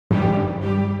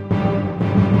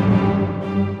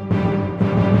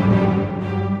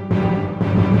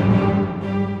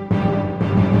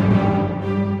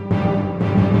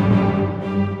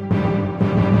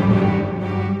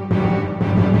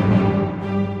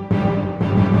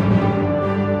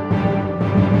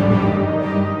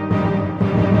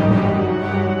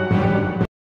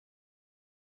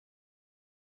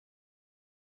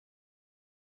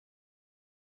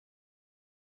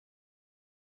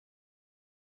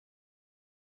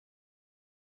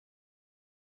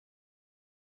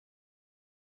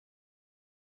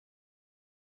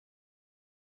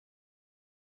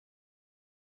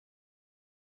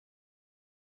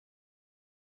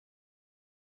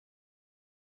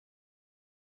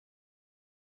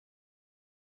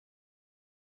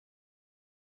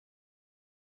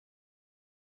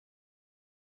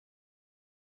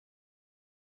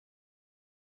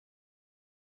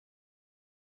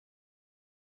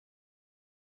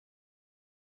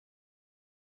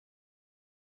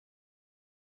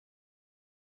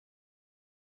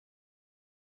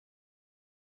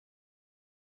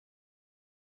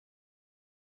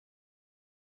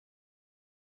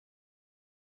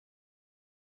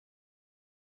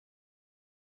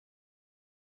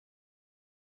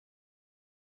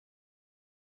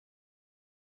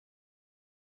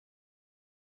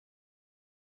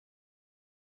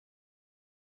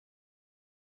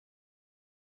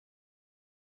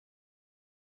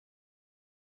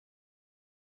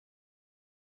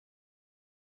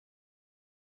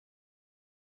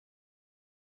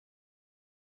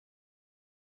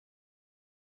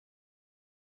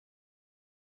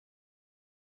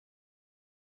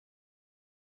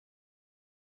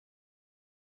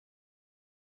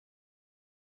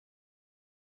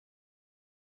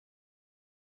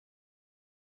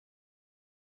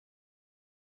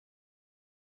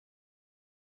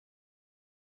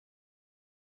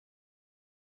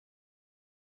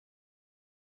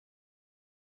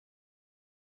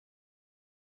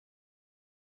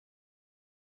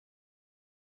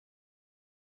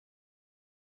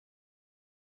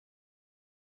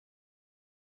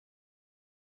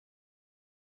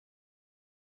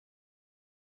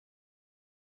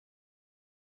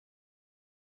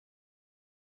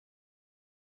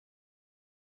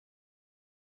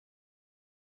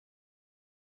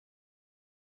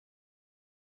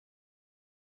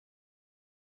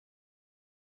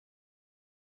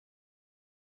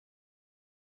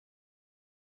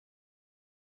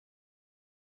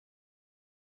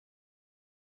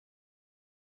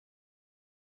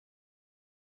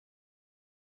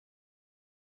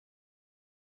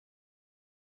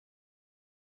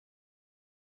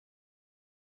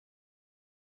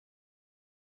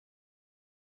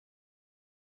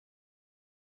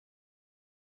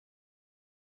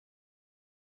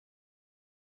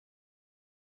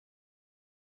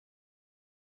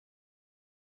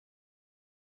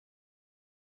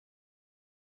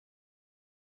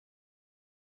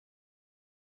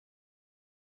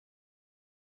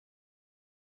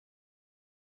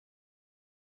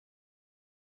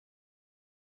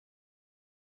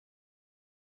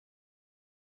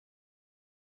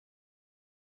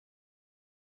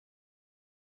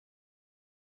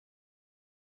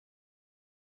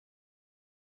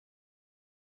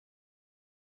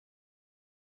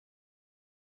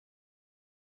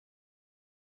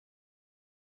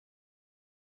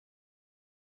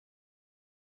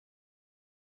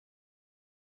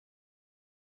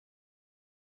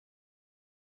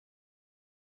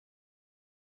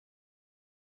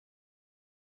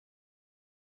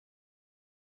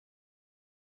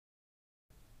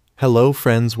Hello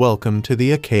friends, welcome to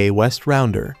the AK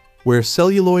West-Raunder, where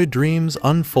celluloid dreams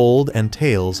unfold and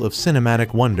tales of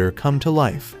cinematic wonder come to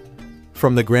life.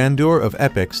 From the grandeur of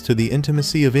epics to the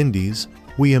intimacy of indies,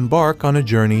 we embark on a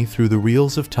journey through the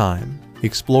reels of time,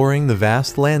 exploring the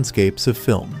vast landscapes of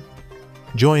film.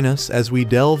 Join us as we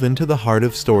delve into the heart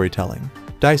of storytelling,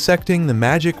 dissecting the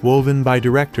magic woven by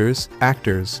directors,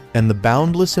 actors, and the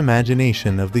boundless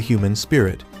imagination of the human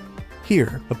spirit.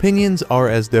 Here, opinions are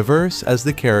as diverse as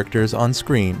the characters on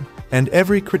screen, and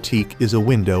every critique is a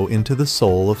window into the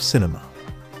soul of cinema.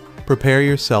 Prepare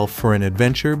yourself for an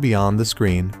adventure beyond the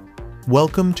screen.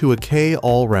 Welcome to AK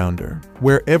All-Rounder,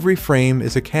 where every frame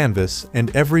is a canvas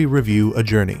and every review a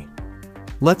journey.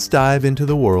 Let's dive into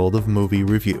the world of movie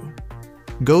review.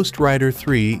 Ghost Rider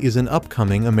 3 is an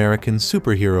upcoming American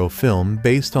superhero film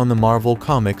based on the Marvel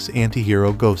Comics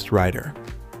antihero Ghost Rider.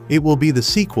 It will be the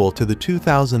sequel to the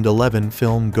 2011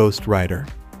 film Ghost Rider,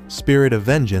 Spirit of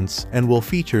Vengeance, and will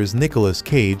feature Nicolas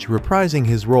Cage reprising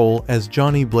his role as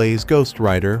Johnny Blaze Ghost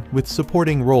Rider with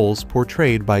supporting roles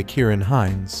portrayed by Ciarán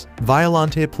Hinds,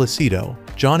 Violante Placido,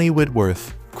 Johnny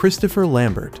Whitworth, Christopher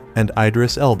Lambert, and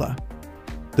Idris Elba.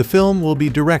 The film will be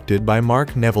directed by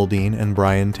Mark Neveldine and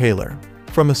Brian Taylor.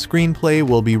 From a screenplay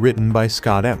will be written by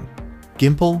Scott M.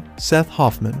 Gimple, Seth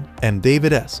Hoffman, and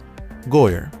David S.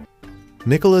 Goyer.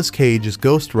 Nicolas Cage's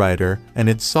Ghost Rider and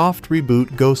its soft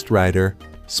reboot Ghost Rider,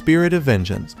 Spirit of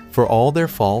Vengeance, for all their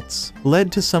faults,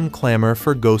 led to some clamor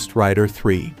for Ghost Rider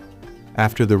 3.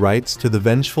 After the rights to the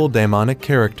vengeful demonic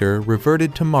character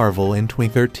reverted to Marvel in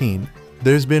 2013,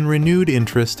 there's been renewed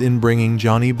interest in bringing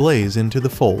Johnny Blaze into the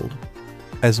fold.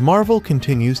 As Marvel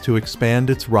continues to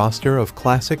expand its roster of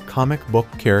classic comic book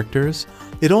characters,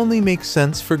 it only makes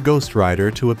sense for Ghost Rider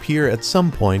to appear at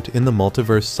some point in the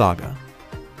multiverse saga.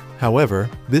 However,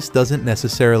 this doesn't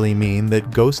necessarily mean that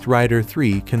Ghost Rider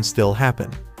 3 can still happen.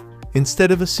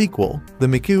 Instead of a sequel, the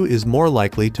MCU is more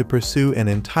likely to pursue an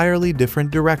entirely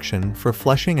different direction for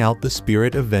fleshing out the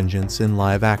Spirit of Vengeance in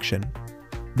live action.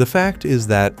 The fact is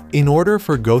that, in order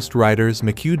for Ghost Rider's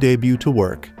MCU debut to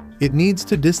work, it needs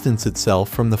to distance itself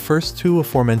from the first two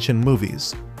aforementioned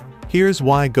movies. Here's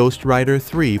why Ghost Rider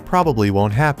 3 probably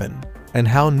won't happen, and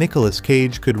how Nicolas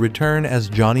Cage could return as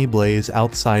Johnny Blaze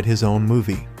outside his own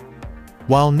movie.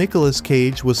 While Nicolas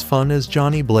Cage was fun as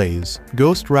Johnny Blaze,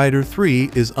 Ghost Rider 3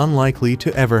 is unlikely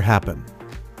to ever happen.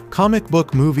 Comic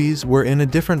book movies were in a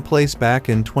different place back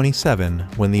in 2007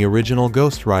 when the original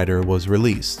Ghost Rider was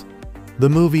released. The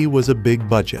movie was a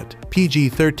big-budget,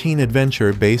 PG-13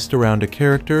 adventure based around a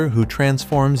character who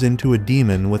transforms into a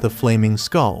demon with a flaming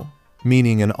skull,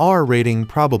 meaning an R rating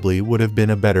probably would have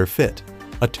been a better fit.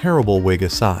 A terrible wig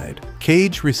aside,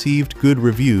 Cage received good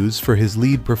reviews for his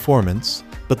lead performance,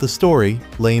 but the story,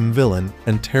 lame villain,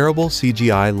 and terrible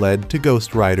CGI led to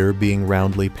Ghost Rider being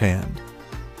roundly panned.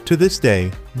 To this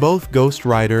day, both Ghost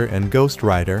Rider and Ghost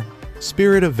Rider,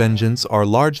 Spirit of Vengeance are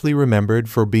largely remembered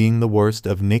for being the worst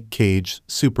of Nick Cage's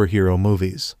superhero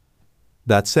movies.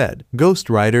 That said, Ghost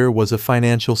Rider was a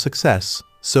financial success,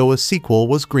 so a sequel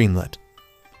was greenlit.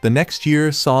 The next year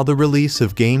saw the release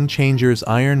of Game Changers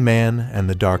Iron Man and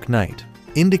The Dark Knight,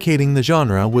 indicating the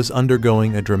genre was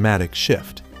undergoing a dramatic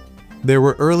shift. There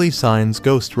were early signs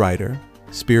Ghost Rider,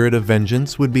 Spirit of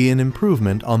Vengeance would be an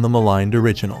improvement on the maligned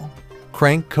original.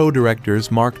 Crank co-directors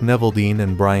Mark Neveldine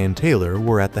and Brian Taylor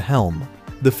were at the helm.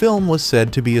 The film was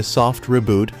said to be a soft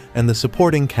reboot, and the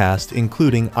supporting cast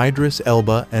including Idris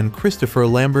Elba and Christopher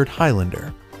Lambert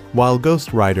Highlander. While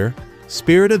Ghost Rider,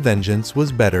 Spirit of Vengeance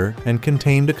was better and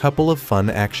contained a couple of fun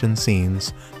action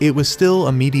scenes, it was still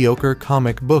a mediocre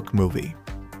comic book movie.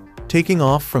 Taking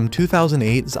off from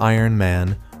 2008's Iron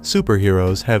Man,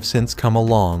 superheroes have since come a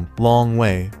long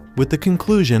way, with the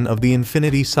conclusion of the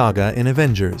Infinity Saga in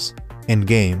Avengers,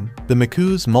 Endgame, the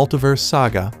MCU's multiverse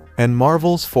saga, and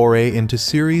Marvel's foray into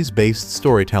series-based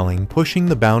storytelling pushing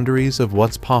the boundaries of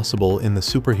what's possible in the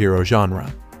superhero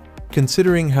genre.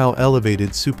 Considering how elevated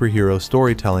superhero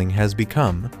storytelling has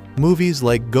become, movies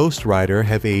like Ghost Rider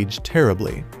have aged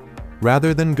terribly.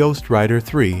 Rather than Ghost Rider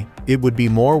 3, it would be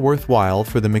more worthwhile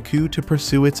for the MCU to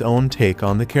pursue its own take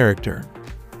on the character.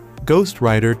 Ghost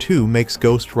Rider 2 makes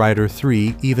Ghost Rider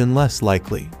 3 even less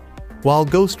likely. While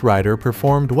Ghost Rider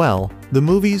performed well, the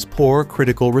movie's poor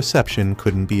critical reception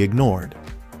couldn't be ignored.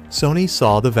 Sony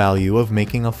saw the value of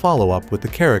making a follow-up with the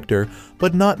character,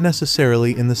 but not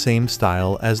necessarily in the same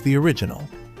style as the original.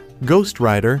 Ghost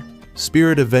Rider,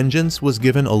 Spirit of Vengeance was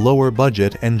given a lower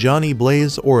budget, and Johnny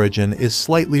Blaze's origin is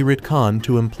slightly retconned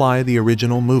to imply the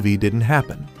original movie didn't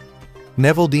happen.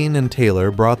 Neveldine and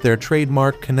Taylor brought their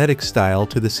trademark kinetic style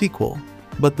to the sequel,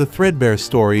 but the threadbare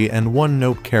story and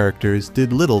one-note characters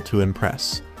did little to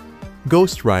impress.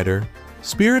 Ghost Rider,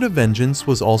 Spirit of Vengeance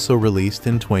was also released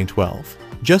in 2012,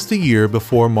 just a year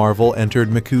before Marvel entered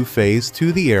McCoo Phase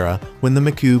 2, the era when the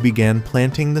McCoo began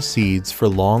planting the seeds for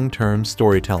long-term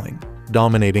storytelling,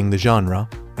 dominating the genre,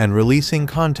 and releasing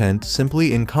content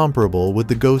simply incomparable with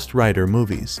the Ghost Rider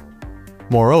movies.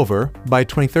 Moreover, by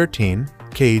 2013,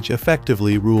 Cage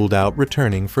effectively ruled out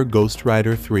returning for Ghost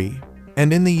Rider 3,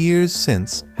 and in the years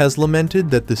since has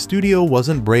lamented that the studio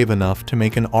wasn't brave enough to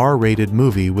make an R-rated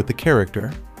movie with the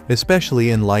character,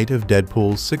 especially in light of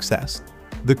Deadpool's success.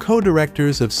 The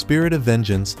co-directors of Spirit of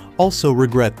Vengeance also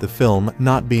regret the film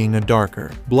not being a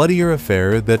darker, bloodier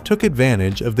affair that took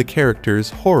advantage of the character's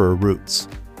horror roots.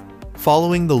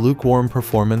 Following the lukewarm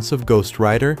performance of Ghost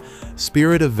Rider,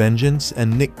 Spirit of Vengeance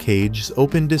and Nick Cage's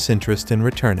open disinterest in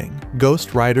returning,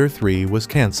 Ghost Rider 3 was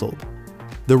cancelled.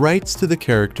 The rights to the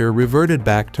character reverted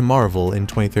back to Marvel in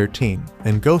 2013,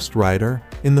 and Ghost Rider,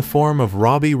 in the form of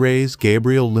Robbie Reyes'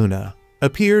 Gabriel Luna,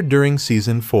 appeared during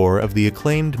Season 4 of the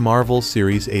acclaimed Marvel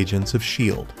series Agents of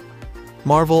S.H.I.E.L.D.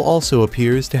 Marvel also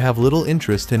appears to have little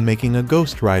interest in making a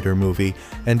Ghost Rider movie,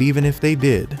 and even if they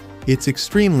did, it's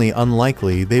extremely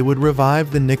unlikely they would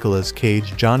revive the Nicolas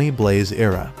Cage Johnny Blaze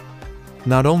era.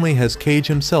 Not only has Cage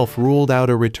himself ruled out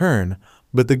a return,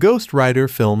 but the Ghost Rider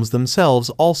films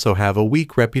themselves also have a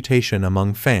weak reputation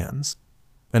among fans.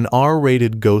 An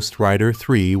R-rated Ghost Rider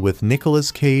 3 with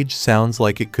Nicolas Cage sounds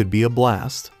like it could be a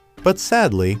blast. But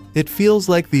sadly, it feels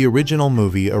like the original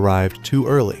movie arrived too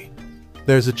early.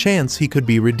 There's a chance he could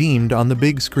be redeemed on the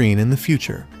big screen in the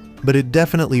future, but it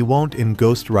definitely won't in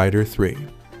Ghost Rider 3.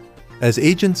 As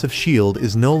Agents of S.H.I.E.L.D.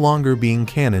 is no longer being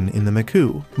canon in the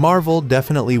McCoo, Marvel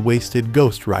definitely wasted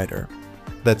Ghost Rider.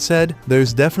 That said,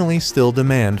 there's definitely still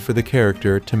demand for the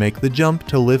character to make the jump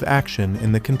to live action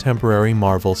in the contemporary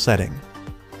Marvel setting.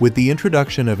 With the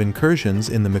introduction of incursions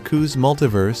in the McCoo's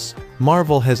multiverse,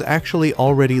 Marvel has actually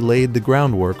already laid the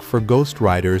groundwork for Ghost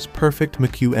Rider's perfect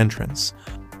McCoo entrance.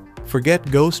 Forget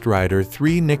Ghost Rider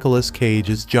 3, Nicolas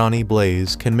Cage's Johnny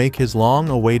Blaze can make his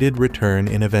long-awaited return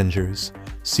in Avengers: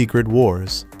 Secret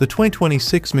Wars, the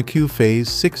 2026 McCoo Phase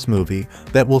 6 movie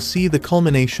that will see the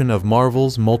culmination of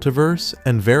Marvel's multiverse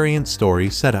and variant story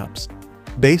setups.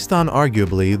 Based on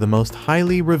arguably the most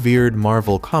highly revered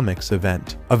Marvel Comics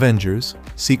event, Avengers,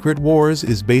 Secret Wars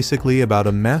is basically about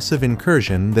a massive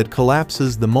incursion that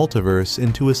collapses the multiverse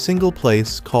into a single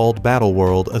place called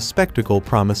Battleworld, a spectacle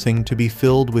promising to be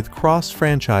filled with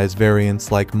cross-franchise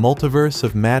variants like Multiverse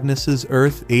of Madness's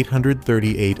Earth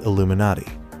 838 Illuminati.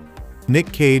 Nick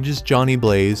Cage's Johnny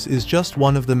Blaze is just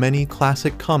one of the many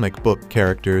classic comic book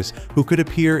characters who could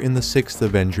appear in the 6th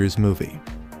Avengers movie.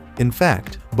 In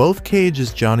fact, both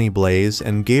Cage's Johnny Blaze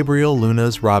and Gabriel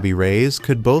Luna's Robbie Reyes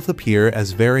could both appear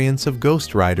as variants of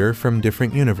Ghost Rider from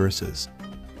different universes.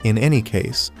 In any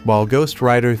case, while Ghost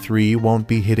Rider 3 won't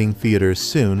be hitting theaters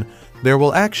soon, there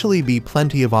will actually be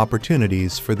plenty of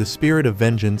opportunities for the Spirit of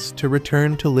Vengeance to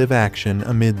return to live action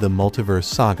amid the multiverse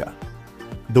saga.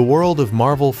 The world of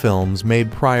Marvel films made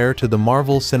prior to the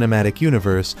Marvel Cinematic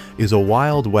Universe is a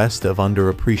wild west of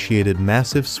underappreciated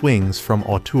massive swings from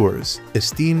auteurs,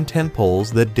 esteemed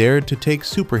tentpoles that dared to take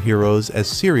superheroes as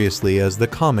seriously as the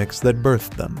comics that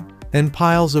birthed them, and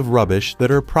piles of rubbish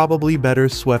that are probably better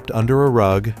swept under a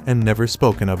rug and never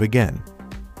spoken of again.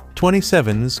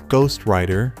 27's Ghost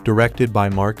Rider, directed by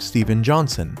Mark Steven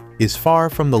Johnson, is far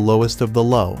from the lowest of the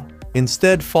low,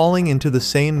 instead falling into the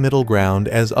same middle ground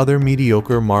as other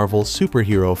mediocre Marvel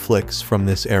superhero flicks from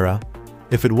this era.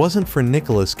 If it wasn't for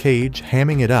Nicolas Cage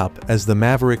hamming it up as the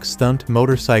maverick stunt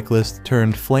motorcyclist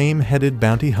turned flame-headed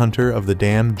bounty hunter of the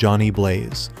damned Johnny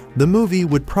Blaze, the movie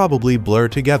would probably blur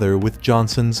together with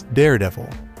Johnson's Daredevil.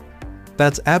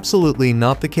 That's absolutely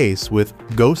not the case with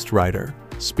Ghost Rider,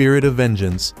 Spirit of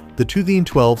Vengeance, the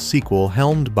 2012 sequel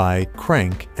helmed by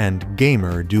crank and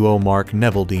gamer duo Mark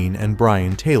Neveldine and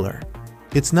Brian Taylor.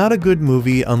 It's not a good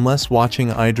movie unless watching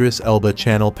Idris Elba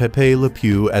channel Pepe Le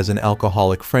Pew as an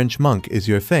alcoholic French monk is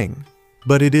your thing.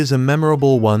 But it is a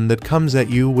memorable one that comes at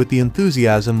you with the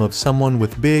enthusiasm of someone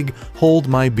with big, hold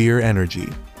my beer energy.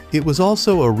 It was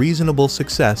also a reasonable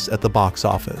success at the box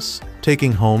office,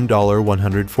 taking home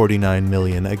 $149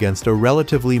 million against a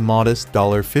relatively modest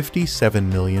 $57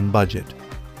 million budget.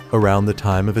 Around the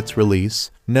time of its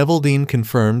release, Neveldine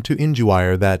confirmed to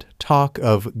IndieWire that talk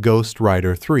of Ghost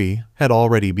Rider 3 had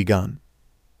already begun.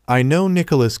 "I know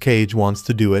Nicolas Cage wants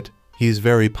to do it, he's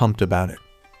very pumped about it.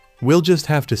 We'll just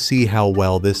have to see how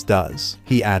well this does,"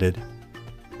 he added.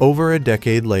 Over a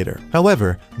decade later,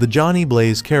 however, the Johnny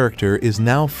Blaze character is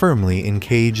now firmly in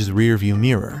Cage's rearview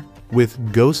mirror,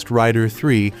 with Ghost Rider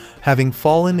 3 having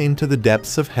fallen into the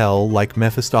depths of hell like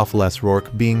Mephistopheles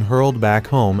Rourke being hurled back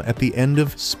home at the end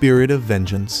of Spirit of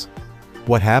Vengeance.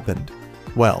 What happened?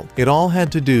 Well, it all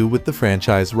had to do with the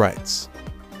franchise rights.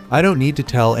 I don't need to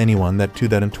tell anyone that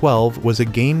 2012 was a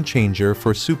game changer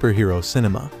for superhero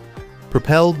cinema.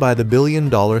 Propelled by the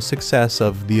billion-dollar success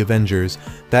of The Avengers,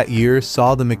 that year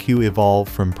saw the MCU evolve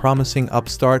from promising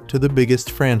upstart to the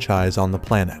biggest franchise on the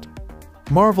planet.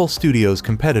 Marvel Studios'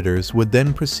 competitors would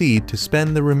then proceed to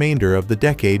spend the remainder of the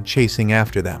decade chasing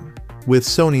after them, with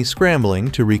Sony scrambling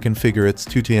to reconfigure its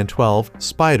 2012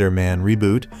 Spider-Man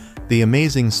reboot, The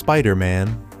Amazing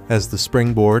Spider-Man, as the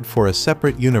springboard for a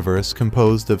separate universe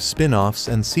composed of spin-offs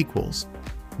and sequels.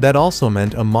 That also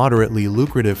meant a moderately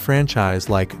lucrative franchise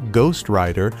like Ghost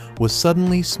Rider was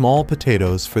suddenly small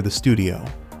potatoes for the studio,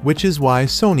 which is why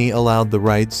Sony allowed the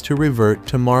rights to revert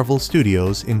to Marvel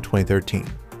Studios in 2013.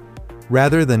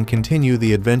 Rather than continue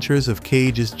the adventures of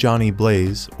Cage as Johnny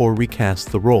Blaze or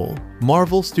recast the role,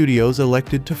 Marvel Studios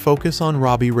elected to focus on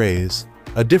Robbie Reyes,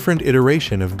 a different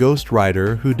iteration of Ghost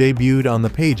Rider who debuted on the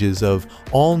pages of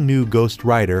All New Ghost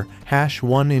Rider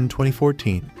 #1 in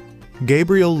 2014.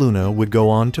 Gabriel Luna would go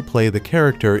on to play the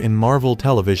character in Marvel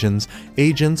Television's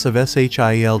Agents of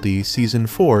S.H.I.E.L.D. Season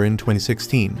 4 in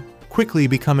 2016, quickly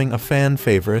becoming a fan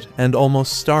favorite and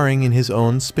almost starring in his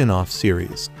own spin-off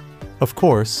series. Of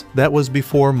course, that was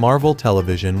before Marvel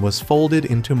Television was folded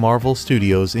into Marvel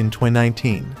Studios in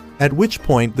 2019, at which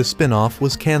point the spin-off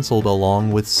was cancelled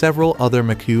along with several other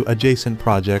MCU-adjacent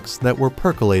projects that were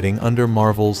percolating under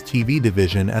Marvel's TV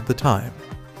division at the time.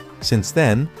 Since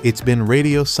then, it's been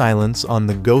radio silence on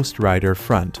the Ghost Rider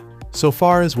front, so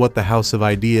far as what the House of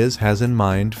Ideas has in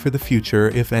mind for the future,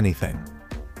 if anything.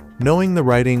 Knowing the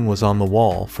writing was on the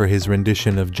wall for his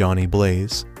rendition of Johnny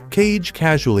Blaze, Cage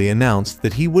casually announced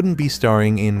that he wouldn't be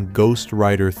starring in Ghost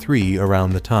Rider 3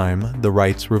 around the time the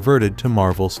rights reverted to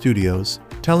Marvel Studios,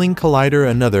 telling Collider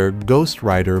another Ghost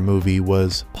Rider movie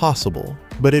was possible,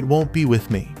 but it won't be with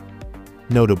me.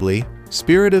 Notably,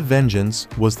 Spirit of Vengeance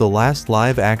was the last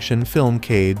live-action film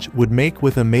Cage would make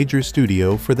with a major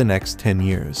studio for the next 10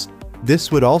 years.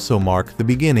 This would also mark the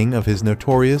beginning of his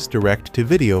notorious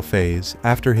direct-to-video phase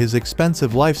after his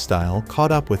expensive lifestyle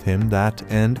caught up with him that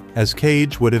and, as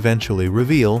Cage would eventually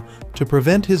reveal, to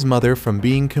prevent his mother from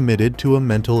being committed to a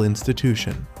mental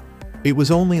institution. It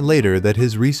was only later that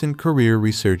his recent career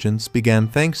resurgence began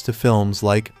thanks to films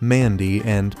like Mandy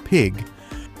and Pig.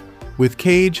 With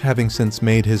Cage having since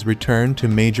made his return to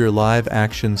major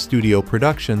live-action studio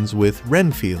productions with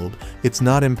Renfield, it's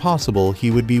not impossible he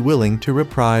would be willing to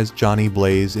reprise Johnny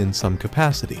Blaze in some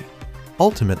capacity.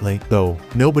 Ultimately, though,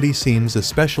 nobody seems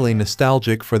especially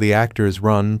nostalgic for the actor's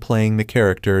run playing the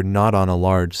character not on a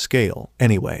large scale,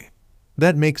 anyway.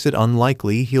 That makes it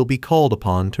unlikely he'll be called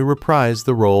upon to reprise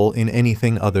the role in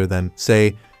anything other than,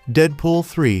 say, Deadpool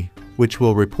 3, which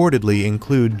will reportedly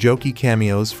include jokey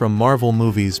cameos from Marvel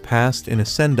movies past in a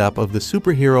send-up of the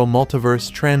superhero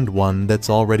multiverse trend, one that's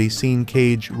already seen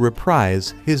Cage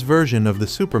reprise his version of the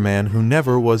Superman who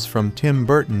never was from Tim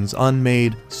Burton's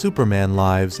unmade Superman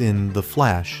lives in The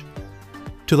Flash.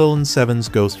 2007's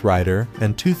Ghost Rider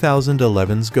and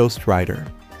 2011's Ghost Rider.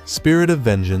 Spirit of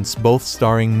Vengeance, both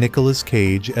starring Nicolas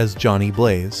Cage as Johnny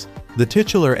Blaze. The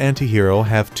titular antihero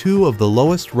have two of the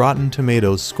lowest Rotten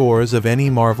Tomatoes scores of any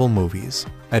Marvel movies,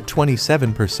 at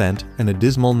 27% and a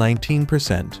dismal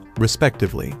 19%,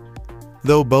 respectively.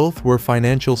 Though both were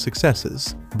financial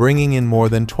successes, bringing in more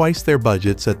than twice their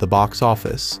budgets at the box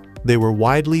office, they were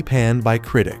widely panned by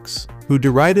critics, who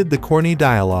derided the corny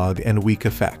dialogue and weak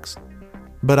effects.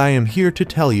 But I am here to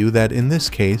tell you that in this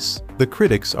case, the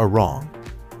critics are wrong.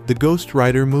 The Ghost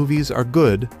Rider movies are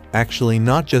good, actually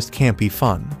not just campy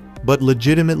fun, but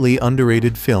legitimately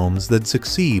underrated films that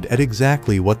succeed at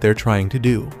exactly what they're trying to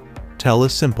do. Tell a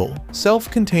simple,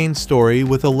 self-contained story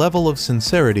with a level of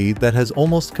sincerity that has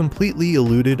almost completely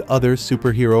eluded other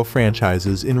superhero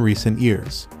franchises in recent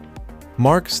years.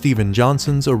 Mark Steven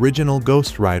Johnson's original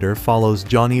Ghost Rider follows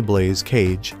Johnny Blaze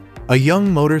Cage, a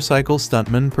young motorcycle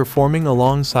stuntman performing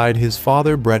alongside his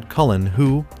father Brett Cullen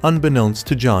who, unbeknownst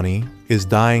to Johnny, is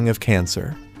dying of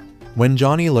cancer. When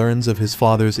Johnny learns of his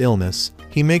father's illness,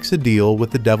 he makes a deal with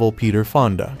the devil Peter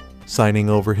Fonda, signing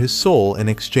over his soul in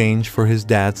exchange for his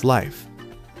dad's life.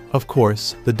 Of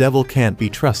course, the devil can't be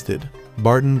trusted.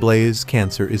 Barton Blaze's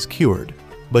cancer is cured,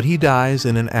 but he dies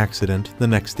in an accident the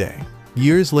next day.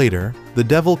 Years later, the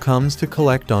devil comes to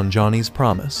collect on Johnny's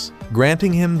promise,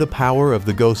 granting him the power of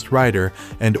the Ghost Rider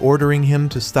and ordering him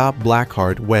to stop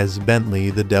Blackheart Wes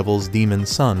Bentley, the devil's demon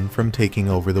son, from taking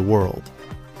over the world.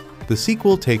 The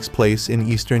sequel takes place in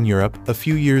Eastern Europe a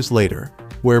few years later,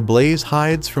 where Blaze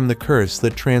hides from the curse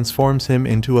that transforms him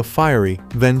into a fiery,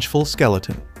 vengeful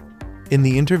skeleton. In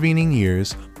the intervening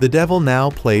years, the Devil, now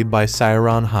played by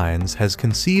Ciarán Hinds, has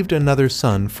conceived another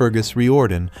son, Fergus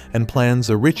Riordan, and plans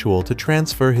a ritual to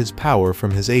transfer his power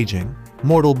from his aging,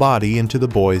 mortal body into the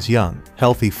boy's young,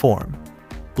 healthy form.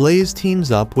 Blaise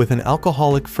teams up with an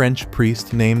alcoholic French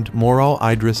priest named Moreau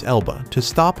Idris Elba to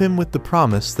stop him with the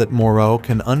promise that Moreau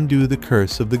can undo the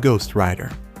curse of the Ghost Rider.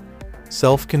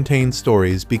 Self-contained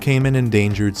stories became an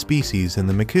endangered species in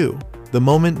the MCU, the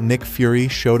moment Nick Fury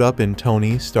showed up in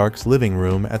Tony Stark's living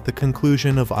room at the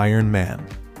conclusion of Iron Man.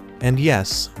 And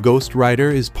yes, Ghost Rider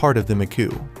is part of the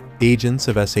MCU, Agents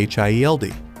of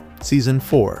SHIELD, Season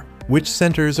 4, which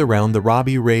centers around the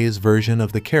Robbie Reyes version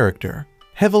of the character,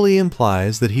 heavily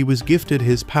implies that he was gifted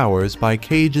his powers by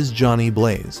Cage's Johnny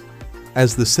Blaze.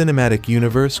 As the cinematic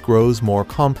universe grows more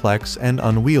complex and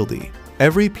unwieldy,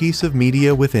 every piece of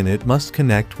media within it must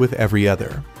connect with every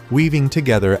other, weaving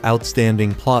together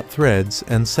outstanding plot threads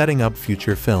and setting up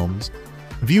future films.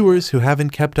 Viewers who haven't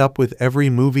kept up with every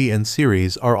movie and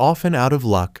series are often out of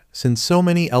luck, since so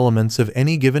many elements of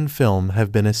any given film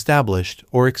have been established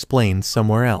or explained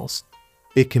somewhere else.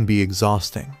 It can be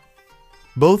exhausting.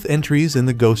 Both entries in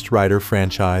the Ghost Rider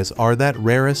franchise are that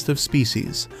rarest of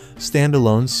species,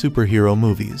 standalone superhero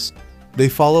movies. They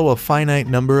follow a finite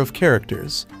number of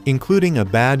characters, including a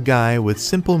bad guy with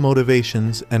simple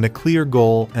motivations and a clear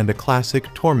goal, and a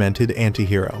classic tormented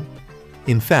antihero.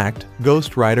 In fact,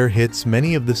 Ghost Rider hits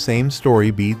many of the same story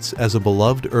beats as a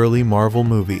beloved early Marvel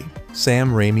movie,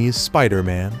 Sam Raimi's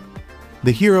Spider-Man.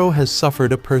 The hero has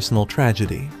suffered a personal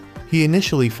tragedy. He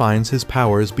initially finds his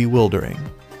powers bewildering,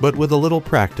 but with a little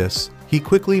practice, he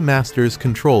quickly masters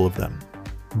control of them.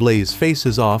 Blaise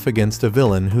faces off against a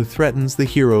villain who threatens the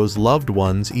hero's loved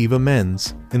one's Eve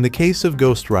Mendes. In the case of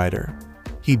Ghost Rider,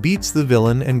 he beats the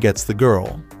villain and gets the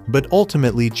girl, but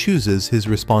ultimately chooses his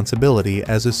responsibility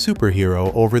as a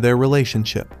superhero over their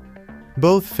relationship.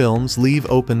 Both films leave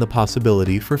open the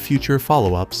possibility for future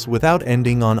follow-ups without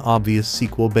ending on obvious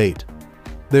sequel bait.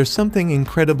 There's something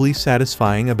incredibly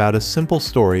satisfying about a simple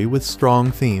story with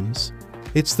strong themes.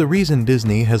 It's the reason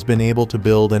Disney has been able to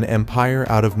build an empire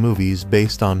out of movies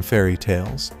based on fairy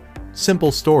tales.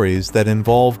 Simple stories that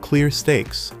involve clear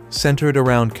stakes, centered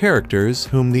around characters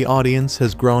whom the audience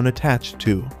has grown attached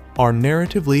to, are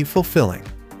narratively fulfilling.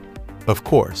 Of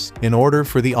course, in order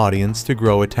for the audience to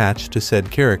grow attached to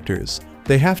said characters,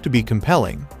 they have to be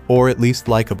compelling, or at least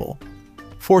likable.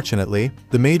 Fortunately,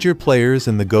 the major players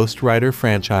in the Ghost Rider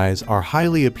franchise are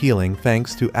highly appealing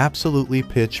thanks to absolutely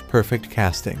pitch-perfect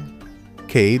casting.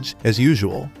 Cage, as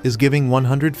usual, is giving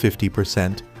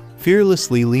 150%,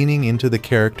 fearlessly leaning into the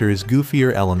character's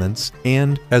goofier elements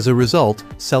and, as a result,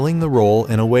 selling the role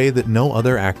in a way that no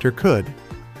other actor could.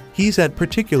 He's at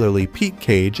particularly peak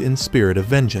Cage in Spirit of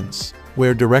Vengeance,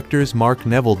 where directors Mark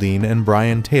Neveldine and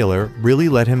Brian Taylor really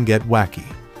let him get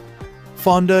wacky.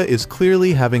 Fonda is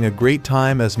clearly having a great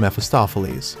time as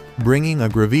Mephistopheles, bringing a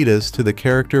gravitas to the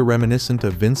character reminiscent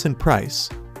of Vincent Price,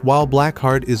 while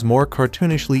Blackheart is more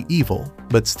cartoonishly evil,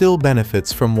 but still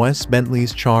benefits from Wes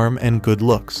Bentley's charm and good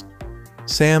looks.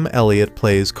 Sam Elliott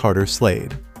plays Carter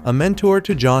Slade, a mentor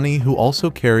to Johnny who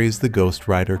also carries the Ghost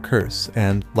Rider curse,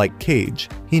 and, like Cage,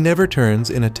 he never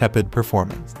turns in a tepid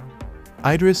performance.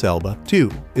 Idris Elba, too,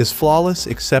 is flawless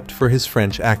except for his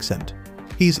French accent.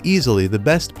 He's easily the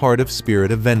best part of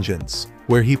Spirit of Vengeance,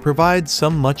 where he provides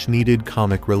some much-needed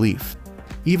comic relief.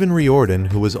 Even Riordan,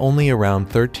 who was only around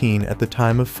 13 at the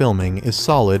time of filming, is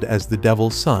solid as the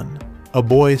Devil's son, a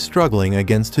boy struggling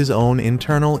against his own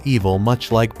internal evil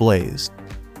much like Blaise.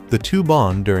 The two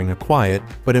bond during a quiet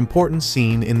but important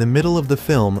scene in the middle of the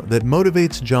film that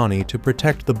motivates Johnny to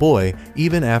protect the boy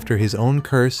even after his own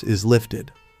curse is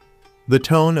lifted. The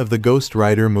tone of the Ghost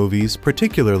Rider movies,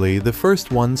 particularly the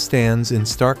first one, stands in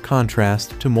stark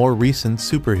contrast to more recent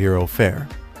superhero fare.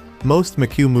 Most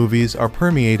McHugh movies are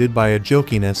permeated by a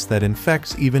jokiness that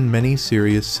infects even many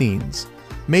serious scenes.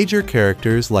 Major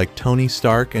characters like Tony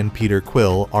Stark and Peter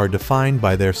Quill are defined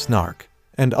by their snark,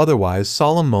 and otherwise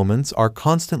solemn moments are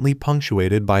constantly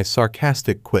punctuated by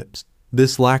sarcastic quips.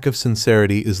 This lack of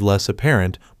sincerity is less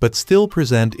apparent, but still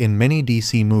present in many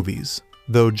DC movies,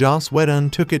 though Joss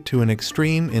Whedon took it to an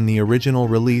extreme in the original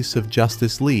release of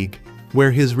Justice League,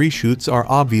 where his reshoots are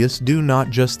obvious due not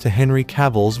just to Henry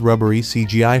Cavill's rubbery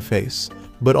CGI face,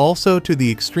 but also to the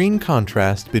extreme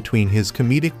contrast between his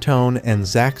comedic tone and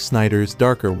Zack Snyder's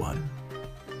darker one.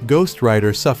 Ghost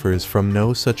Rider suffers from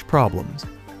no such problems.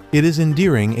 It is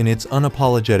endearing in its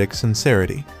unapologetic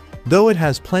sincerity. Though it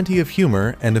has plenty of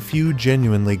humor and a few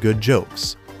genuinely good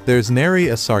jokes, there's nary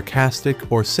a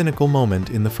sarcastic or cynical moment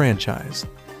in the franchise.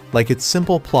 Like its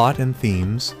simple plot and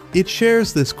themes, it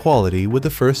shares this quality with the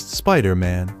first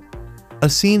Spider-Man. A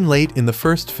scene late in the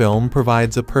first film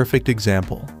provides a perfect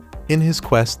example. In his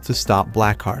quest to stop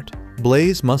Blackheart,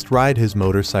 Blaze must ride his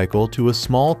motorcycle to a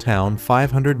small town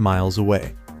 500 miles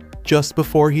away. Just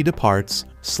before he departs,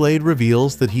 Slade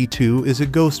reveals that he too is a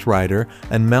ghost rider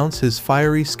and mounts his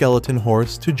fiery skeleton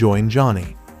horse to join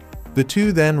Johnny. The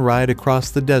two then ride across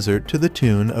the desert to the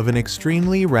tune of an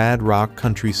extremely rad rock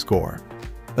country score.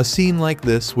 A scene like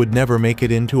this would never make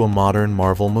it into a modern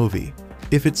Marvel movie.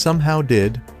 If it somehow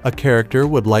did, a character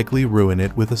would likely ruin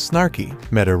it with a snarky,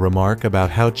 meta remark about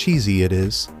how cheesy it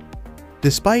is.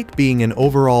 Despite being an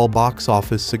overall box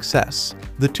office success,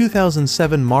 the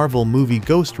 2007 Marvel movie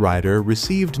Ghost Rider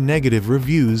received negative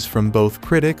reviews from both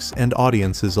critics and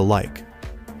audiences alike.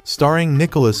 Starring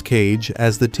Nicolas Cage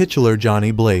as the titular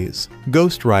Johnny Blaze,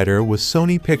 Ghost Rider was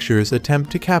Sony Pictures'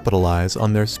 attempt to capitalize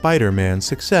on their Spider-Man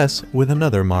success with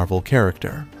another Marvel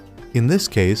character. In this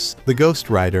case, the Ghost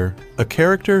Rider, a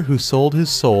character who sold his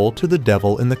soul to the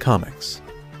devil in the comics.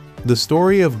 The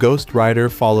story of Ghost Rider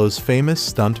follows famous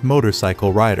stunt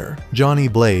motorcycle rider, Johnny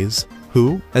Blaze,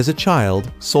 who, as a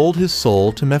child, sold his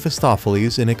soul to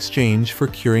Mephistopheles in exchange for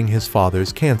curing his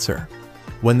father's cancer.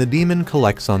 When the demon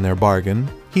collects on their bargain,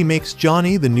 he makes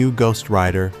Johnny the new Ghost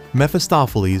Rider,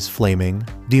 Mephistopheles' flaming,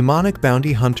 demonic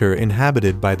bounty hunter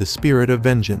inhabited by the spirit of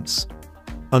vengeance.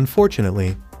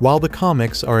 Unfortunately, while the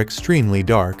comics are extremely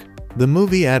dark, the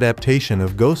movie adaptation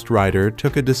of Ghost Rider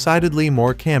took a decidedly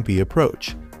more campy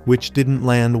approach, which didn't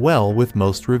land well with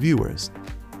most reviewers.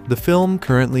 The film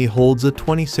currently holds a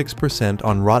 26%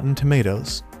 on Rotten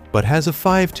Tomatoes, but has a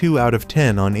 5.2 out of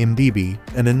 10 on IMDb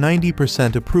and a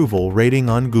 90% approval rating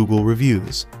on Google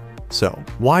Reviews. So,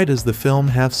 why does the film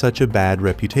have such a bad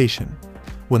reputation?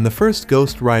 When the first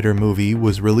Ghost Rider movie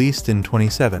was released in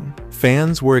 2007,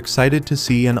 fans were excited to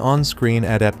see an on-screen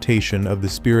adaptation of the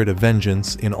Spirit of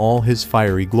Vengeance in all his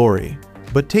fiery glory.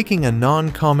 But taking a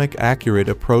non-comic accurate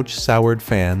approach soured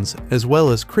fans, as well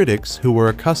as critics who were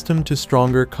accustomed to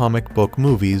stronger comic book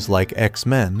movies like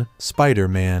X-Men,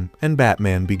 Spider-Man, and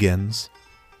Batman Begins.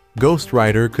 Ghost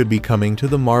Rider could be coming to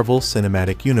the Marvel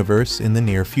Cinematic Universe in the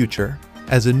near future,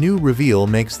 as a new reveal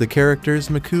makes the character's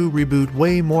McCoo reboot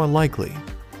way more likely.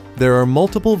 There are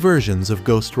multiple versions of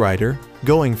Ghost Rider,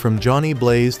 going from Johnny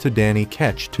Blaze to Danny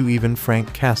Ketch to even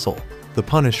Frank Castle, the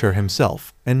Punisher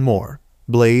himself, and more.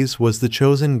 Blaze was the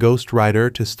chosen Ghost Rider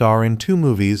to star in 2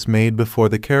 movies made before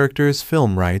the character's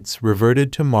film rights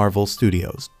reverted to Marvel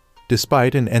Studios.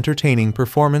 Despite an entertaining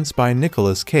performance by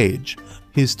Nicolas Cage,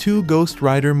 his 2 Ghost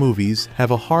Rider movies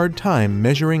have a hard time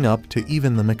measuring up to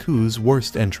even the McCoo's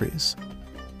worst entries.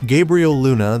 Gabriel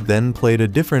Luna then played a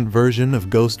different version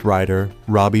of Ghost Rider,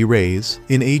 Robbie Reyes,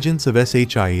 in Agents of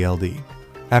SHIELD.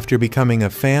 After becoming a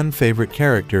fan-favorite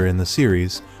character in the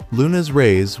series, Luna's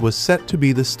Reyes was set to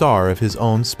be the star of his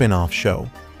own spin-off show.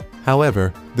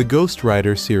 However, the Ghost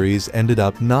Rider series ended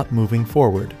up not moving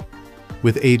forward,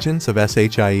 with Agents of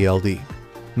SHIELD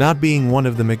not being one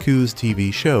of the McCoo's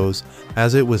TV shows,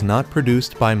 as it was not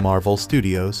produced by Marvel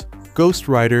Studios. Ghost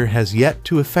Rider has yet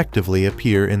to effectively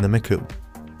appear in the McCoo.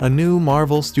 A new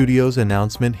Marvel Studios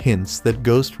announcement hints that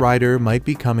Ghost Rider might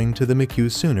be coming to the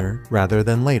McCoo sooner rather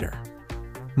than later.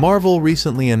 Marvel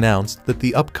recently announced that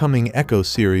the upcoming Echo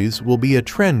series will be a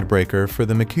trend breaker for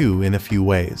the McCoo in a few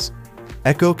ways.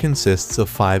 Echo consists of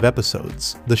 5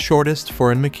 episodes, the shortest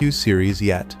for a McCoo series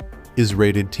yet, is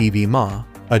rated TV Ma,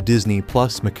 a Disney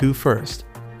Plus McCoo first,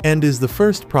 and is the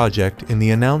first project in the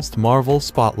announced Marvel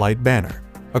Spotlight banner.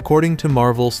 According to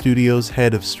Marvel Studios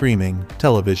head of streaming,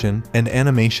 television, and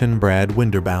animation Brad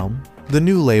Winderbaum, the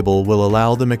new label will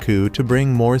allow the McCoo to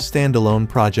bring more standalone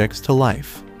projects to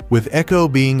life, with Echo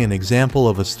being an example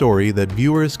of a story that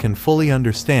viewers can fully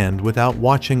understand without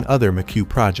watching other McCoo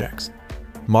projects.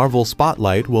 Marvel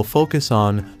Spotlight will focus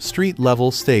on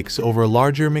street-level stakes over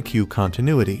larger McCoo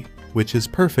continuity, which is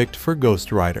perfect for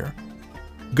Ghost Rider.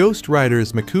 Ghost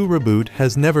Rider's McCoo reboot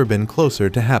has never been closer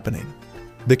to happening.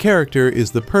 The character is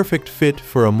the perfect fit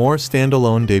for a more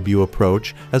standalone debut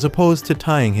approach as opposed to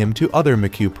tying him to other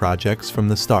McCoo projects from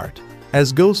the start,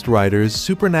 as Ghost Rider's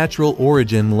supernatural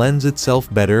origin lends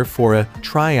itself better for a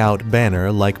try-out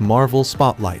banner like Marvel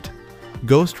Spotlight.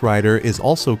 Ghost Rider is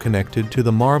also connected to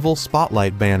the Marvel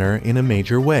Spotlight banner in a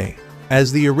major way,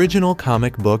 as the original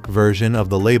comic book version of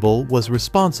the label was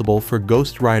responsible for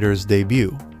Ghost Rider's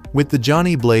debut, with the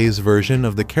Johnny Blaze version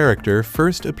of the character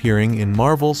first appearing in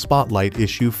Marvel Spotlight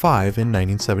issue 5 in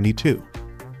 1972.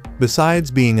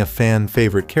 Besides being a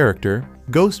fan-favorite character,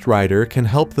 Ghost Rider can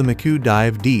help the McCoo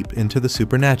dive deep into the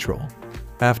supernatural.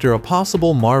 After a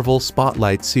possible Marvel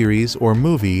Spotlight series or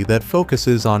movie that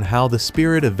focuses on how the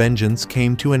spirit of vengeance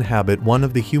came to inhabit one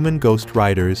of the human Ghost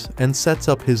Riders and sets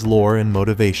up his lore and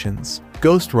motivations,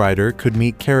 Ghost Rider could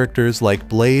meet characters like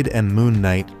Blade and Moon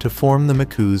Knight to form the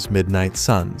MCU's Midnight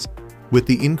Suns. With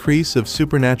the increase of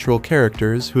supernatural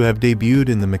characters who have debuted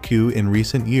in the MCU in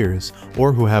recent years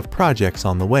or who have projects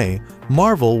on the way,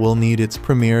 Marvel will need its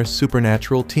premier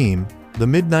supernatural team, the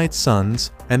Midnight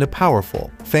Suns, and a powerful,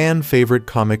 fan-favorite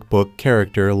comic book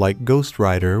character like Ghost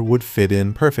Rider would fit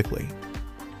in perfectly.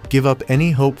 Give up any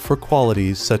hope for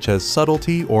qualities such as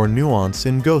subtlety or nuance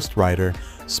in Ghost Rider,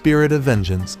 Spirit of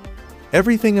Vengeance.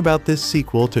 Everything about this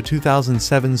sequel to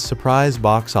 2007's surprise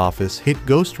box office hit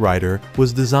Ghost Rider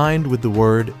was designed with the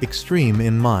word extreme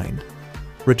in mind.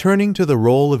 Returning to the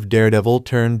role of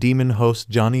Daredevil-turned-demon host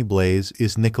Johnny Blaze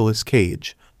is Nicolas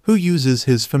Cage, who uses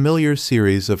his familiar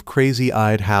series of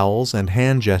crazy-eyed howls and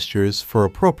hand gestures for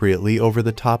appropriately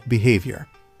over-the-top behavior.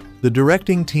 The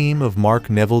directing team of Mark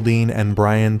Neveldine and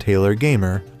Brian Taylor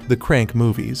Gamer, the Crank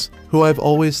movies, who I've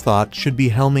always thought should be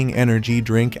helming energy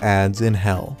drink ads in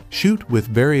hell, shoot with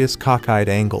various cockeyed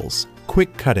angles,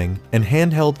 quick cutting, and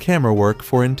handheld camera work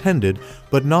for intended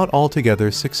but not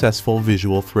altogether successful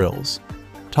visual thrills.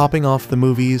 Topping off the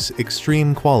movie's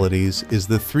extreme qualities is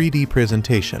the 3D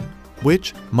presentation,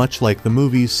 which, much like the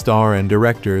movie's star and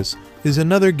directors, is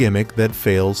another gimmick that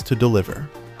fails to deliver.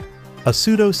 A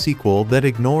pseudo-sequel that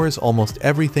ignores almost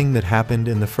everything that happened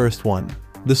in the first one.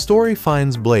 The story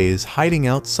finds Blaze hiding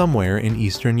out somewhere in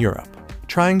Eastern Europe,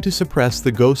 trying to suppress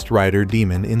the Ghost Rider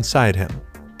demon inside him.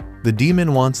 The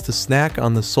demon wants to snack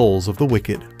on the souls of the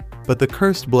wicked, but the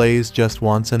cursed Blaze just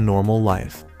wants a normal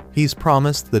life. He's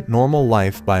promised that normal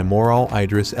life by Moral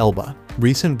Idris Elba,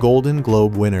 recent Golden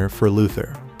Globe winner for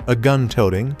Luther, a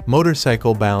gun-toting,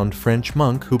 motorcycle-bound French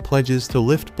monk who pledges to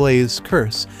lift Blaze's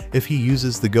curse if he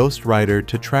uses the Ghost Rider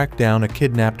to track down a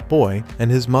kidnapped boy and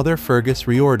his mother Fergus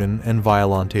Riordan and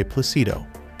Violante Placido.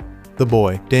 The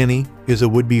boy, Danny, is a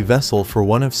would-be vessel for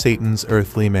one of Satan's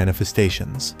earthly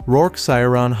manifestations,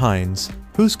 Ciarán Hinds,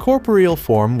 whose corporeal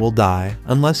form will die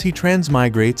unless he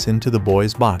transmigrates into the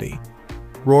boy's body.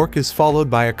 Rourke is followed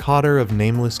by a cotter of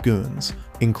nameless goons,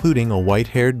 including a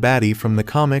white-haired baddie from the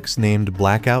comics named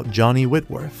Blackout Johnny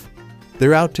Whitworth.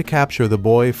 They're out to capture the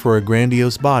boy for a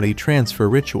grandiose body transfer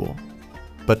ritual.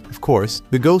 But, of course,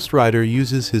 the Ghost Rider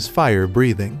uses his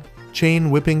fire-breathing,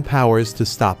 chain-whipping powers to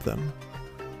stop them.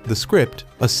 The script,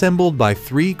 assembled by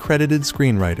 3 credited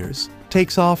screenwriters,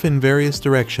 takes off in various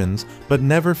directions but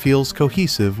never feels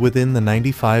cohesive within the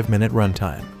 95-minute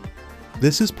runtime.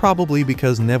 This is probably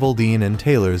because Neveldine and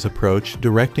Taylor's approach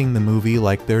directing the movie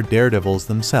like they're daredevils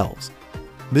themselves.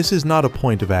 This is not a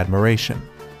point of admiration.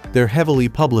 Their heavily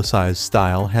publicized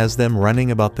style has them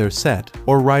running about their set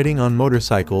or riding on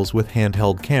motorcycles with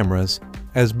handheld cameras,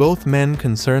 as both men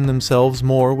concern themselves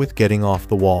more with getting off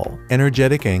the wall,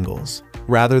 energetic angles,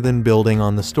 rather than building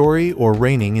on the story or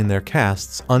reining in their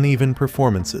cast's uneven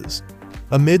performances.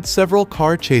 Amid several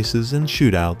car chases and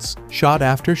shootouts, shot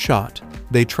after shot,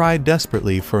 they try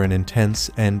desperately for an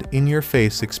intense and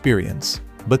in-your-face experience,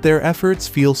 but their efforts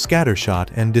feel scattershot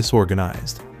and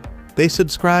disorganized. They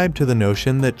subscribe to the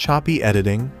notion that choppy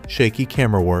editing, shaky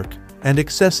camera work, and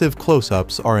excessive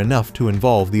close-ups are enough to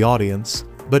involve the audience,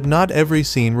 but not every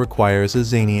scene requires a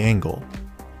zany angle.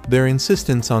 Their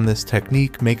insistence on this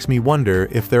technique makes me wonder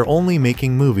if they're only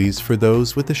making movies for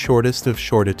those with the shortest of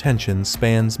short attention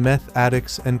spans meth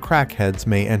addicts and crackheads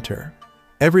may enter.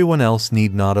 Everyone else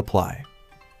need not apply.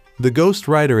 The Ghost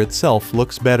Rider itself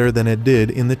looks better than it did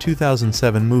in the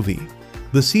 2007 movie.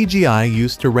 The CGI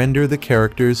used to render the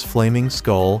character's flaming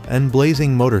skull and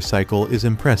blazing motorcycle is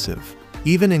impressive.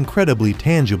 Even incredibly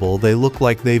tangible, they look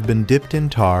like they've been dipped in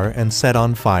tar and set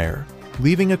on fire,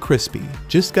 leaving a crispy,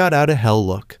 just-got-out-of-hell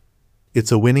look.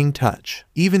 It's a winning touch,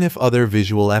 even if other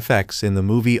visual effects in the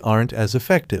movie aren't as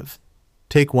effective.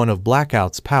 Take one of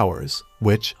Blackout's powers,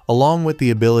 which, along with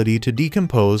the ability to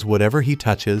decompose whatever he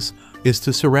touches, is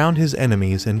to surround his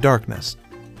enemies in darkness.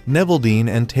 Neveldine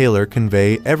and Taylor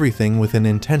convey everything with an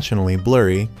intentionally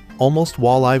blurry, almost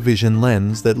walleye vision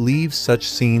lens that leaves such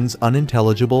scenes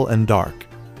unintelligible and dark,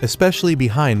 especially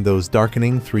behind those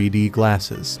darkening 3D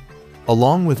glasses.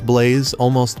 Along with Blaze's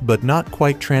almost but not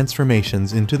quite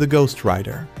transformations into the Ghost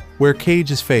Rider, where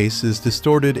Cage's face is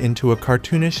distorted into a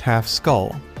cartoonish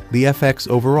half-skull, the FX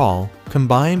overall,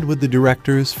 combined with the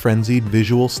director's frenzied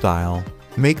visual style,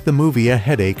 make the movie a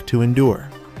headache to endure.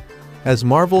 As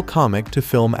Marvel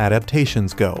comic-to-film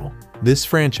adaptations go, this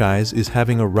franchise is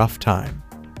having a rough time.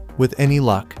 With any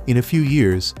luck, in a few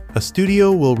years, a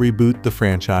studio will reboot the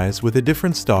franchise with a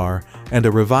different star and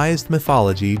a revised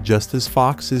mythology, just as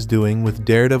Fox is doing with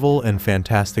Daredevil and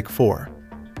Fantastic Four.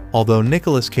 Although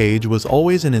Nicolas Cage was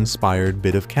always an inspired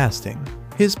bit of casting,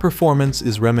 his performance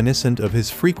is reminiscent of his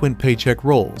frequent paycheck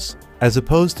roles, as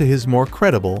opposed to his more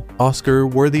credible,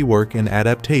 Oscar-worthy work in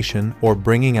adaptation or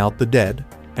Bringing Out the Dead.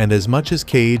 And as much as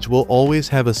Cage will always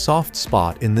have a soft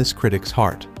spot in this critic's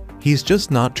heart, he's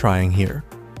just not trying here.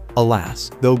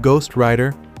 Alas, though Ghost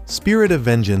Rider, Spirit of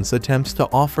Vengeance attempts to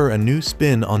offer a new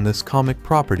spin on this comic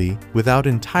property without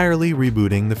entirely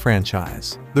rebooting the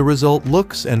franchise. The result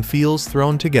looks and feels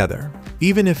thrown together,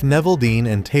 even if Neville Dean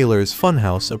and Taylor's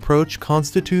Funhouse approach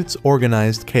constitutes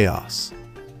organized chaos.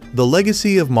 The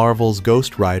legacy of Marvel's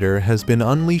Ghost Rider has been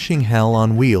unleashing hell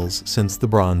on wheels since the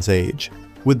Bronze Age,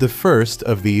 with the first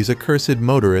of these accursed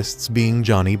motorists being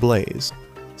Johnny Blaze.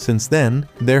 Since then,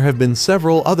 there have been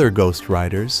several other Ghost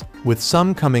Riders, with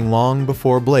some coming long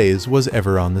before Blaze was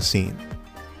ever on the scene.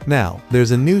 Now, there's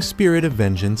a new Spirit of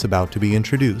Vengeance about to be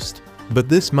introduced, but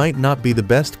this might not be the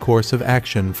best course of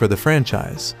action for the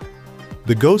franchise.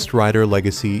 The Ghost Rider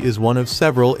legacy is one of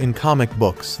several in comic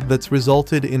books that's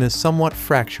resulted in a somewhat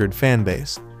fractured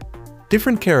fanbase.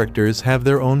 Different characters have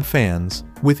their own fans,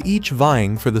 with each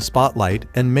vying for the spotlight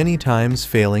and many times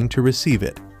failing to receive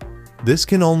it. This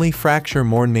can only fracture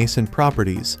more nascent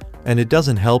properties, and it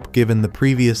doesn't help given the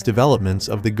previous developments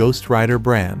of the Ghost Rider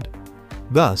brand.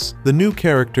 Thus, the new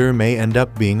character may end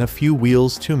up being a few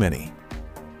wheels too many.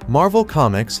 Marvel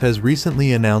Comics has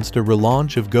recently announced a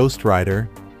relaunch of Ghost Rider,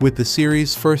 with the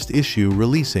series' first issue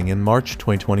releasing in March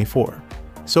 2024.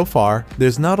 So far,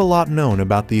 there's not a lot known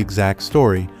about the exact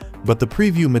story, but the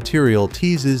preview material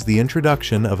teases the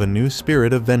introduction of a new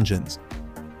Spirit of Vengeance.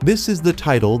 This is the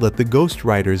title that the Ghost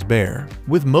Riders bear,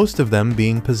 with most of them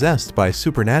being possessed by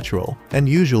supernatural and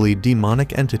usually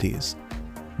demonic entities.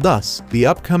 Thus, the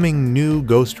upcoming new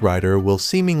Ghost Rider will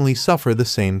seemingly suffer the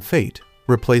same fate,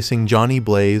 replacing Johnny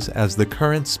Blaze as the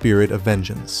current Spirit of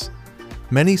Vengeance.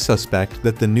 Many suspect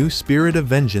that the new Spirit of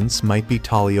Vengeance might be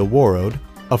Talia Warroad,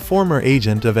 a former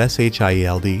agent of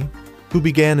SHIELD, who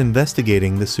began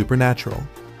investigating the supernatural.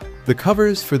 The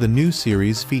covers for the new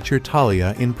series feature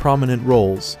Talia in prominent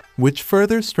roles, which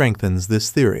further strengthens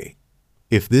this theory.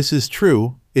 If this is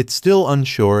true, it's still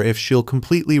unsure if she'll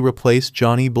completely replace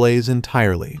Johnny Blaze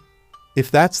entirely.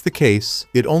 If that's the case,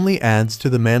 it only adds to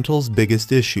the mantle's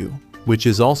biggest issue, which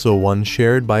is also one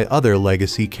shared by other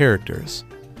legacy characters.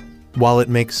 While it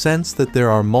makes sense that there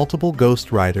are multiple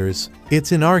Ghost Riders,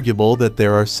 it's inarguable that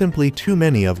there are simply too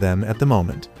many of them at the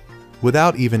moment.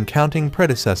 Without even counting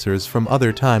predecessors from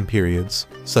other time periods,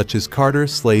 such as Carter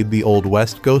Slade the Old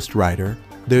West Ghost Rider,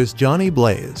 there's Johnny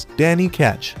Blaze, Danny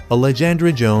Ketch,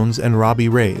 Alejandra Jones, and Robbie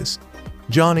Reyes.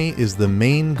 Johnny is the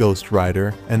main Ghost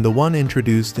Rider and the one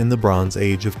introduced in the Bronze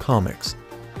Age of comics.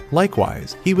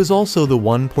 Likewise, he was also the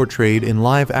one portrayed in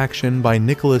live action by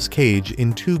Nicolas Cage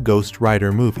in 2 Ghost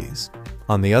Rider movies.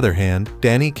 On the other hand,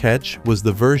 Danny Ketch was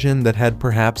the version that had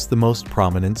perhaps the most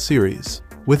prominent series,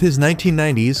 with his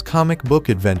 1990s comic book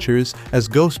adventures as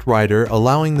Ghost Rider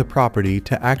allowing the property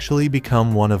to actually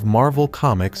become one of Marvel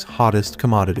Comics' hottest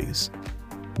commodities.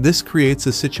 This creates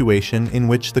a situation in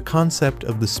which the concept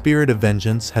of the Spirit of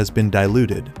Vengeance has been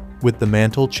diluted, with the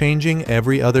mantle changing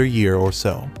every other year or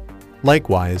so.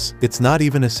 Likewise, it's not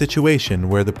even a situation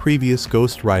where the previous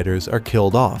Ghost Riders are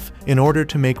killed off in order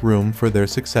to make room for their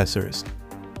successors.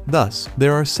 Thus,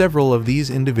 there are several of these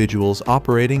individuals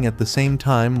operating at the same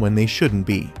time when they shouldn't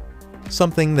be.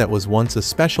 Something that was once a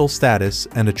special status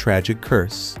and a tragic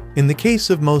curse, in the case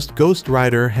of most Ghost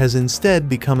Rider, has instead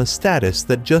become a status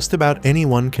that just about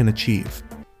anyone can achieve.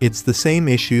 It's the same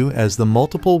issue as the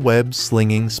multiple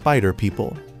web-slinging spider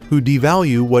people, who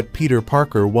devalue what Peter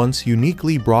Parker once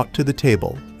uniquely brought to the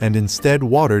table and instead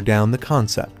water down the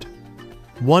concept.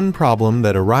 One problem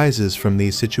that arises from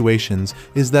these situations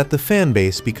is that the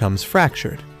fanbase becomes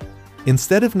fractured.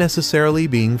 Instead of necessarily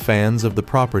being fans of the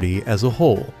property as a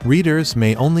whole, readers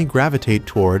may only gravitate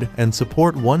toward and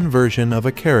support one version of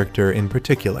a character in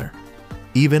particular.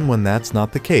 Even when that's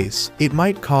not the case, it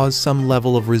might cause some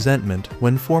level of resentment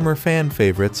when former fan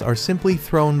favorites are simply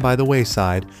thrown by the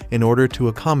wayside in order to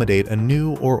accommodate a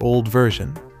new or old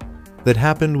version. That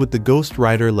happened with the Ghost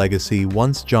Rider legacy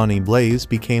once Johnny Blaze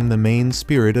became the main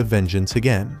Spirit of Vengeance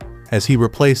again, as he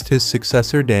replaced his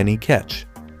successor Danny Ketch.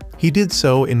 He did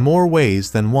so in more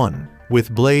ways than one,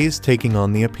 with Blaze taking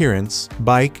on the appearance,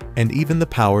 bike, and even the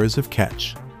powers of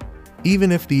Ketch.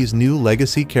 Even if these new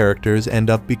legacy characters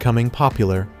end up becoming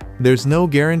popular, there's no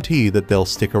guarantee that they'll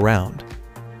stick around.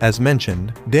 As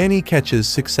mentioned, Danny Ketch's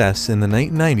success in the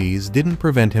 1990s didn't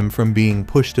prevent him from being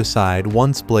pushed aside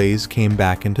once Blaze came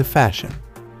back into fashion.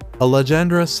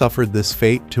 Alejandra suffered this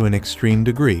fate to an extreme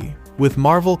degree, with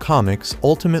Marvel Comics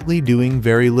ultimately doing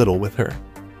very little with her.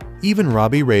 Even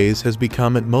Robbie Reyes has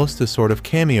become at most a sort of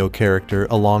cameo character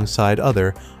alongside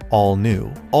other,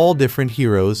 all-new, all-different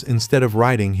heroes instead of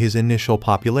riding his initial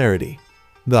popularity.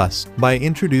 Thus, by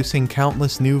introducing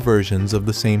countless new versions of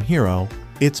the same hero,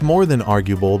 it's more than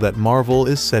arguable that Marvel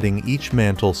is setting each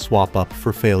mantle swap up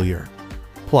for failure.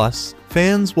 Plus,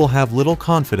 fans will have little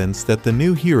confidence that the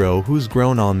new hero who's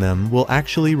grown on them will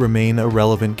actually remain a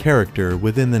relevant character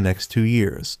within the next 2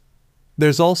 years.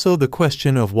 There's also the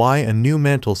question of why a new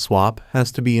mantle swap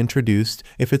has to be introduced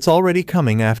if it's already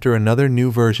coming after another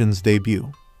new version's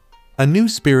debut. A new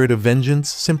Spirit of Vengeance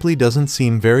simply doesn't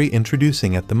seem very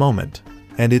introducing at the moment,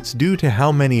 and it's due to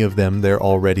how many of them there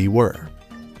already were.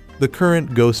 The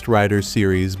current Ghost Rider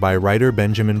series by writer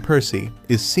Benjamin Percy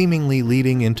is seemingly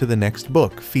leading into the next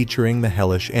book featuring the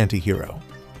hellish antihero.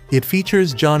 It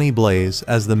features Johnny Blaze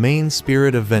as the main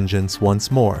Spirit of Vengeance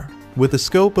once more, with the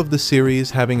scope of the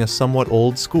series having a somewhat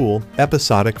old-school,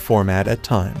 episodic format at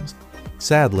times.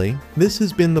 Sadly, this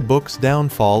has been the book's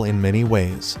downfall in many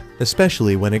ways,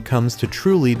 especially when it comes to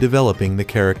truly developing the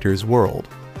character's world.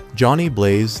 Johnny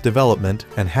Blaze's development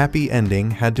and happy ending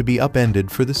had to be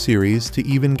upended for the series to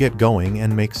even get going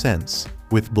and make sense,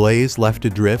 with Blaze left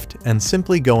adrift and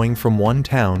simply going from one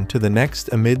town to the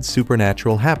next amid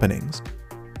supernatural happenings.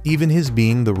 Even his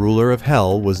being the ruler of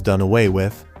hell was done away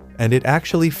with, and it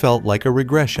actually felt like a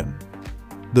regression.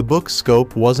 The book's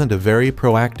scope wasn't a very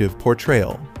proactive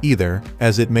portrayal, either,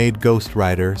 as it made Ghost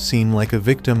Rider seem like a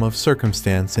victim of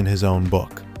circumstance in his own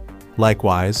book.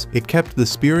 Likewise, it kept the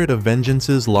Spirit of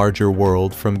Vengeance's larger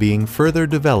world from being further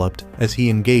developed as he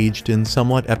engaged in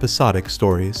somewhat episodic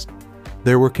stories.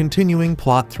 There were continuing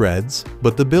plot threads,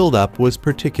 but the build-up was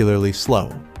particularly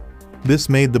slow. This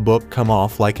made the book come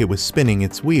off like it was spinning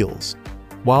its wheels.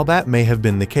 While that may have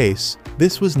been the case,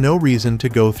 this was no reason to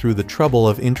go through the trouble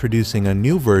of introducing a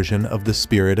new version of the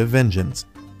Spirit of Vengeance.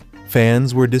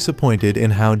 Fans were disappointed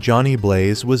in how Johnny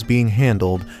Blaze was being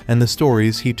handled and the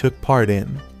stories he took part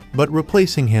in, but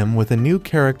replacing him with a new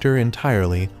character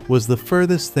entirely was the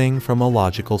furthest thing from a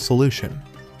logical solution.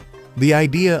 The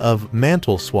idea of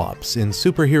mantle swaps in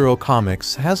superhero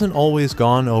comics hasn't always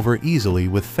gone over easily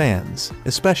with fans,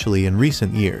 especially in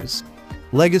recent years.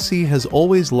 Legacy has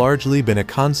always largely been a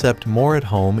concept more at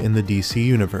home in the DC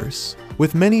universe,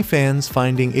 with many fans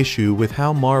finding issue with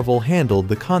how Marvel handled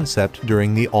the concept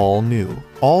during the all-new,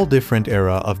 all-different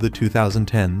era of the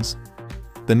 2010s.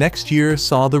 The next year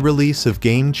saw the release of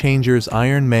Game Changers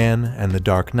Iron Man and The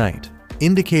Dark Knight,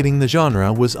 indicating the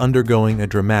genre was undergoing a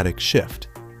dramatic shift.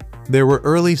 There were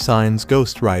early signs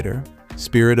Ghost Rider,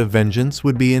 Spirit of Vengeance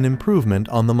would be an improvement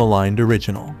on the maligned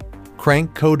original.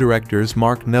 Crank co-directors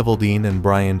Mark Neveldine and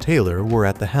Brian Taylor were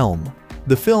at the helm.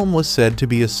 The film was said to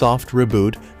be a soft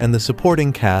reboot, and the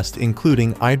supporting cast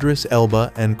including Idris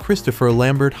Elba and Christopher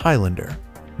Lambert Highlander.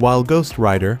 While Ghost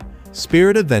Rider,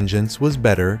 Spirit of Vengeance was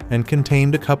better and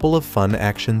contained a couple of fun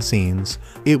action scenes,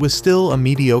 it was still a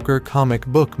mediocre comic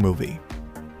book movie.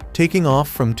 Taking off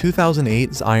from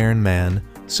 2008's Iron Man,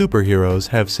 superheroes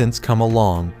have since come a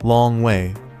long, long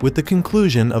way, with the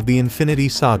conclusion of the Infinity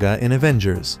Saga in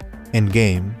Avengers,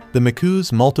 Endgame, the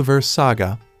McCool's Multiverse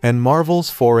Saga, and Marvel's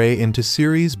foray into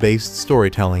series-based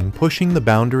storytelling pushing the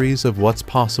boundaries of what's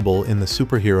possible in the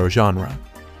superhero genre.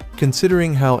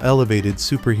 Considering how elevated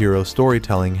superhero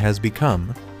storytelling has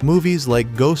become, movies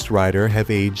like Ghost Rider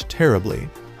have aged terribly.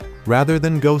 Rather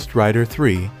than Ghost Rider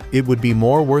 3, it would be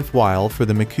more worthwhile for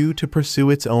the McCool to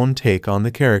pursue its own take on the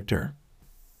character.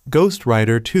 Ghost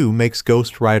Rider 2 makes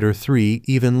Ghost Rider 3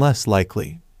 even less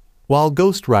likely. While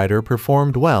Ghost Rider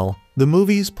performed well, the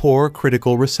movie's poor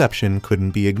critical reception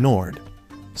couldn't be ignored.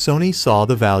 Sony saw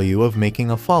the value of making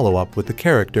a follow-up with the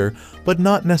character, but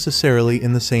not necessarily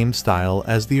in the same style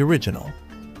as the original.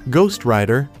 Ghost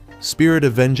Rider, Spirit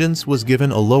of Vengeance was given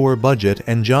a lower budget,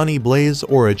 and Johnny Blaze's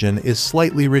origin is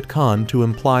slightly retconned to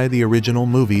imply the original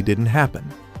movie didn't happen.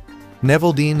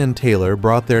 Neveldine and Taylor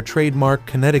brought their trademark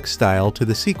kinetic style to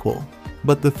the sequel,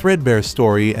 but the threadbare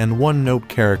story and one-note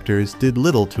characters did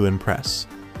little to impress.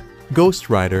 Ghost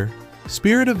Rider,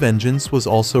 Spirit of Vengeance was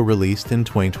also released in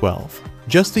 2012,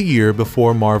 just a year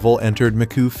before Marvel entered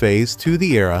McCool Phase 2,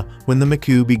 the era when the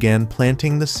McCool began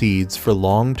planting the seeds for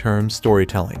long-term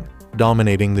storytelling,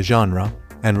 dominating the genre,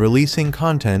 and releasing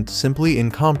content simply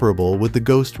incomparable with the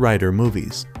Ghost Rider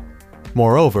movies.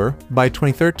 Moreover, by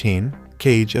 2013,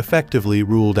 Cage effectively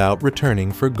ruled out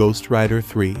returning for Ghost Rider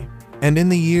 3. and in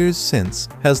the years since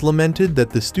has lamented that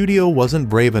the studio wasn't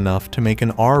brave enough to make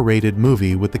an R-rated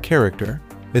movie with the character,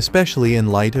 especially in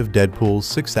light of Deadpool's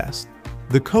success.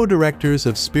 The co-directors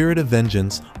of Spirit of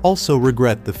Vengeance also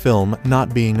regret the film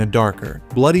not being a darker,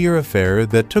 bloodier affair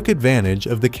that took advantage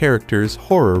of the character's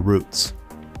horror roots.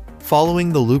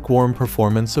 Following the lukewarm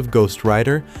performance of Ghost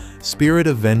Rider, Spirit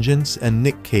of Vengeance and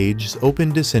Nick Cage's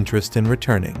open disinterest in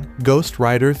returning, Ghost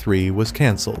Rider 3 was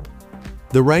cancelled.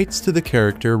 The rights to the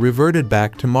character reverted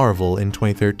back to Marvel in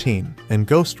 2013, and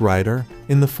Ghost Rider,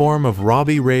 in the form of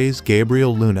Robbie Reyes'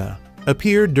 Gabriel Luna,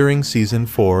 appeared during Season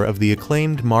 4 of the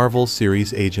acclaimed Marvel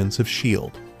series Agents of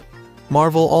S.H.I.E.L.D.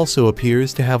 Marvel also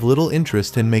appears to have little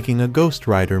interest in making a Ghost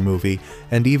Rider movie,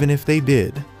 and even if they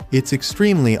did, it's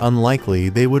extremely unlikely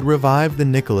they would revive the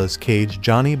Nicolas Cage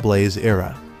Johnny Blaze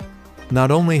era.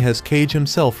 Not only has Cage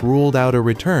himself ruled out a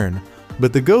return,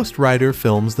 but the Ghost Rider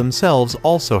films themselves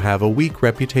also have a weak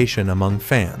reputation among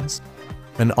fans.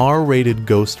 An R-rated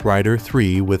Ghost Rider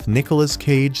 3 with Nicolas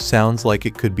Cage sounds like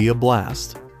it could be a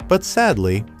blast. But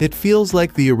sadly, it feels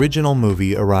like the original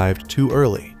movie arrived too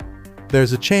early.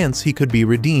 There's a chance he could be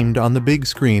redeemed on the big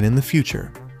screen in the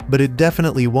future, but it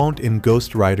definitely won't in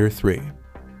Ghost Rider 3.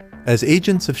 As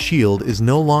Agents of S.H.I.E.L.D. is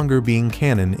no longer being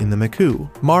canon in the MCU,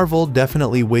 Marvel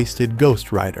definitely wasted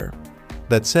Ghost Rider.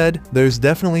 That said, there's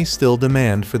definitely still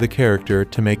demand for the character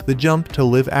to make the jump to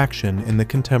live action in the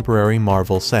contemporary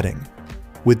Marvel setting.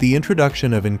 With the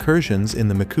introduction of incursions in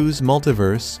the MCU's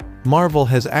multiverse, Marvel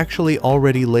has actually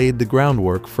already laid the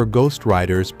groundwork for Ghost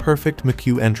Rider's perfect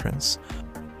MCU entrance.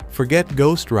 Forget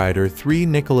Ghost Rider 3,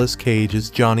 Nicolas Cage's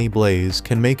Johnny Blaze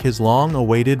can make his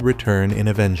long-awaited return in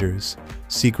Avengers: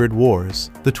 Secret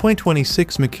Wars, the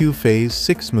 2026 MCU Phase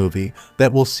 6 movie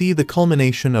that will see the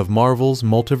culmination of Marvel's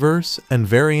multiverse and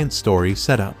variant story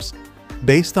setups.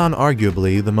 Based on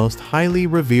arguably the most highly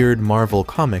revered Marvel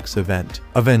Comics event,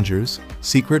 Avengers: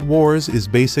 Secret Wars is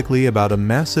basically about a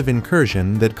massive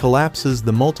incursion that collapses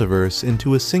the multiverse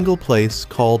into a single place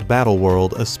called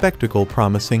Battleworld, a spectacle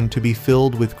promising to be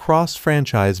filled with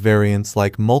cross-franchise variants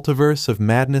like Multiverse of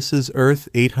Madness's Earth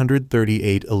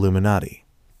 838 Illuminati.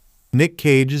 Nick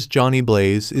Cage's Johnny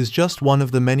Blaze is just one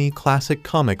of the many classic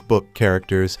comic book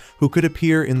characters who could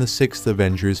appear in the 6th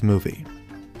Avengers movie.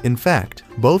 In fact,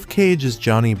 both Cage's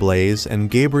Johnny Blaze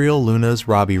and Gabriel Luna's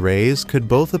Robbie Reyes could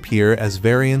both appear as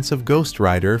variants of Ghost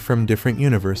Rider from different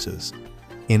universes.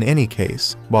 In any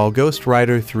case, while Ghost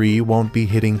Rider 3 won't be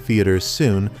hitting theaters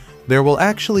soon, there will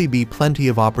actually be plenty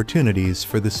of opportunities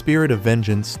for the Spirit of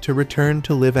Vengeance to return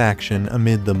to live action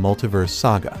amid the multiverse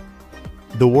saga.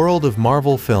 The world of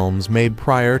Marvel films made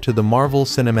prior to the Marvel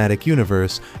Cinematic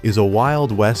Universe is a wild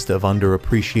west of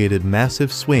underappreciated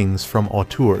massive swings from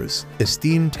auteurs,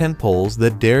 esteemed tentpoles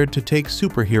that dared to take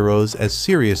superheroes as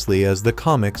seriously as the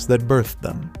comics that birthed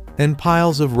them, and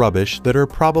piles of rubbish that are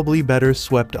probably better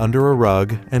swept under a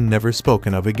rug and never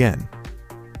spoken of again.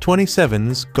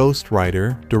 27's Ghost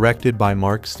Rider, directed by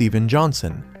Mark Steven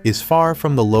Johnson, is far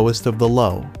from the lowest of the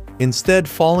low, instead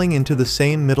falling into the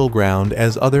same middle ground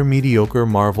as other mediocre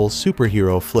Marvel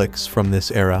superhero flicks from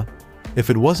this era. If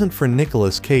it wasn't for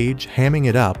Nicolas Cage hamming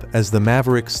it up as the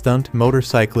maverick stunt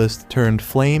motorcyclist turned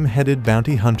flame-headed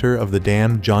bounty hunter of the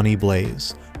damned Johnny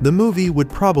Blaze, the movie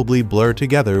would probably blur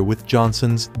together with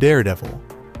Johnson's Daredevil.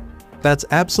 That's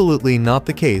absolutely not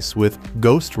the case with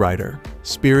Ghost Rider: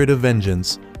 Spirit of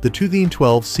Vengeance, the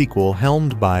 2012 sequel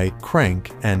helmed by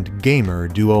crank and gamer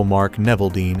duo Mark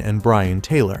Neveldine and Brian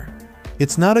Taylor.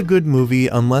 It's not a good movie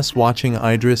unless watching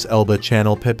Idris Elba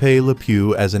channel Pepe Le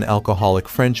Pew as an alcoholic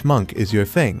French monk is your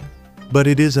thing. But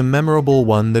it is a memorable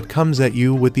one that comes at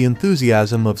you with the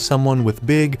enthusiasm of someone with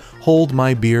big, hold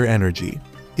my beer energy.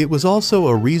 It was also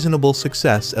a reasonable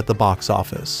success at the box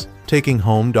office, taking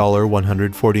home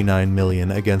 $149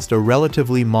 million against a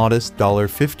relatively modest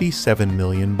 $57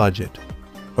 million budget.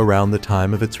 Around the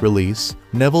time of its release,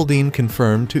 Neveldine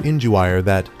confirmed to IndieWire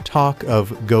that talk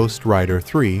of Ghost Rider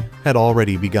 3 had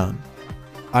already begun.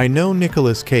 "I know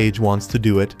Nicolas Cage wants to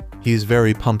do it, he's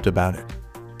very pumped about it.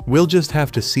 We'll just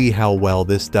have to see how well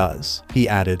this does," he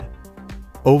added.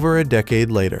 Over a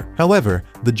decade later, however,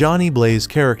 the Johnny Blaze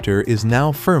character is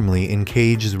now firmly in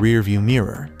Cage's rearview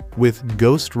mirror, with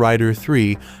Ghost Rider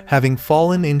 3 having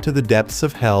fallen into the depths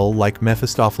of hell like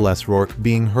Mephistopheles Rourke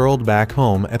being hurled back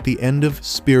home at the end of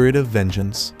Spirit of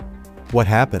Vengeance. What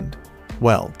happened?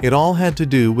 Well, it all had to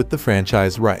do with the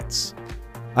franchise rights.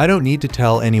 I don't need to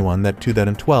tell anyone that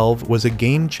 2012 was a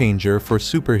game changer for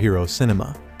superhero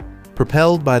cinema.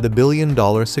 Propelled by the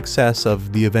billion-dollar success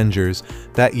of The Avengers,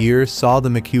 that year saw the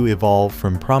MCU evolve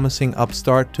from promising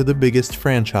upstart to the biggest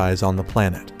franchise on the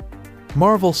planet.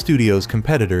 Marvel Studios'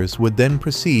 competitors would then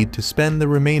proceed to spend the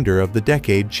remainder of the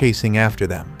decade chasing after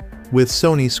them, with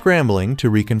Sony scrambling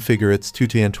to reconfigure its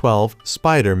 2012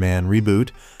 Spider-Man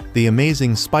reboot, The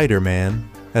Amazing Spider-Man,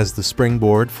 as the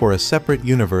springboard for a separate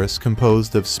universe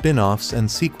composed of spin-offs and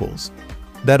sequels.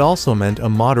 That also meant a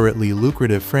moderately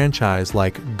lucrative franchise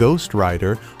like Ghost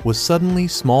Rider was suddenly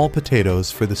small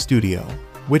potatoes for the studio,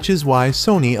 which is why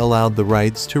Sony allowed the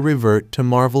rights to revert to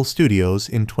Marvel Studios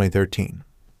in 2013.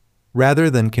 Rather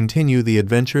than continue the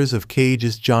adventures of Cage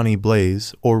as Johnny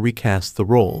Blaze or recast the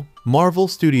role, Marvel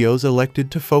Studios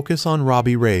elected to focus on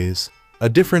Robbie Reyes, a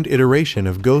different iteration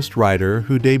of Ghost Rider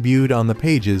who debuted on the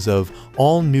pages of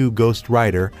All New Ghost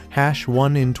Rider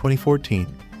 #1 in 2014.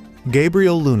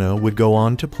 Gabriel Luna would go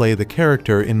on to play the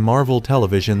character in Marvel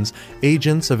Television's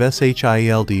Agents of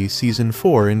SHIELD Season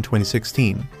 4 in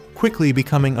 2016, quickly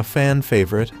becoming a fan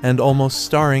favorite and almost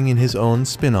starring in his own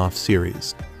spin-off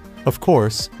series. Of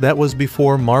course, that was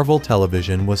before Marvel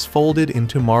Television was folded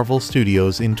into Marvel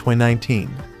Studios in 2019,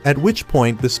 at which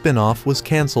point the spin-off was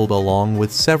cancelled along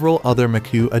with several other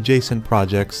MCU-adjacent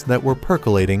projects that were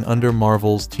percolating under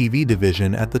Marvel's TV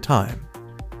division at the time.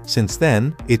 Since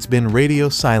then, it's been radio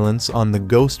silence on the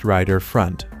Ghost Rider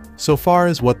front, so far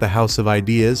as what the House of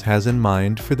Ideas has in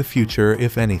mind for the future,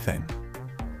 if anything.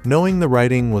 Knowing the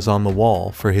writing was on the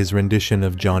wall for his rendition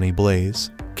of Johnny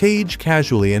Blaze, Cage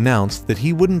casually announced that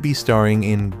he wouldn't be starring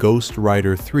in Ghost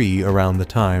Rider 3 around the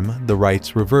time the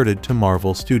rights reverted to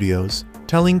Marvel Studios,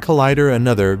 telling Collider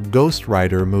another Ghost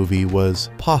Rider movie was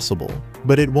possible,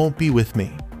 but it won't be with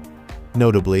me.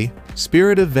 Notably,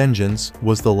 Spirit of Vengeance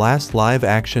was the last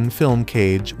live-action film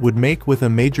Cage would make with a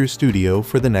major studio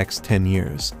for the next 10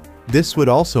 years. This would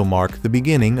also mark the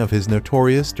beginning of his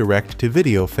notorious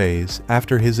direct-to-video phase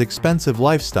after his expensive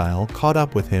lifestyle caught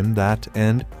up with him that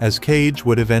and, as Cage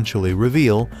would eventually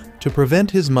reveal, to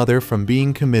prevent his mother from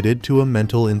being committed to a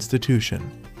mental institution.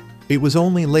 It was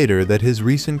only later that his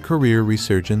recent career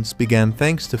resurgence began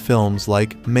thanks to films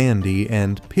like Mandy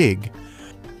and Pig.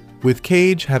 With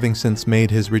Cage having since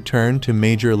made his return to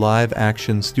major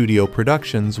live-action studio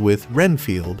productions with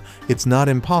Renfield, it's not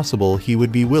impossible he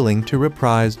would be willing to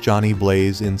reprise Johnny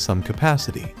Blaze in some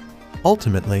capacity.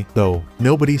 Ultimately, though,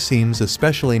 nobody seems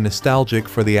especially nostalgic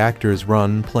for the actor's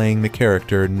run playing the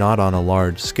character not on a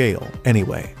large scale,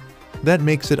 anyway. That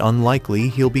makes it unlikely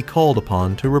he'll be called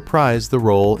upon to reprise the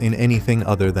role in anything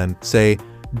other than, say,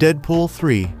 Deadpool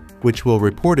 3, which will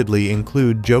reportedly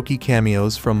include jokey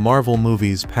cameos from Marvel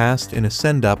movies past in a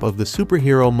send-up of the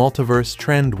superhero multiverse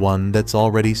trend, one that's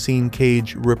already seen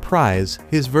Cage reprise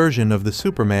his version of the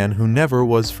Superman who never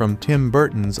was from Tim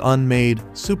Burton's unmade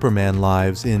Superman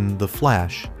Lives in The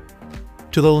Flash.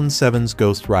 2007's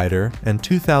Ghost Rider and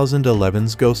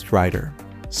 2011's Ghost Rider.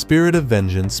 Spirit of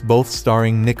Vengeance, both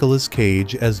starring Nicolas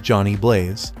Cage as Johnny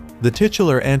Blaze. The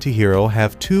titular antihero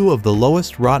have two of the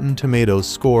lowest Rotten Tomatoes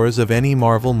scores of any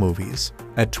Marvel movies,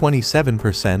 at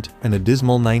 27% and a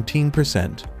dismal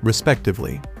 19%,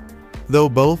 respectively. Though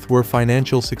both were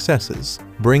financial successes,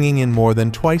 bringing in more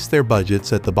than twice their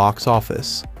budgets at the box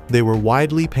office, they were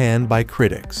widely panned by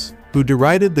critics, who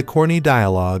derided the corny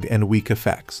dialogue and weak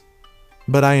effects.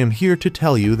 But I am here to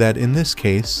tell you that in this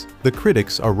case, the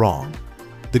critics are wrong.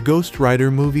 The Ghost Rider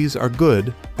movies are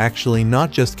good, actually not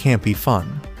just campy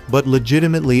fun, but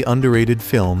legitimately underrated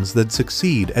films that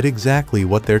succeed at exactly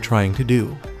what they're trying to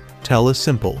do. Tell a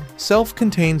simple,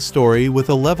 self-contained story with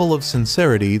a level of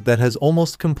sincerity that has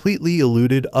almost completely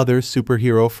eluded other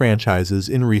superhero franchises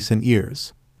in recent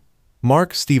years.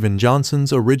 Mark Steven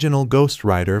Johnson's original Ghost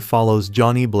Rider follows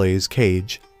Johnny Blaze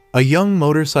Cage, a young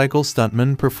motorcycle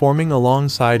stuntman performing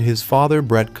alongside his father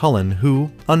Brett Cullen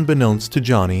who, unbeknownst to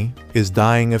Johnny, is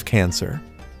dying of cancer.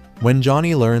 When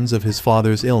Johnny learns of his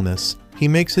father's illness, he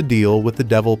makes a deal with the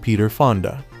devil Peter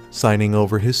Fonda, signing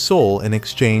over his soul in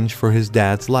exchange for his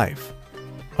dad's life.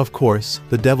 Of course,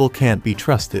 the devil can't be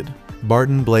trusted.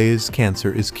 Barton Blaze's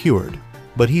cancer is cured,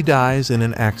 but he dies in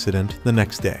an accident the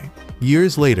next day.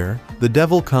 Years later, the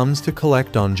devil comes to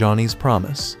collect on Johnny's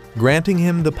promise, granting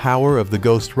him the power of the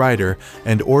Ghost Rider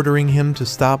and ordering him to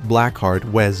stop Blackheart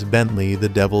Wes Bentley, the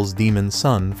devil's demon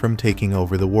son, from taking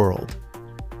over the world.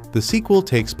 The sequel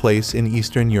takes place in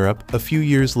Eastern Europe a few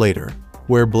years later,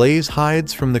 where Blaze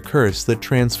hides from the curse that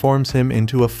transforms him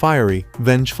into a fiery,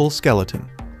 vengeful skeleton.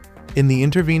 In the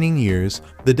intervening years,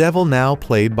 the devil, now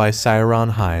played by Ciarán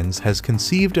Hinds, has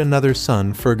conceived another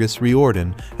son, Fergus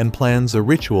Riordan, and plans a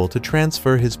ritual to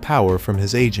transfer his power from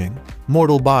his aging,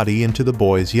 mortal body into the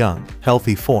boy's young,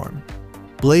 healthy form.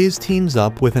 Blaze teams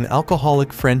up with an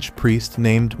alcoholic French priest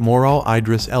named Moreau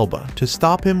Idris Elba to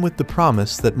stop him with the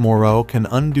promise that Moreau can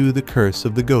undo the curse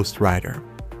of the Ghost Rider.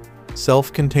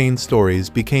 Self-contained stories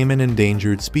became an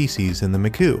endangered species in the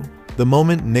MCU. The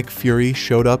moment Nick Fury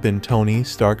showed up in Tony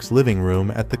Stark's living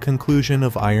room at the conclusion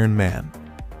of Iron Man.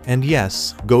 And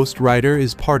yes, Ghost Rider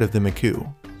is part of the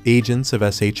MCU, Agents of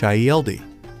SHIELD,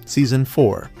 Season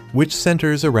 4, which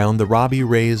centers around the Robbie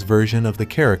Reyes version of the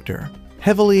character,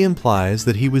 heavily implies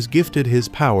that he was gifted his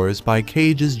powers by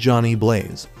Cage's Johnny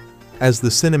Blaze. As the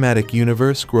cinematic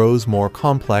universe grows more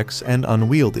complex and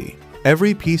unwieldy,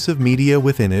 every piece of media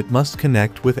within it must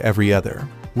connect with every other,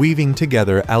 weaving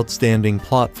together outstanding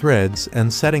plot threads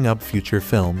and setting up future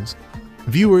films.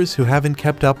 Viewers who haven't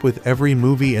kept up with every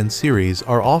movie and series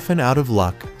are often out of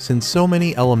luck, since so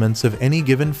many elements of any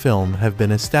given film have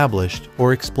been established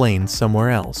or explained somewhere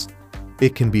else.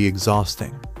 It can be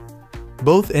exhausting.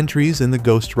 Both entries in the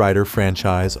Ghost Rider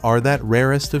franchise are that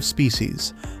rarest of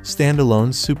species, standalone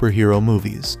superhero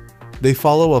movies. They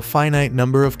follow a finite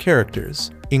number of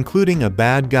characters, including a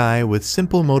bad guy with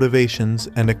simple motivations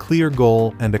and a clear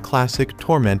goal and a classic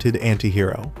tormented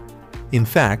antihero. In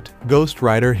fact, Ghost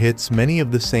Rider hits many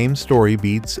of the same story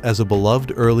beats as a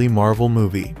beloved early Marvel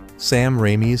movie, Sam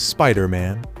Raimi's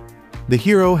Spider-Man. The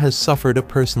hero has suffered a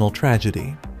personal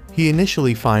tragedy. He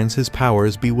initially finds his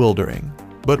powers bewildering,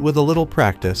 but with a little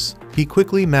practice, he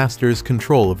quickly masters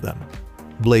control of them.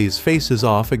 Blaze faces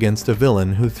off against a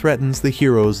villain who threatens the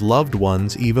hero's loved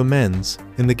one's Eve amends.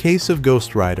 In the case of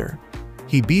Ghost Rider,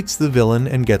 he beats the villain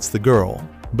and gets the girl,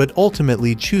 but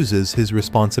ultimately chooses his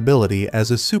responsibility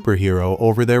as a superhero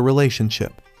over their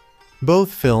relationship.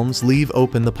 Both films leave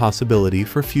open the possibility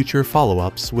for future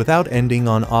follow-ups without ending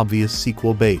on obvious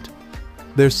sequel bait.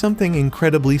 There's something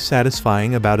incredibly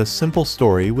satisfying about a simple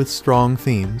story with strong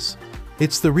themes.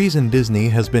 It's the reason Disney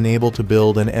has been able to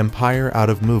build an empire out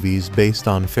of movies based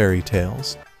on fairy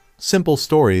tales. Simple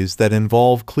stories that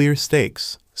involve clear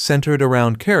stakes, centered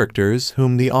around characters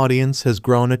whom the audience has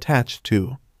grown attached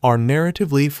to, are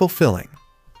narratively fulfilling.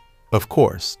 Of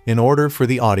course, in order for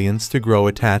the audience to grow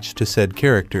attached to said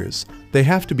characters, they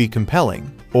have to be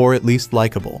compelling, or at least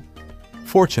likable.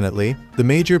 Fortunately, the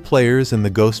major players in the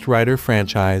Ghost Rider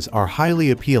franchise are highly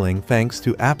appealing thanks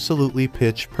to absolutely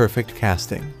pitch-perfect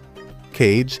casting.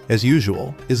 Cage, as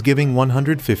usual, is giving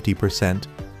 150%,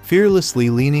 fearlessly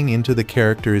leaning into the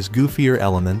character's goofier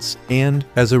elements and,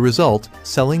 as a result,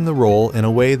 selling the role in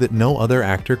a way that no other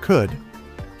actor could.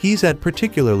 He's at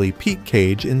particularly peak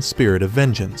Cage in Spirit of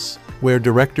Vengeance, where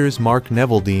directors Mark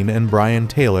Neveldine and Brian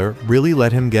Taylor really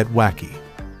let him get wacky.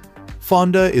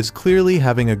 Fonda is clearly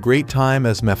having a great time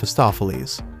as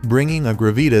Mephistopheles, bringing a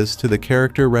gravitas to the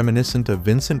character reminiscent of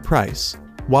Vincent Price,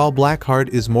 while Blackheart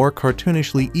is more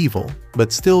cartoonishly evil,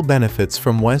 but still benefits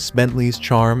from Wes Bentley's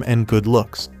charm and good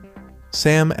looks.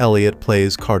 Sam Elliott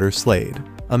plays Carter Slade,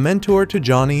 a mentor to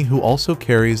Johnny who also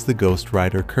carries the Ghost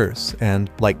Rider curse and,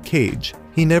 like Cage,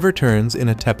 he never turns in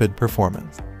a tepid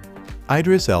performance.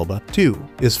 Idris Elba, too,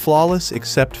 is flawless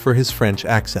except for his French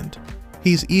accent.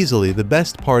 He's easily the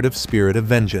best part of Spirit of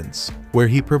Vengeance, where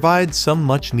he provides some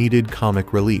much-needed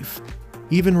comic relief.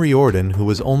 Even Riordan, who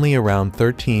was only around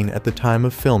 13 at the time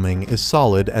of filming, is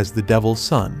solid as the Devil's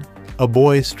Son, a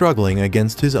boy struggling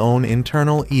against his own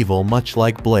internal evil much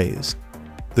like Blaze.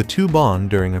 The two bond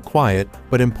during a quiet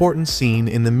but important scene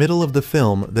in the middle of the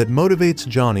film that motivates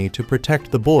Johnny to protect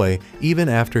the boy even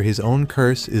after his own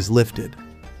curse is lifted.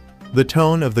 The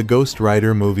tone of the Ghost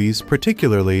Rider movies,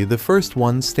 particularly the first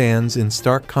one, stands in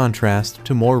stark contrast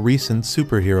to more recent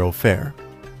superhero fare.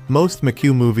 Most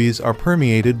McHugh movies are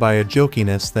permeated by a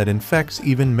jokiness that infects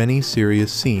even many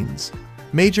serious scenes.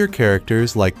 Major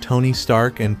characters like Tony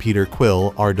Stark and Peter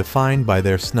Quill are defined by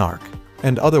their snark,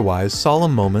 and otherwise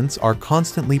solemn moments are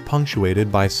constantly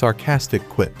punctuated by sarcastic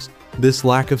quips. This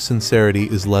lack of sincerity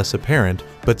is less apparent,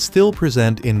 but still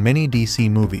present in many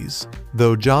DC movies,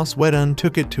 though Joss Whedon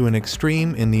took it to an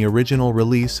extreme in the original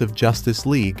release of Justice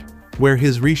League, where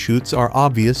his reshoots are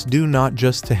obvious due not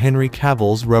just to Henry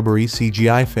Cavill's rubbery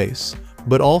CGI face,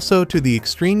 but also to the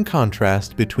extreme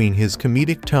contrast between his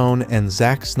comedic tone and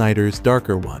Zack Snyder's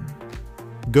darker one.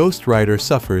 Ghost Rider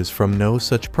suffers from no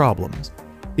such problems.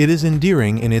 It is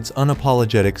endearing in its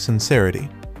unapologetic sincerity.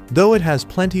 Though it has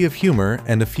plenty of humor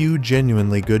and a few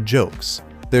genuinely good jokes,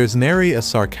 there's nary a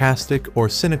sarcastic or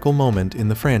cynical moment in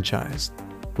the franchise.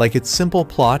 Like its simple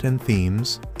plot and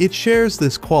themes, it shares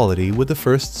this quality with the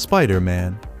first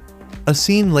Spider-Man. A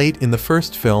scene late in the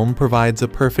first film provides a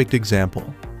perfect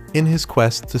example. In his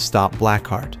quest to stop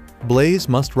Blackheart, Blaze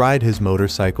must ride his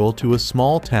motorcycle to a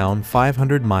small town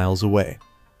 500 miles away.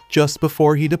 Just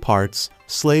before he departs,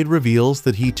 Slade reveals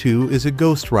that he too is a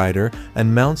Ghost Rider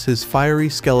and mounts his fiery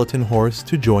skeleton horse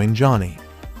to join Johnny.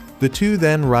 The two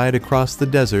then ride across the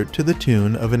desert to the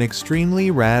tune of an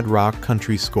extremely rad rock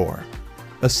country score.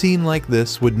 A scene like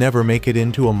this would never make it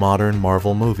into a modern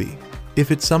Marvel movie.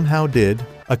 If it somehow did,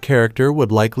 a character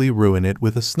would likely ruin it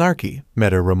with a snarky,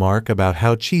 meta remark about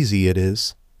how cheesy it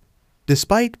is.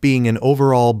 Despite being an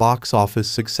overall box office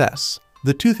success,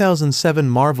 the 2007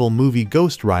 Marvel movie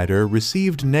Ghost Rider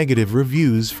received negative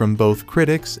reviews from both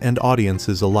critics and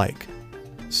audiences alike.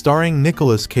 Starring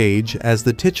Nicolas Cage as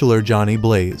the titular Johnny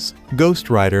Blaze, Ghost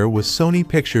Rider was Sony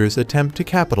Pictures' attempt to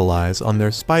capitalize on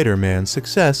their Spider-Man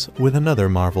success with another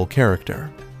Marvel character.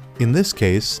 In this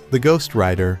case, the Ghost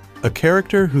Rider, a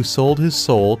character who sold his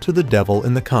soul to the devil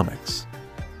in the comics.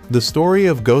 The story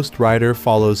of Ghost Rider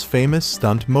follows famous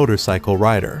stunt motorcycle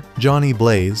rider, Johnny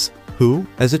Blaze, who,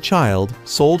 as a child,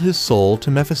 sold his soul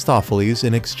to Mephistopheles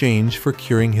in exchange for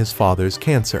curing his father's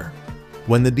cancer.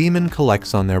 When the demon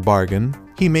collects on their bargain,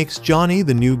 he makes Johnny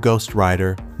the new Ghost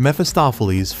Rider,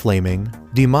 Mephistopheles' flaming,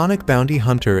 demonic bounty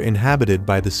hunter inhabited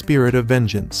by the spirit of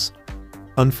vengeance.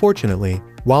 Unfortunately,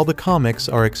 while the comics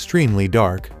are extremely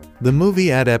dark, the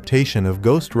movie adaptation of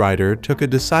Ghost Rider took a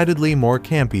decidedly more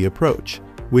campy approach,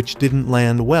 which didn't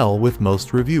land well with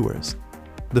most reviewers.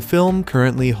 The film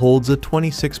currently holds a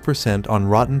 26% on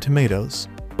Rotten Tomatoes,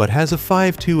 but has a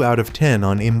 5.2 out of 10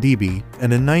 on IMDb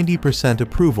and a 90%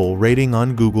 approval rating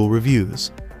on Google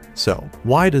Reviews. So,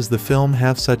 why does the film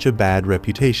have such a bad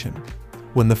reputation?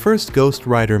 When the first Ghost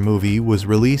Rider movie was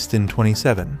released in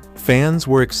 2007, fans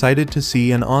were excited to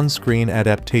see an on-screen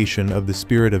adaptation of the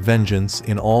Spirit of Vengeance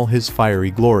in all his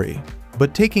fiery glory.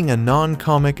 But taking a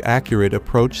non-comic accurate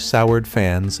approach soured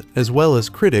fans, as well as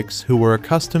critics who were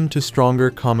accustomed to stronger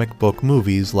comic book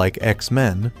movies like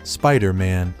X-Men,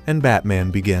 Spider-Man, and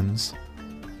Batman Begins.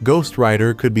 Ghost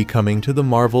Rider could be coming to the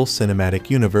Marvel Cinematic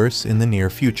Universe in the near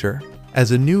future,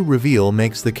 as a new reveal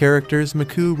makes the character's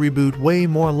McCoo reboot way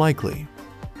more likely.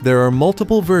 There are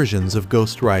multiple versions of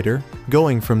Ghost Rider,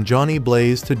 going from Johnny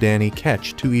Blaze to Danny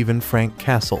Ketch to even Frank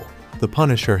Castle, the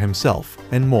Punisher himself,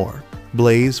 and more.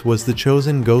 Blaze was the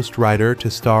chosen Ghost Rider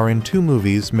to star in 2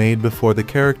 movies made before the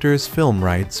character's film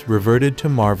rights reverted to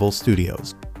Marvel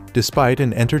Studios. Despite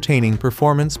an entertaining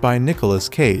performance by Nicolas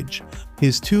Cage,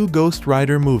 his 2 Ghost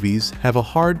Rider movies have a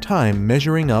hard time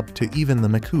measuring up to even the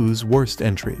McCoo's worst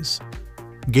entries.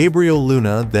 Gabriel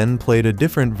Luna then played a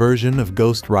different version of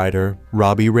Ghost Rider,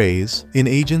 Robbie Reyes, in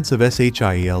Agents of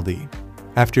SHIELD.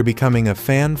 After becoming a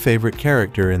fan-favorite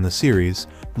character in the series,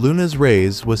 Luna's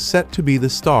Reyes was set to be the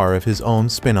star of his own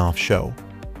spin-off show.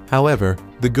 However,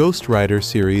 the Ghost Rider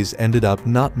series ended up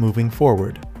not moving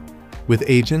forward, with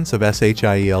Agents of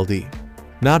SHIELD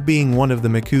not being one of the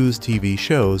McCoo's TV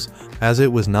shows, as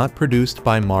it was not produced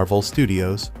by Marvel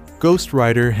Studios. Ghost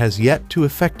Rider has yet to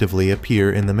effectively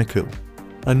appear in the McCoo.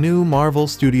 A new Marvel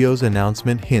Studios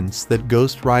announcement hints that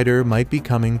Ghost Rider might be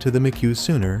coming to the McCoo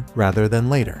sooner rather than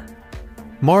later.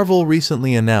 Marvel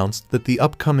recently announced that the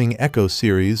upcoming Echo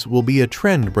series will be a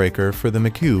trend breaker for the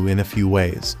McCoo in a few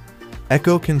ways.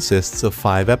 Echo consists of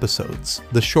 5 episodes,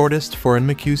 the shortest for a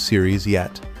McCoo series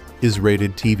yet, is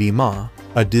rated TV Ma,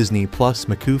 a Disney Plus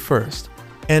McCoo first,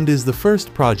 and is the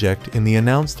first project in the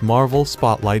announced Marvel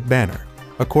Spotlight banner.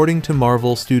 According to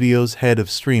Marvel Studios' head of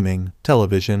streaming,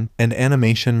 television, and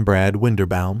animation Brad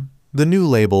Winderbaum, the new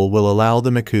label will allow the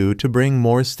McCoo to bring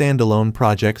more standalone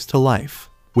projects to life,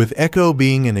 with Echo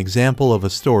being an example of a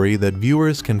story that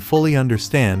viewers can fully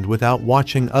understand without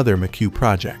watching other McCoo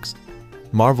projects.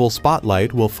 Marvel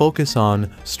Spotlight will focus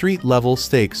on street-level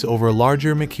stakes over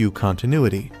larger McCoo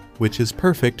continuity, which is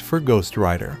perfect for Ghost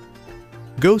Rider.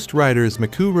 Ghost Rider's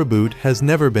McCoo reboot has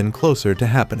never been closer to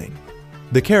happening.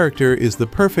 The character is the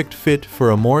perfect fit for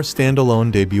a more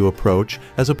standalone debut approach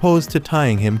as opposed to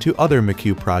tying him to other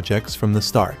McCoo projects from the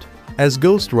start, as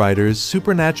Ghost Rider's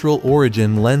supernatural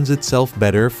origin lends itself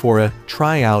better for a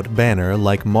try-out banner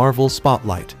like Marvel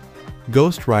Spotlight.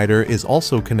 Ghost Rider is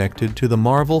also connected to the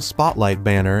Marvel Spotlight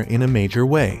banner in a major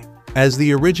way, as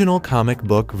the original comic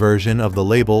book version of the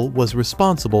label was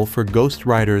responsible for Ghost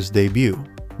Rider's debut,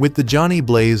 with the Johnny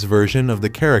Blaze version of the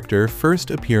character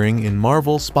first appearing in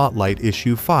Marvel Spotlight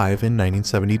issue 5 in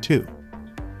 1972.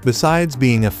 Besides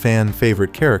being a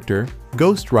fan-favorite character,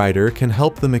 Ghost Rider can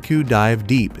help the McCoo dive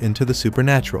deep into the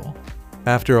supernatural.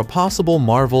 After a possible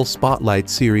Marvel Spotlight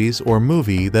series or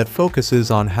movie that focuses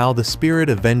on how the Spirit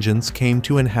of Vengeance came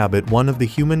to inhabit one of the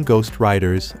human Ghost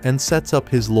Riders and sets up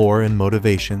his lore and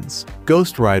motivations,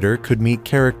 Ghost Rider could meet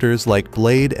characters like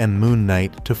Blade and Moon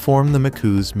Knight to form the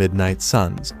McCoo's Midnight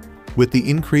Suns. With the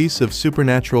increase of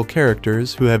supernatural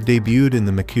characters who have debuted in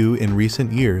the McCoo in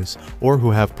recent years or who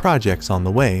have projects on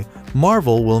the way,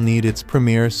 Marvel will need its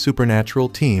premier supernatural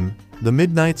team, the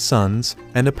Midnight Suns,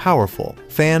 and a powerful,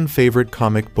 fan-favorite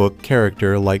comic book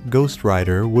character like Ghost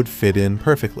Rider would fit in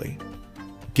perfectly.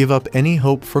 give up any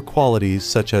hope for qualities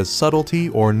such as subtlety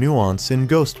or nuance in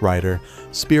Ghost Rider: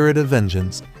 Spirit of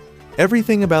Vengeance.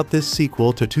 Everything about this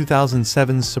sequel to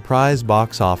 2007's surprise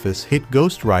box office hit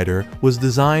Ghost Rider was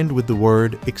designed with the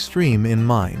word extreme in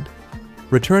mind.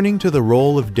 Returning to the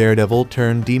role of Daredevil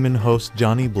turned demon host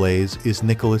Johnny Blaze is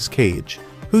Nicolas Cage,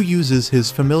 who uses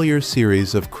his familiar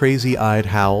series of crazy-eyed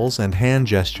howls and hand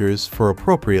gestures for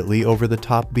appropriately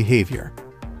over-the-top behavior.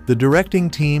 The directing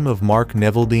team of Mark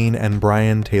Neveldine and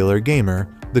Brian Taylor Gamer,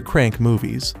 the Crank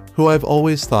movies, who I've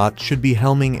always thought should be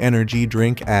helming energy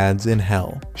drink ads in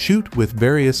hell, shoot with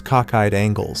various cockeyed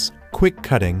angles, quick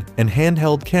cutting, and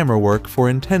handheld camera work for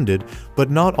intended but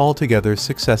not altogether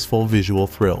successful visual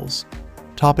thrills.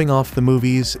 Topping off the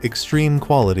movie's extreme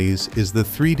qualities is the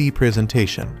 3D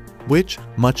presentation, which,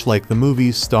 much like the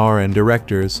movie's star and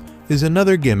directors, is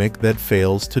another gimmick that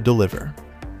fails to deliver.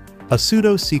 A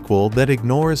pseudo-sequel that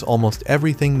ignores almost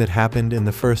everything that happened in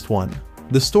the first one.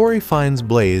 The story finds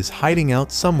Blaze hiding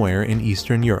out somewhere in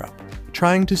Eastern Europe,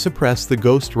 trying to suppress the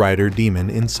Ghost Rider demon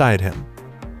inside him.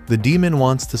 The demon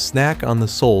wants to snack on the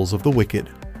souls of the wicked,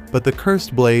 but the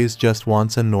cursed Blaze just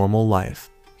wants a normal life.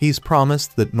 He's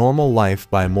promised that normal life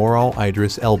by Moral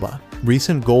Idris Elba,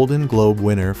 recent Golden Globe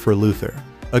winner for Luther,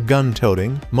 a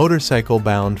gun-toting,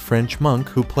 motorcycle-bound French monk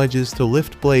who pledges to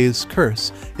lift Blaze's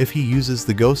curse if he uses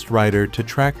the Ghost Rider to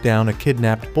track down a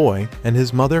kidnapped boy and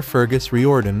his mother Fergus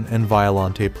Riordan and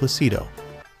Violante Placido.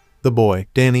 The boy,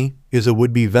 Danny, is a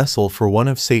would-be vessel for one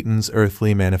of Satan's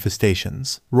earthly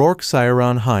manifestations,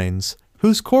 Ciarán Hinds,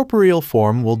 whose corporeal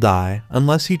form will die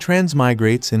unless he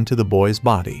transmigrates into the boy's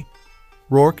body.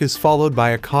 Rourke is followed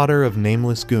by a cotter of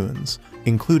nameless goons,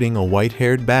 including a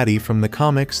white-haired baddie from the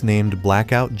comics named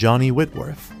Blackout Johnny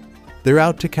Whitworth. They're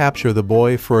out to capture the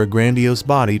boy for a grandiose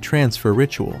body transfer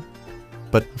ritual.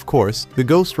 But, of course, the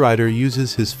Ghost Rider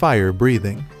uses his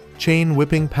fire-breathing,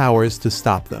 chain-whipping powers to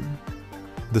stop them.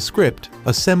 The script,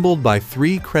 assembled by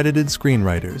 3 credited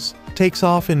screenwriters, takes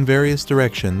off in various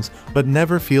directions but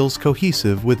never feels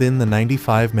cohesive within the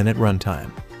 95-minute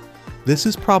runtime. This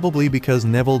is probably because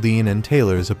Neveldine and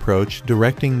Taylor's approach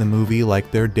directing the movie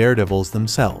like they're daredevils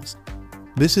themselves.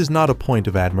 This is not a point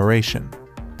of admiration.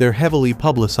 Their heavily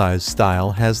publicized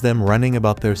style has them running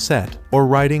about their set or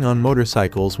riding on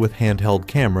motorcycles with handheld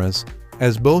cameras,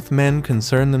 as both men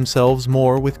concern themselves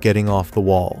more with getting off the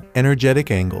wall, energetic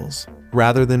angles,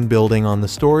 rather than building on the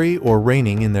story or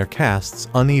reining in their cast's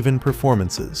uneven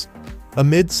performances.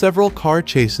 Amid several car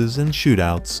chases and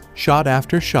shootouts, shot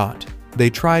after shot, they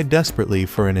try desperately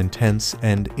for an intense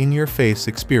and in-your-face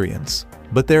experience,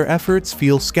 but their efforts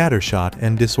feel scattershot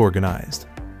and disorganized.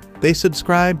 They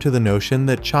subscribe to the notion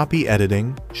that choppy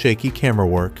editing, shaky camera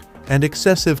work, and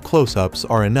excessive close-ups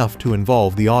are enough to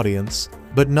involve the audience,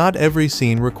 but not every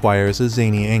scene requires a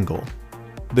zany angle.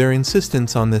 Their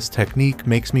insistence on this technique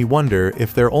makes me wonder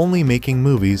if they're only making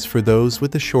movies for those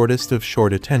with the shortest of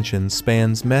short attention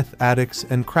spans meth addicts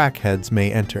and crackheads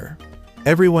may enter.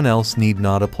 Everyone else need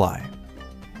not apply.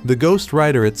 The Ghost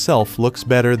Rider itself looks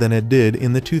better than it did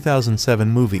in the 2007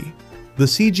 movie. The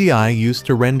CGI used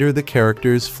to render the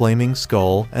character's flaming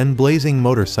skull and blazing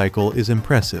motorcycle is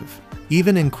impressive.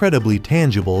 Even incredibly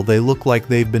tangible, they look like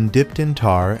they've been dipped in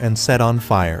tar and set on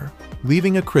fire,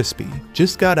 leaving a crispy,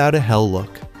 just-got-out-of-hell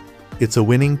look. It's a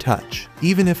winning touch,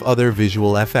 even if other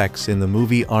visual effects in the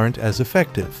movie aren't as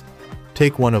effective.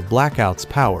 Take one of Blackout's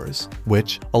powers,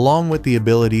 which, along with the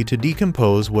ability to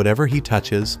decompose whatever he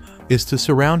touches, is to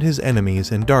surround his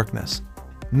enemies in darkness.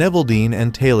 Neveldine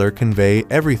and Taylor convey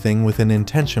everything with an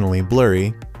intentionally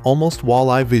blurry, almost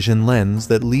walleye vision lens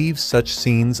that leaves such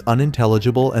scenes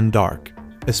unintelligible and dark,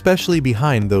 especially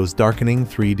behind those darkening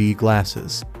 3D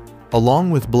glasses.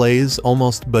 Along with Blaze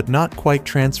almost but not quite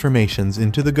transformations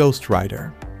into the Ghost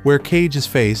Rider, where Cage's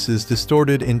face is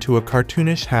distorted into a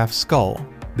cartoonish half-skull.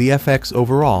 The FX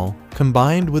overall,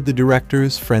 combined with the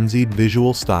director's frenzied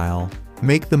visual style,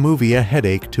 make the movie a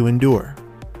headache to endure.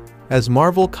 As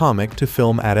Marvel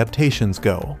comic-to-film adaptations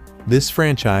go, this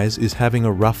franchise is having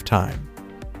a rough time.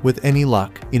 With any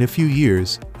luck, in a few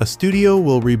years, a studio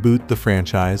will reboot the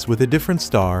franchise with a different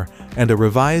star and a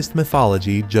revised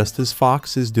mythology, just as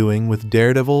Fox is doing with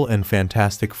Daredevil and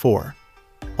Fantastic Four.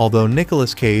 Although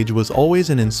Nicolas Cage was always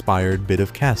an inspired bit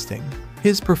of casting,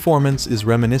 his performance is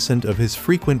reminiscent of his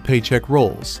frequent paycheck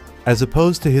roles, as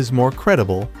opposed to his more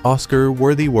credible,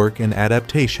 Oscar-worthy work in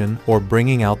adaptation or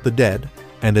Bringing Out the Dead.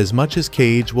 And as much as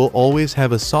Cage will always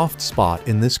have a soft spot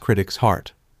in this critic's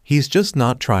heart, he's just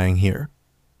not trying here.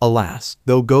 Alas,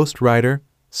 though Ghost Rider: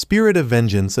 Spirit of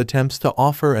Vengeance attempts to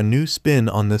offer a new spin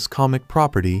on this comic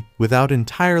property without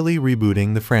entirely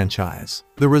rebooting the franchise,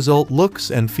 the result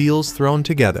looks and feels thrown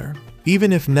together.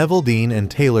 Even if Neville Dean and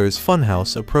Taylor's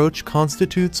Funhouse approach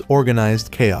constitutes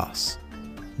organized chaos.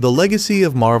 The legacy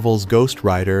of Marvel's Ghost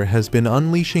Rider has been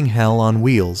unleashing hell on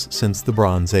wheels since the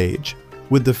Bronze Age,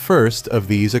 with the first of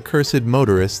these accursed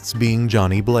motorists being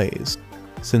Johnny Blaze.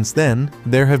 Since then,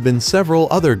 there have been several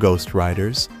other Ghost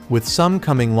Riders, with some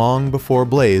coming long before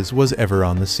Blaze was ever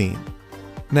on the scene.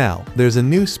 Now, there's a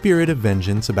new spirit of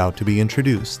vengeance about to be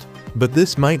introduced, but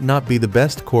this might not be the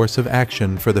best course of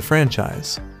action for the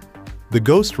franchise. The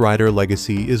Ghost Rider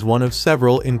legacy is one of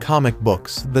several in comic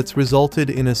books that's resulted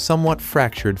in a somewhat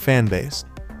fractured fanbase.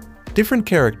 Different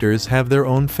characters have their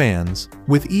own fans,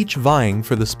 with each vying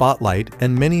for the spotlight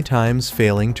and many times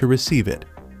failing to receive it.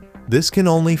 This can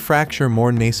only fracture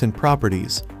more nascent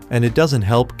properties, and it doesn't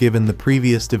help given the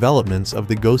previous developments of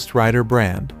the Ghost Rider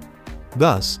brand.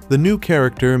 Thus, the new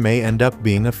character may end up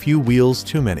being a few wheels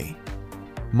too many.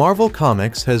 Marvel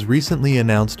Comics has recently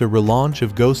announced a relaunch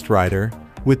of Ghost Rider,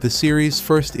 with the series'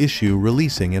 first issue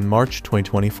releasing in March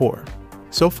 2024.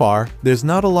 So far, there's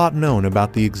not a lot known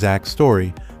about the exact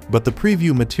story, but the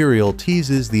preview material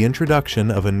teases the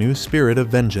introduction of a new spirit of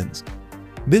vengeance.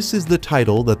 This is the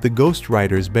title that the Ghost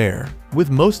Riders bear, with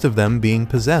most of them being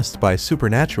possessed by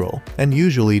supernatural and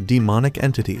usually demonic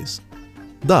entities.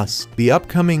 Thus, the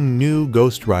upcoming new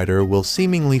Ghost Rider will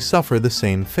seemingly suffer the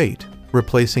same fate,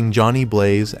 replacing Johnny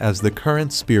Blaze as the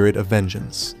current spirit of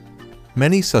vengeance.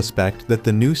 Many suspect that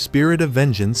the new spirit of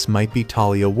vengeance might be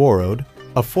Talia Warroad,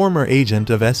 a former agent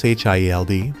of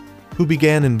SHIELD, who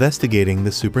began investigating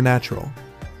the supernatural.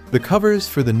 The covers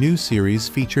for the new series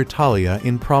feature Talia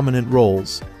in prominent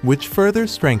roles, which further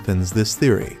strengthens this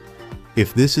theory.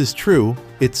 If this is true,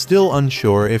 it's still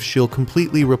unsure if she'll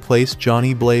completely replace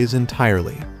Johnny Blaze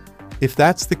entirely. If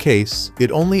that's the case,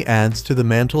 it only adds to the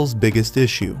mantle's biggest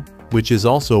issue, which is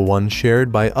also one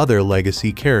shared by other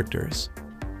legacy characters.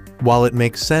 While it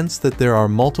makes sense that there are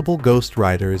multiple Ghost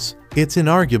Riders, it's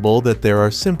inarguable that there are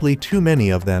simply too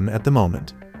many of them at the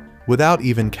moment. Without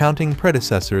even counting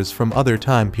predecessors from other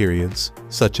time periods,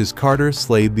 such as Carter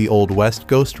Slade the Old West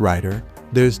Ghost Rider,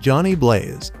 there's Johnny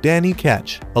Blaze, Danny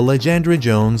Ketch, Alejandra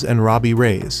Jones, and Robbie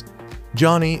Reyes.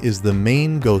 Johnny is the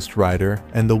main Ghost Rider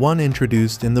and the one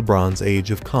introduced in the Bronze Age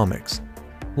of comics.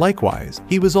 Likewise,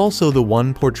 he was also the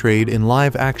one portrayed in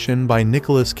live action by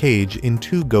Nicolas Cage in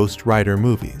 2 Ghost Rider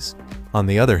movies. On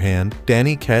the other hand,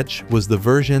 Danny Ketch was the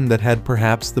version that had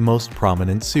perhaps the most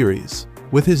prominent series,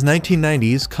 with his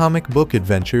 1990s comic book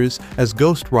adventures as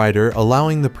Ghost Rider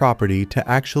allowing the property to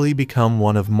actually become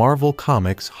one of Marvel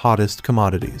Comics' hottest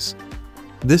commodities.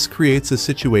 This creates a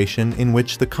situation in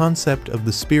which the concept of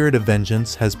the spirit of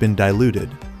vengeance has been diluted,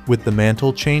 with the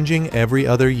mantle changing every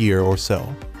other year or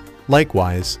so.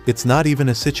 Likewise, it's not even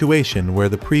a situation where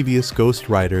the previous Ghost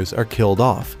Riders are killed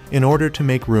off in order to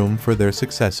make room for their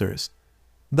successors.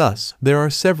 Thus, there are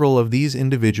several of these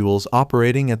individuals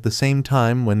operating at the same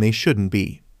time when they shouldn't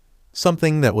be.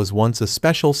 Something that was once a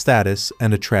special status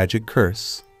and a tragic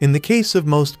curse, in the case of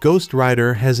most Ghost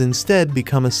Rider, has instead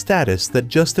become a status that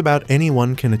just about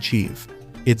anyone can achieve.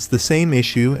 It's the same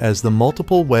issue as the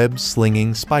multiple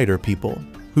web-slinging spider people,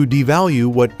 who devalue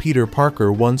what Peter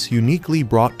Parker once uniquely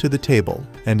brought to the table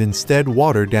and instead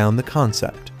water down the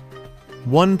concept.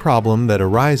 One problem that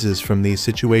arises from these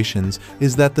situations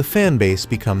is that the fanbase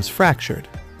becomes fractured.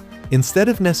 Instead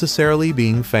of necessarily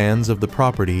being fans of the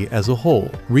property as a whole,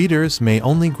 readers may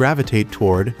only gravitate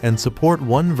toward and support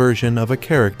one version of a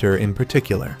character in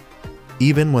particular.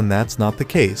 Even when that's not the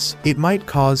case, it might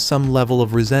cause some level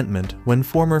of resentment when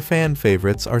former fan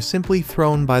favorites are simply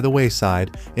thrown by the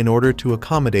wayside in order to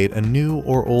accommodate a new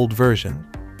or old version.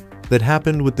 That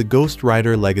happened with the Ghost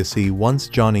Rider legacy once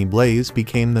Johnny Blaze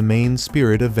became the main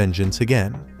spirit of vengeance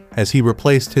again, as he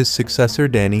replaced his successor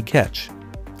Danny Ketch.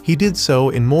 He did so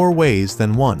in more ways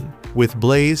than one, with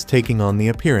Blaze taking on the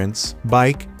appearance,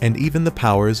 bike, and even the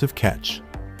powers of Ketch.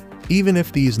 Even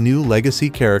if these new legacy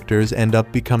characters end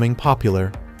up becoming popular,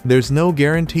 there's no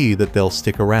guarantee that they'll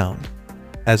stick around.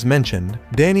 As mentioned,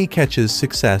 Danny Ketch's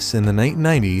success in the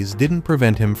 1990s didn't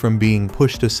prevent him from being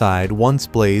pushed aside once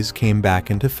Blaze came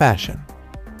back into fashion.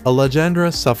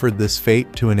 Alejandra suffered this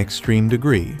fate to an extreme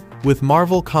degree, with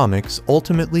Marvel Comics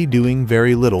ultimately doing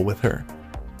very little with her.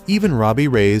 Even Robbie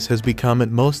Reyes has become at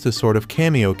most a sort of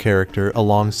cameo character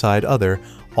alongside other,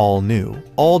 all-new,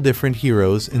 all-different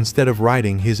heroes instead of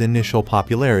riding his initial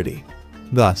popularity.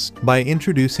 Thus, by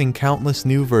introducing countless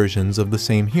new versions of the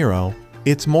same hero,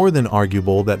 it's more than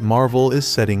arguable that Marvel is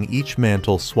setting each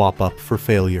mantle swap up for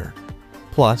failure.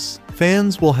 Plus,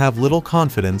 fans will have little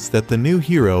confidence that the new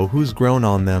hero who's grown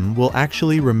on them will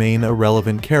actually remain a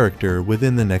relevant character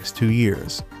within the next 2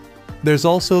 years. There's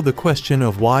also the question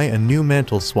of why a new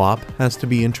mantle swap has to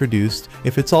be introduced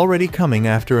if it's already coming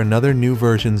after another new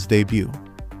version's debut.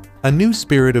 A new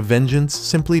Spirit of Vengeance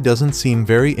simply doesn't seem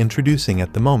very introducing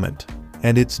at the moment,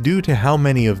 and it's due to how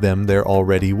many of them there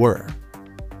already were.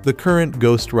 The current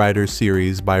Ghost Rider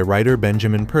series by writer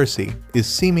Benjamin Percy is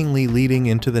seemingly leading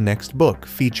into the next book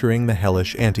featuring the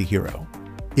hellish antihero.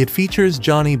 It features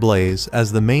Johnny Blaze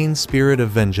as the main Spirit of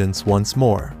Vengeance once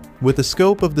more, with the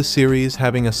scope of the series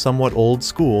having a somewhat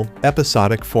old-school,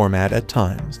 episodic format at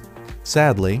times.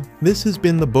 Sadly, this has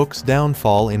been the book's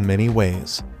downfall in many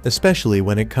ways, especially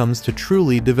when it comes to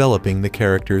truly developing the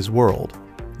character's world.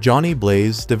 Johnny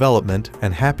Blaze's development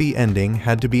and happy ending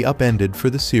had to be upended for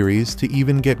the series to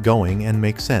even get going and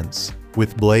make sense,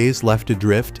 with Blaze left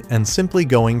adrift and simply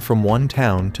going from one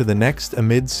town to the next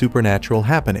amid supernatural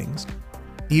happenings.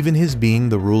 Even his being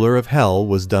the ruler of hell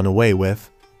was done away with,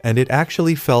 and it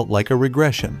actually felt like a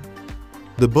regression.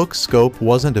 The book's scope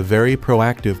wasn't a very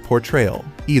proactive portrayal,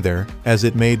 either, as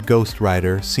it made Ghost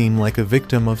Rider seem like a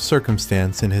victim of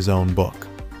circumstance in his own book.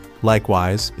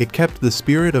 Likewise, it kept the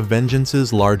Spirit of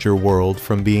Vengeance's larger world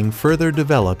from being further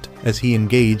developed as he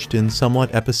engaged in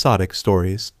somewhat episodic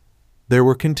stories. There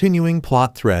were continuing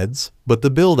plot threads, but the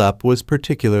build-up was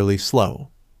particularly slow.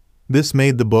 This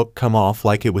made the book come off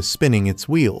like it was spinning its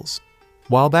wheels.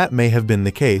 While that may have been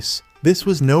the case, this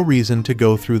was no reason to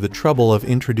go through the trouble of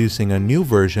introducing a new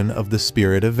version of the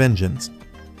Spirit of Vengeance.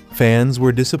 Fans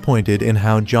were disappointed in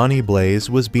how Johnny Blaze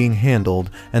was being handled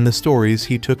and the stories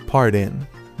he took part in,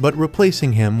 but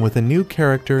replacing him with a new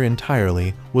character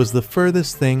entirely was the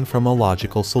furthest thing from a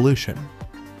logical solution.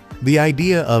 The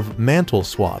idea of mantle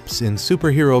swaps in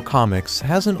superhero comics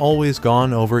hasn't always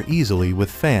gone over easily with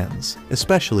fans,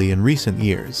 especially in recent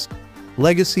years.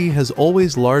 Legacy has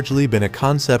always largely been a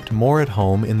concept more at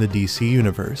home in the DC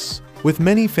universe, with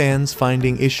many fans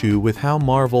finding issue with how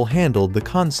Marvel handled the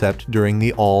concept during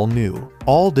the all-new,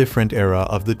 all-different era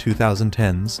of the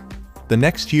 2010s. The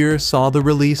next year saw the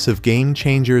release of Game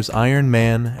Changers Iron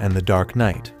Man and The Dark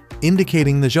Knight,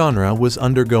 indicating the genre was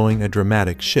undergoing a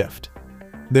dramatic shift.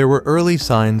 There were early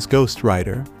signs Ghost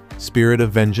Rider, Spirit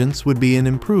of Vengeance would be an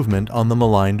improvement on the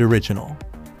maligned original.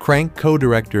 Crank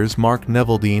co-directors Mark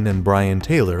Neveldine and Brian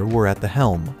Taylor were at the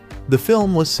helm. The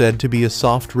film was said to be a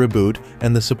soft reboot,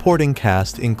 and the supporting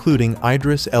cast including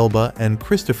Idris Elba and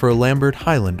Christopher Lambert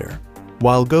Highlander.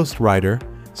 While Ghost Rider,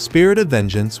 Spirit of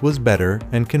Vengeance was better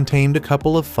and contained a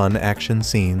couple of fun action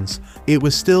scenes, it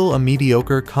was still a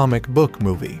mediocre comic book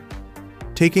movie.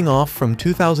 Taking off from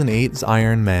 2008's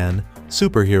Iron Man,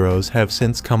 superheroes have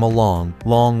since come a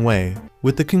long way,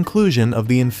 with the conclusion of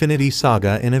the Infinity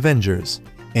Saga in Avengers,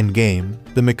 Endgame,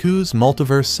 the McCool's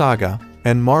Multiverse Saga,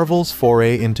 and Marvel's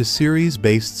foray into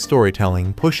series-based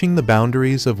storytelling pushing the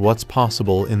boundaries of what's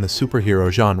possible in the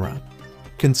superhero genre.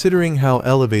 Considering how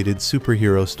elevated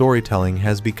superhero storytelling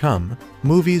has become,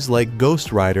 movies like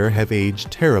Ghost Rider have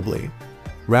aged terribly.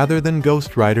 Rather than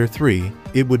Ghost Rider 3,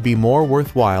 it would be more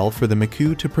worthwhile for the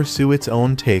McCool to pursue its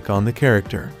own take on the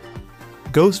character.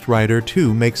 Ghost Rider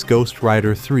 2 makes Ghost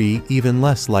Rider 3 even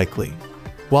less likely.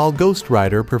 While Ghost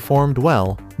Rider performed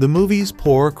well, the movie's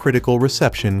poor critical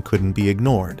reception couldn't be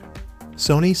ignored.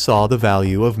 Sony saw the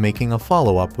value of making a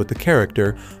follow-up with the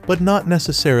character, but not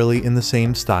necessarily in the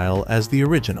same style as the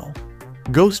original.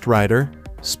 Ghost Rider,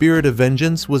 Spirit of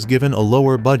Vengeance was given a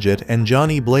lower budget, and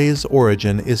Johnny Blaze's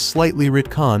origin is slightly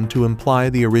retconned to imply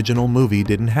the original movie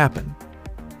didn't happen.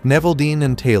 Neveldine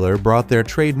and Taylor brought their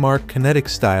trademark kinetic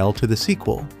style to the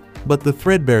sequel, but the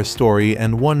threadbare story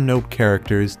and one-note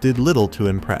characters did little to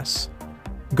impress.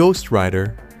 Ghost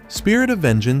Rider, Spirit of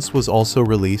Vengeance was also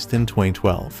released in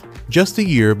 2012, just a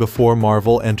year before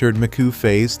Marvel entered McCool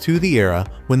Phase 2, the era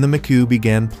when the McCool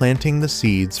began planting the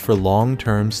seeds for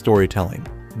long-term storytelling,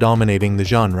 dominating the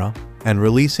genre, and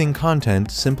releasing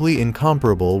content simply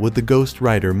incomparable with the Ghost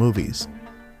Rider movies.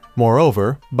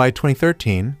 Moreover, by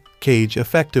 2013, Cage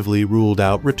effectively ruled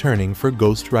out returning for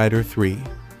Ghost Rider 3,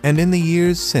 and in the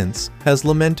years since has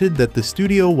lamented that the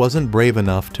studio wasn't brave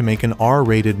enough to make an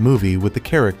R-rated movie with the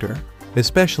character,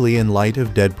 especially in light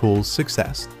of Deadpool's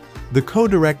success. The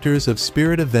co-directors of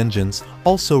Spirit of Vengeance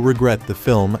also regret the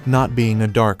film not being a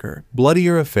darker,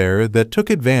 bloodier affair that took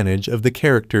advantage of the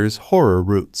character's horror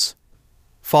roots.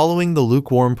 Following the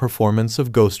lukewarm performance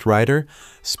of Ghost Rider,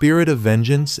 Spirit of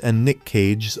Vengeance and Nick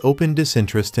Cage's open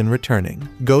disinterest in returning,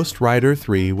 Ghost Rider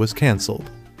 3 was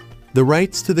cancelled. The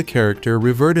rights to the character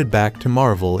reverted back to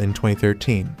Marvel in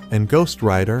 2013, and Ghost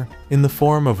Rider, in the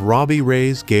form of Robbie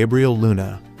Reyes' Gabriel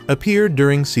Luna, appeared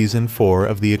during Season 4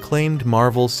 of the acclaimed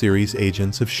Marvel series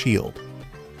Agents of S.H.I.E.L.D.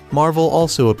 Marvel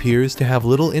also appears to have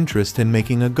little interest in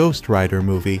making a Ghost Rider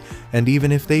movie, and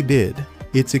even if they did,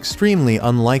 it's extremely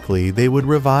unlikely they would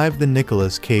revive the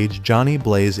Nicolas Cage Johnny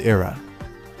Blaze era.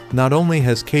 Not only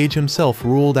has Cage himself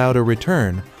ruled out a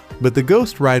return, but the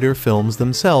Ghost Rider films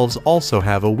themselves also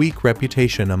have a weak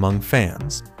reputation among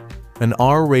fans. An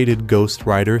R-rated Ghost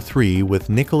Rider 3 with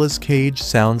Nicolas Cage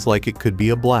sounds like it could be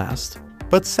a blast.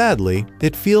 But sadly,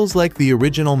 it feels like the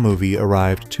original movie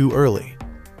arrived too early.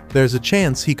 There's a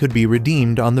chance he could be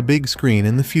redeemed on the big screen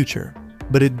in the future,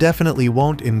 but it definitely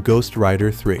won't in Ghost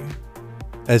Rider 3.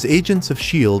 As Agents of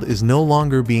S.H.I.E.L.D. is no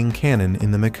longer being canon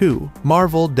in the MCU,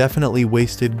 Marvel definitely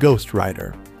wasted Ghost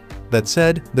Rider. That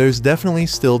said, there's definitely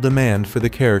still demand for the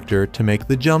character to make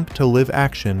the jump to live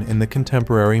action in the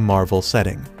contemporary Marvel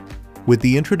setting. With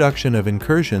the introduction of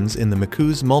incursions in the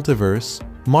MCU's multiverse,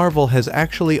 Marvel has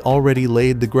actually already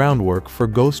laid the groundwork for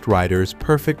Ghost Rider's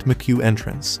perfect MCU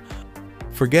entrance.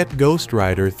 Forget Ghost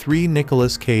Rider 3.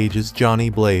 Nicolas Cage's Johnny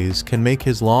Blaze can make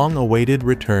his long-awaited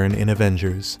return in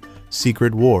Avengers: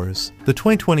 Secret Wars, the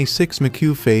 2026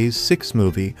 MCU Phase 6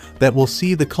 movie that will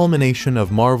see the culmination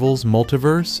of Marvel's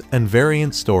multiverse and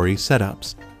variant story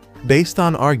setups. Based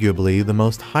on arguably the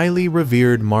most highly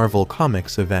revered Marvel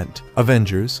Comics event,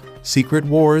 Avengers: Secret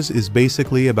Wars is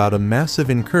basically about a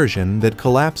massive incursion that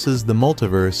collapses the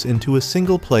multiverse into a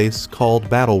single place called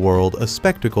Battleworld, a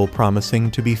spectacle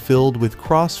promising to be filled with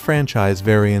cross-franchise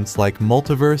variants like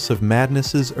Multiverse of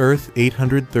Madness's Earth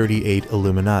 838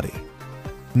 Illuminati.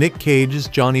 Nick Cage's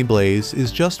Johnny Blaze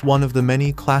is just one of the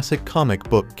many classic comic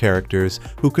book characters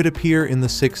who could appear in the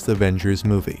 6th Avengers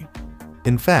movie.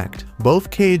 In fact,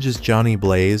 both Cage's Johnny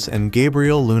Blaze and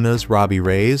Gabriel Luna's Robbie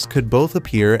Reyes could both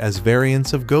appear as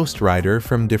variants of Ghost Rider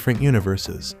from different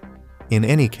universes. In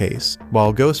any case,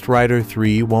 while Ghost Rider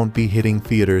 3 won't be hitting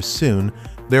theaters soon,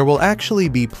 there will actually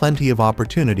be plenty of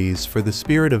opportunities for the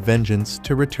Spirit of Vengeance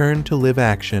to return to live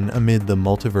action amid the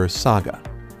multiverse saga.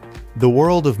 The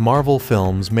world of Marvel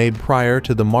films made prior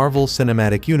to the Marvel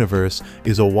Cinematic Universe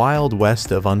is a wild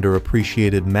west of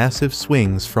underappreciated massive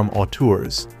swings from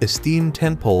auteurs, esteemed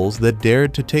tentpoles that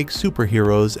dared to take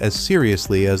superheroes as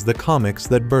seriously as the comics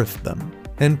that birthed them,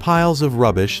 and piles of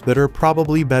rubbish that are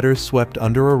probably better swept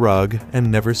under a rug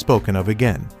and never spoken of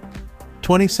again.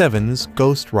 2027's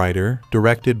Ghost Rider,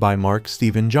 directed by Mark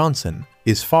Steven Johnson,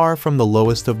 is far from the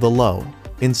lowest of the low,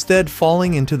 instead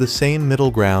falling into the same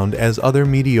middle ground as other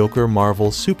mediocre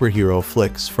Marvel superhero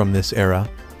flicks from this era.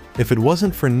 If it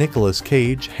wasn't for Nicolas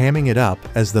Cage hamming it up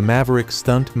as the maverick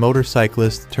stunt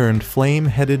motorcyclist turned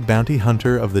flame-headed bounty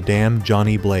hunter of the damn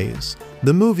Johnny Blaze,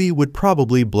 the movie would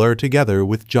probably blur together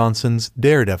with Johnson's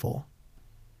Daredevil.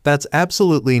 That's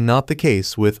absolutely not the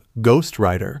case with Ghost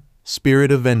Rider: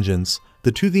 Spirit of Vengeance,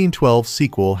 the 2012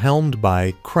 sequel helmed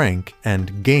by crank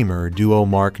and gamer duo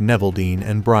Mark Neveldine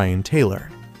and Brian Taylor.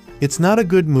 It's not a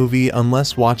good movie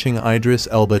unless watching Idris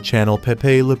Elba channel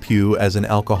Pepe Le Pew as an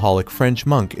alcoholic French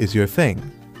monk is your thing.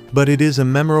 But it is a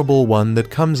memorable one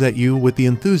that comes at you with the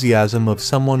enthusiasm of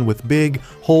someone with big,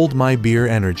 hold my beer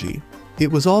energy.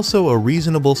 It was also a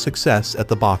reasonable success at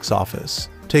the box office,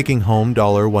 taking home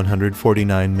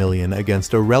 $149 million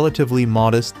against a relatively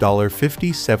modest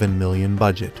 $57 million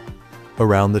budget.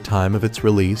 Around the time of its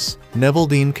release,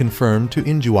 Neveldine confirmed to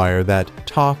IndieWire that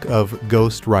talk of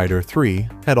Ghost Rider 3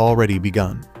 had already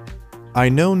begun. "I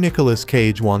know Nicolas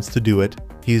Cage wants to do it,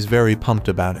 he's very pumped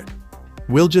about it.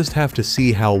 We'll just have to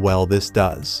see how well this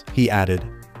does," he added.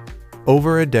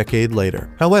 Over a decade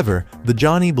later, however, the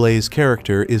Johnny Blaze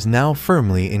character is now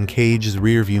firmly in Cage's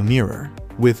rearview mirror,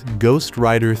 with Ghost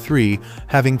Rider 3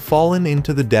 having fallen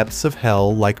into the depths of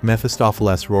hell like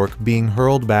Mephistopheles Rourke being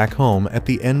hurled back home at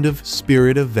the end of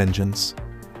Spirit of Vengeance.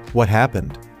 What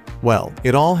happened? Well,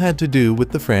 it all had to do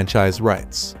with the franchise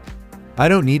rights. I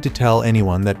don't need to tell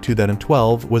anyone that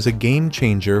 2012 was a game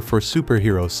changer for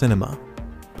superhero cinema.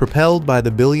 Propelled by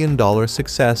the billion-dollar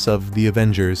success of The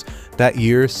Avengers, that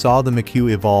year saw the MCU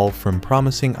evolve from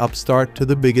promising upstart to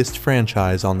the biggest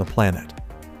franchise on the planet.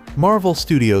 Marvel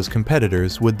Studios'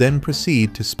 competitors would then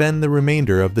proceed to spend the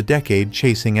remainder of the decade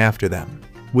chasing after them,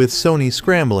 with Sony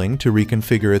scrambling to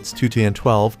reconfigure its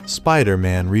 2012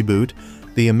 Spider-Man reboot,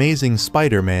 The Amazing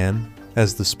Spider-Man,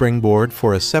 as the springboard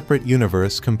for a separate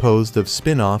universe composed of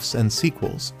spin-offs and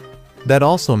sequels. That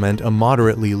also meant a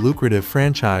moderately lucrative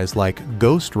franchise like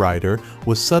Ghost Rider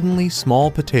was suddenly small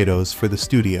potatoes for the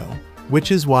studio,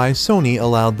 which is why Sony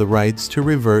allowed the rights to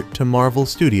revert to Marvel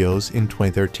Studios in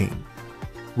 2013.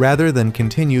 Rather than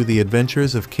continue the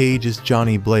adventures of Cage's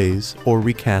Johnny Blaze or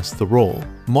recast the role,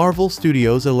 Marvel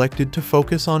Studios elected to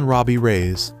focus on Robbie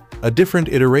Reyes, a different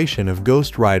iteration of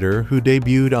Ghost Rider who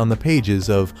debuted on the pages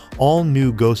of All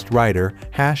New Ghost Rider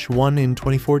 #1 in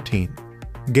 2014.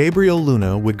 Gabriel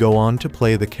Luna would go on to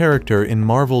play the character in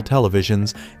Marvel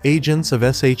Television's Agents of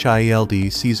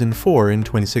SHIELD Season 4 in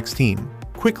 2016,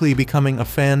 quickly becoming a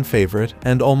fan favorite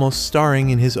and almost starring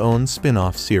in his own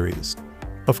spin-off series.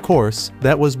 Of course,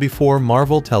 that was before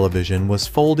Marvel Television was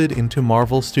folded into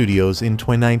Marvel Studios in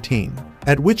 2019,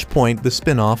 at which point the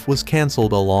spin-off was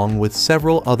cancelled along with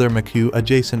several other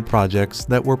MCU-adjacent projects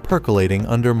that were percolating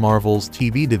under Marvel's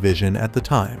TV division at the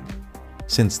time.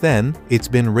 Since then, it's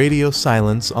been radio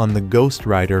silence on the Ghost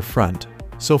Rider front,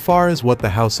 so far as what the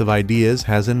House of Ideas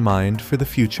has in mind for the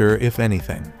future, if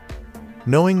anything.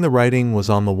 Knowing the writing was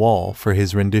on the wall for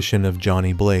his rendition of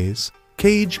Johnny Blaze,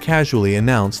 Cage casually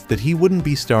announced that he wouldn't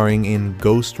be starring in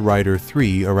Ghost Rider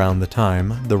 3 around the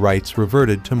time the rights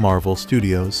reverted to Marvel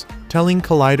Studios, telling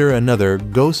Collider another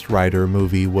Ghost Rider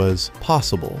movie was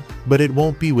possible, but it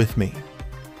won't be with me.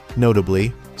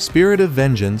 Notably, Spirit of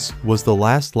Vengeance was the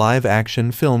last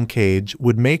live-action film Cage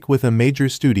would make with a major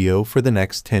studio for the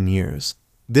next 10 years.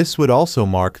 This would also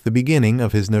mark the beginning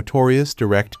of his notorious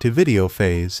direct-to-video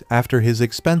phase after his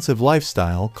expensive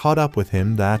lifestyle caught up with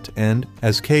him that and,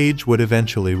 as Cage would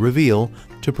eventually reveal,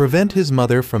 to prevent his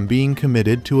mother from being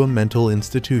committed to a mental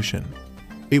institution.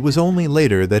 It was only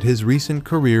later that his recent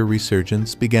career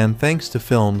resurgence began thanks to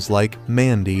films like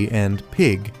Mandy and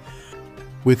Pig.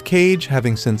 With Cage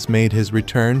having since made his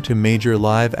return to major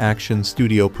live-action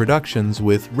studio productions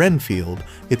with Renfield,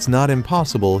 it's not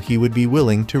impossible he would be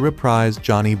willing to reprise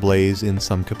Johnny Blaze in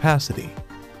some capacity.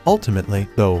 Ultimately,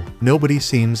 though, nobody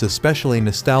seems especially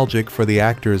nostalgic for the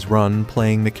actor's run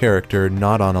playing the character,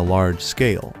 not on a large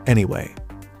scale, anyway.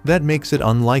 That makes it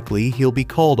unlikely he'll be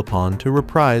called upon to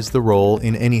reprise the role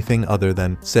in anything other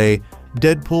than, say,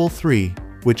 Deadpool 3,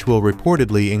 which will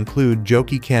reportedly include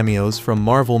jokey cameos from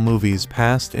Marvel movies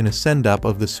past in a send-up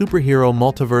of the superhero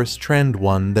multiverse trend,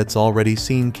 one that's already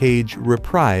seen Cage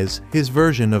reprise his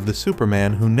version of the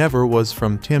Superman who never was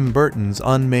from Tim Burton's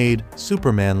unmade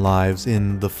Superman Lives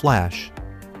in The Flash,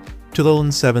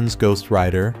 2007's Ghost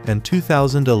Rider and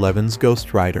 2011's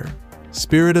Ghost Rider.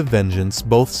 Spirit of Vengeance,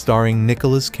 both starring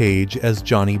Nicolas Cage as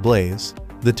Johnny Blaze.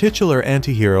 The titular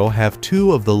antihero have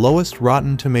two of the lowest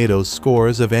Rotten Tomatoes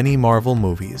scores of any Marvel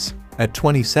movies, at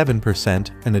 27%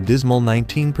 and a dismal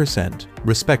 19%,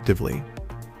 respectively.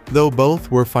 Though both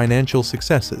were financial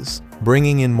successes,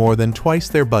 bringing in more than twice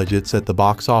their budgets at the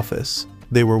box office,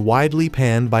 they were widely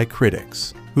panned by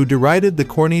critics, who derided the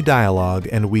corny dialogue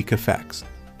and weak effects.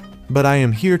 But I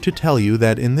am here to tell you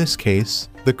that in this case,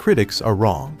 the critics are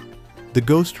wrong. The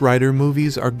Ghost Rider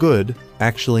movies are good,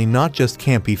 actually not just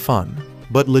campy fun,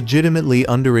 but legitimately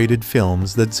underrated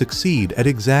films that succeed at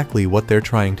exactly what they're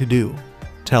trying to do.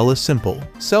 Tell a simple,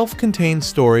 self-contained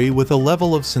story with a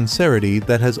level of sincerity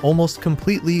that has almost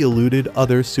completely eluded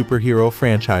other superhero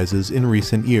franchises in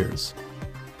recent years.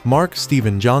 Mark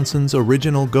Steven Johnson's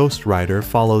original Ghost Rider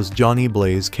follows Johnny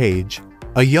Blaze Cage,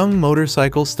 a young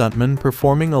motorcycle stuntman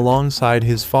performing alongside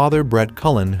his father Brett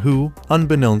Cullen who,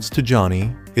 unbeknownst to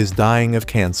Johnny, is dying of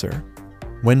cancer.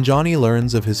 When Johnny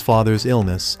learns of his father's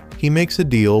illness, he makes a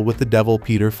deal with the devil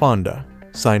Peter Fonda,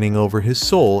 signing over his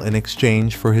soul in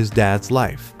exchange for his dad's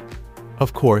life.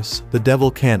 Of course, the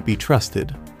devil can't be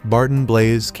trusted. Barton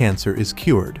Blaze's cancer is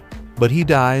cured, but he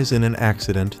dies in an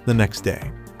accident the next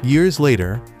day. Years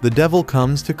later, the devil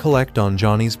comes to collect on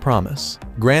Johnny's promise,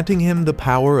 granting him the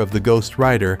power of the Ghost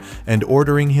Rider and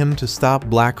ordering him to stop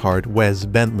Blackheart Wes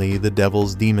Bentley, the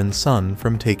devil's demon son,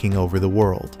 from taking over the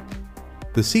world.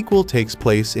 The sequel takes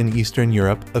place in Eastern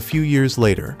Europe a few years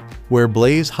later, where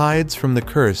Blaze hides from the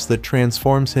curse that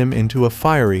transforms him into a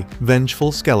fiery,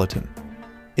 vengeful skeleton.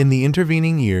 In the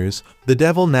intervening years, the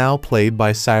devil, now played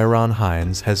by Ciarán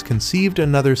Hinds, has conceived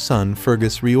another son,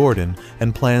 Fergus Riordan,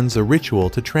 and plans a ritual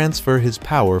to transfer his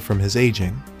power from his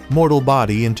aging, mortal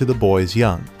body into the boy's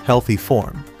young, healthy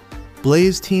form.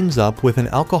 Blaze teams up with an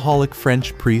alcoholic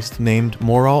French priest named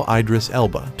Moreau Idris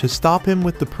Elba to stop him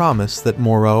with the promise that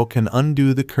Moreau can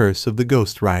undo the curse of the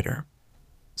Ghost Rider.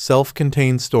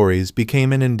 Self-contained stories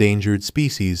became an endangered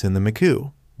species in the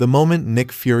MCU, the moment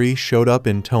Nick Fury showed up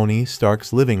in Tony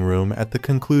Stark's living room at the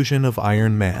conclusion of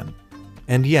Iron Man.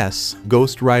 And yes,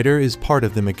 Ghost Rider is part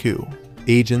of the MCU,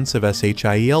 Agents of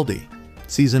SHIELD,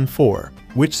 Season 4,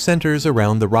 which centers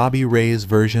around the Robbie Reyes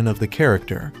version of the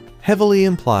character, heavily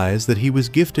implies that he was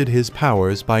gifted his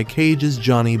powers by Cage's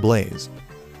Johnny Blaze.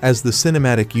 As the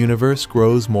cinematic universe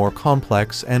grows more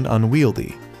complex and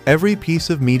unwieldy, every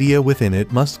piece of media within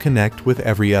it must connect with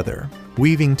every other,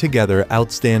 weaving together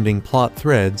outstanding plot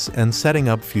threads and setting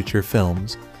up future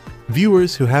films.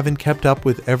 Viewers who haven't kept up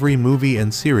with every movie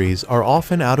and series are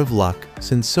often out of luck,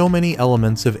 since so many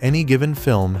elements of any given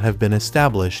film have been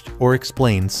established or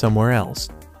explained somewhere else.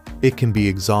 It can be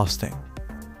exhausting.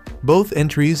 Both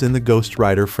entries in the Ghost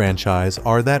Rider franchise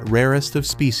are that rarest of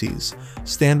species,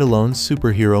 standalone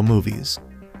superhero movies.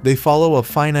 They follow a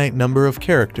finite number of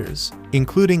characters,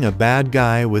 including a bad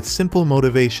guy with simple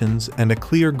motivations and a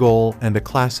clear goal and a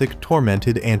classic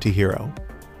tormented antihero.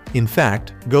 In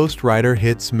fact, Ghost Rider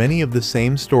hits many of the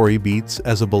same story beats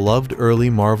as a beloved early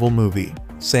Marvel movie,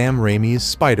 Sam Raimi's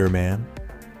Spider-Man.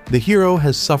 The hero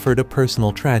has suffered a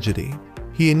personal tragedy.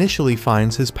 He initially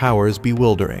finds his powers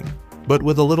bewildering, but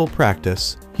with a little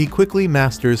practice, he quickly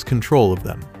masters control of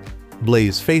them.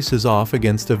 Blaze faces off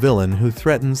against a villain who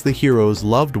threatens the hero's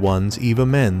loved one's Eva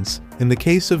Men's. In the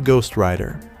case of Ghost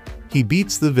Rider, he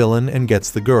beats the villain and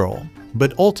gets the girl,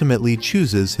 but ultimately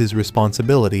chooses his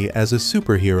responsibility as a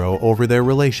superhero over their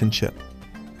relationship.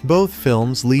 Both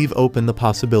films leave open the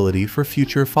possibility for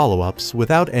future follow-ups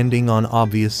without ending on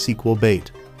obvious sequel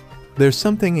bait. There's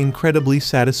something incredibly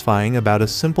satisfying about a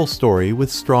simple story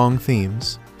with strong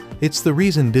themes. It's the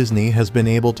reason Disney has been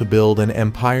able to build an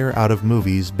empire out of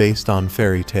movies based on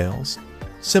fairy tales.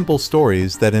 Simple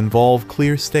stories that involve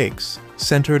clear stakes,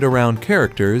 centered around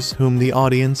characters whom the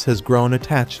audience has grown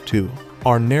attached to,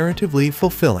 are narratively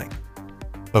fulfilling.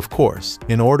 Of course,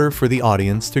 in order for the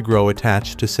audience to grow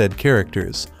attached to said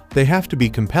characters, they have to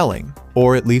be compelling,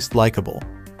 or at least likable.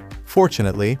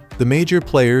 Fortunately, the major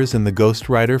players in the Ghost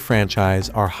Rider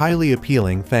franchise are highly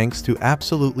appealing thanks to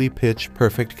absolutely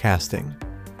pitch-perfect casting.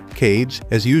 Cage,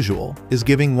 as usual, is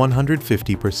giving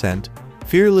 150%,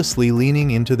 fearlessly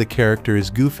leaning into the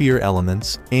character's goofier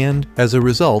elements and, as a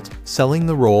result, selling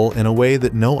the role in a way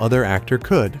that no other actor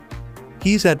could.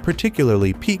 He's at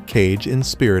particularly peak Cage in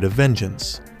Spirit of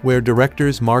Vengeance, where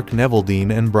directors Mark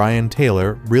Neveldine and Brian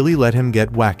Taylor really let him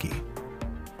get wacky.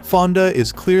 Fonda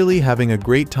is clearly having a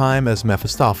great time as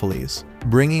Mephistopheles,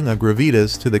 bringing a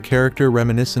gravitas to the character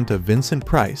reminiscent of Vincent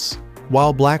Price,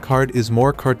 while Blackheart is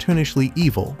more cartoonishly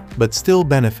evil, but still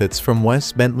benefits from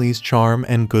Wes Bentley's charm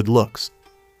and good looks.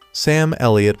 Sam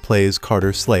Elliott plays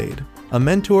Carter Slade, a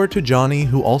mentor to Johnny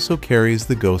who also carries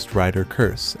the Ghost Rider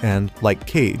curse and, like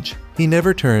Cage, he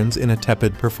never turns in a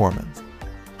tepid performance.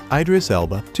 Idris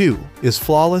Elba, too, is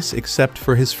flawless except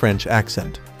for his French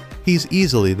accent. He's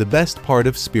easily the best part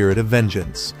of Spirit of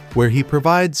Vengeance, where he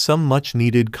provides some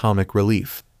much-needed comic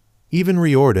relief. Even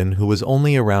Riordan, who was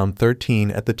only around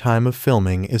 13 at the time of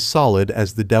filming, is solid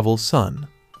as the Devil's Son,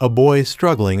 a boy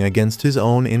struggling against his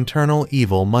own internal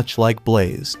evil much like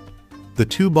Blaze. The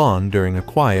two bond during a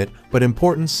quiet but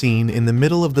important scene in the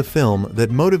middle of the film that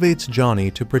motivates Johnny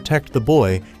to protect the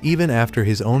boy even after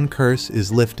his own curse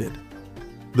is lifted.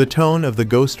 The tone of the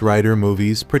Ghost Rider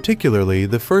movies, particularly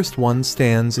the first one,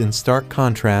 stands in stark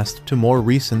contrast to more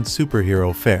recent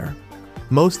superhero fare.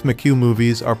 Most McHugh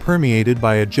movies are permeated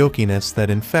by a jokiness that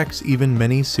infects even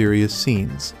many serious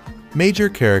scenes. Major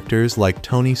characters like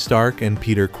Tony Stark and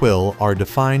Peter Quill are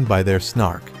defined by their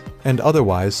snark, and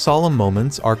otherwise solemn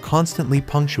moments are constantly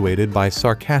punctuated by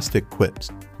sarcastic quips.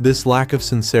 This lack of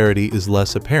sincerity is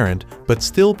less apparent, but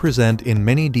still present in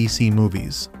many DC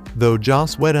movies, though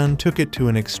Joss Whedon took it to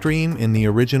an extreme in the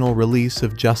original release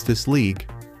of Justice League,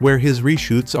 where his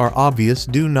reshoots are obvious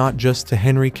due not just to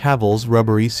Henry Cavill's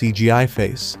rubbery CGI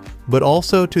face, but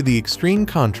also to the extreme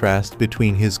contrast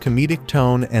between his comedic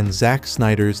tone and Zack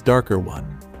Snyder's darker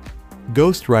one.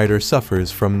 Ghost Rider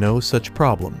suffers from no such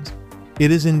problems.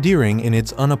 It is endearing in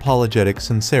its unapologetic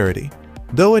sincerity.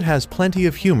 Though it has plenty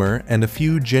of humor and a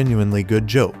few genuinely good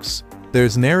jokes,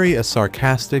 there's nary a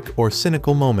sarcastic or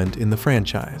cynical moment in the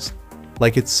franchise.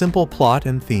 Like its simple plot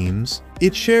and themes,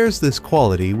 it shares this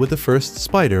quality with the first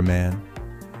Spider-Man.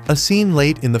 A scene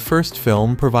late in the first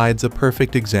film provides a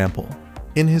perfect example.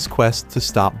 In his quest to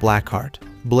stop Blackheart,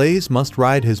 Blaze must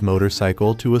ride his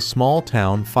motorcycle to a small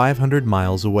town 500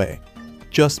 miles away.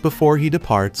 Just before he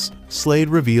departs, Slade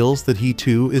reveals that he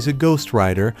too is a Ghost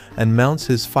Rider and mounts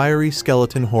his fiery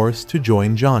skeleton horse to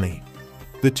join Johnny.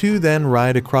 The two then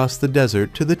ride across the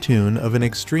desert to the tune of an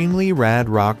extremely rad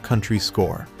rock country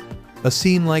score. A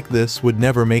scene like this would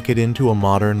never make it into a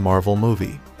modern Marvel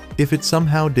movie. If it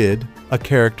somehow did, a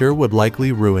character would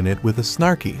likely ruin it with a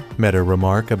snarky, meta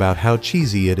remark about how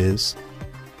cheesy it is.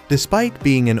 Despite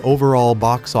being an overall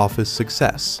box office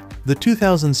success, the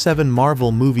 2007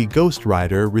 Marvel movie Ghost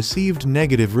Rider received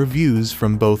negative reviews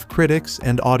from both critics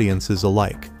and audiences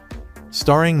alike.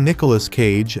 Starring Nicolas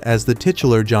Cage as the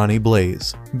titular Johnny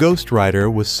Blaze, Ghost Rider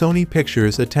was Sony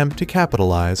Pictures' attempt to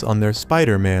capitalize on their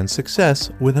Spider-Man success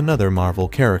with another Marvel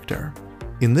character.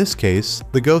 In this case,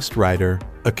 the Ghost Rider,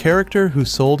 a character who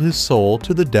sold his soul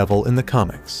to the devil in the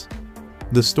comics.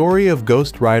 The story of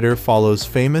Ghost Rider follows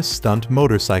famous stunt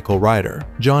motorcycle rider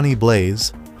Johnny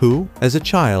Blaze, who, as a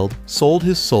child, sold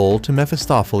his soul to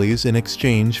Mephistopheles in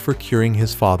exchange for curing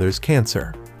his father's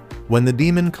cancer. When the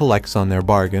demon collects on their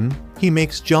bargain, he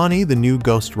makes Johnny the new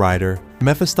Ghost Rider,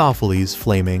 Mephistopheles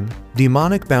flaming,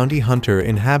 demonic bounty hunter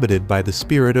inhabited by the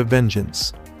spirit of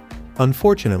vengeance.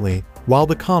 Unfortunately, while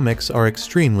the comics are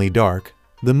extremely dark,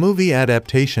 the movie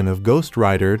adaptation of Ghost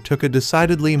Rider took a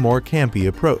decidedly more campy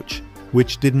approach,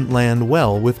 which didn't land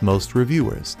well with most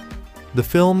reviewers. The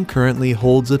film currently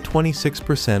holds a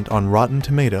 26% on Rotten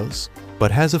Tomatoes,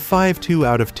 but has a 5.2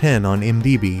 out of 10 on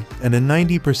IMDb and a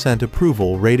 90%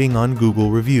 approval rating on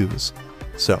Google Reviews.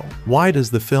 So, why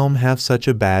does the film have such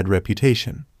a bad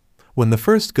reputation? When the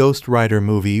first Ghost Rider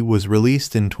movie was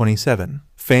released in 2007,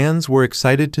 fans were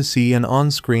excited to see an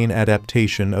on-screen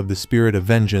adaptation of the Spirit of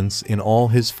Vengeance in all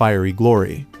his fiery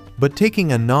glory. But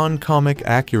taking a non-comic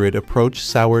accurate approach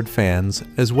soured fans,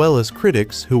 as well as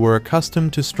critics who were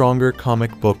accustomed to stronger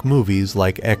comic book movies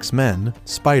like X-Men,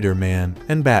 Spider-Man,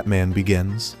 and Batman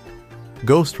Begins.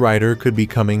 Ghost Rider could be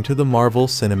coming to the Marvel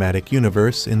Cinematic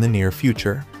Universe in the near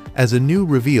future, as a new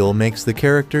reveal makes the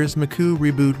character's McCoo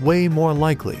reboot way more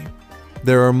likely.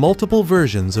 There are multiple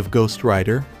versions of Ghost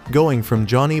Rider, going from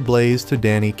Johnny Blaze to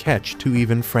Danny Ketch to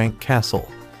even Frank Castle,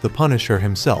 the Punisher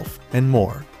himself, and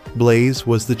more. Blaze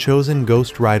was the chosen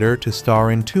Ghost Rider to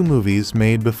star in 2 movies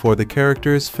made before the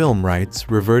character's film rights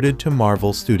reverted to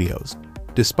Marvel Studios.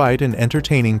 Despite an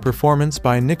entertaining performance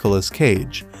by Nicolas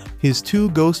Cage, his 2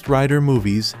 Ghost Rider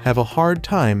movies have a hard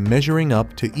time measuring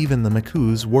up to even the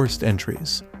McCoo's worst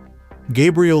entries.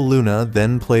 Gabriel Luna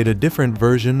then played a different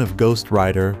version of Ghost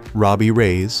Rider, Robbie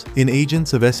Reyes, in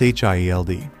Agents of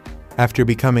S.H.I.E.L.D. After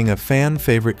becoming a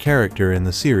fan-favorite character in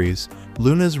the series,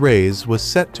 Luna's Reyes was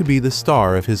set to be the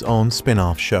star of his own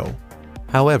spin-off show.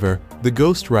 However, the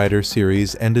Ghost Rider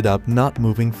series ended up not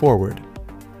moving forward,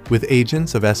 with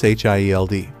Agents of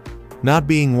S.H.I.E.L.D. not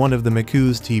being one of the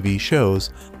McCoo's TV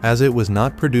shows, as it was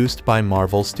not produced by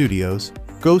Marvel Studios.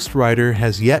 Ghost Rider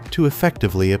has yet to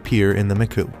effectively appear in the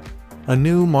McCoo. A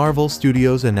new Marvel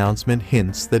Studios announcement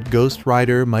hints that Ghost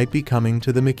Rider might be coming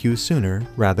to the McCoo sooner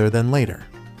rather than later.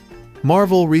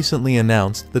 Marvel recently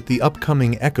announced that the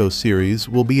upcoming Echo series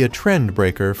will be a trend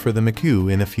breaker for the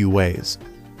McCoo in a few ways.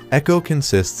 Echo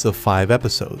consists of 5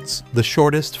 episodes, the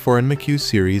shortest for a McCoo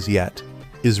series yet,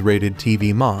 is rated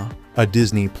TV Ma, a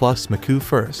Disney Plus McCoo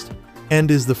first, and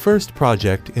is the first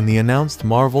project in the announced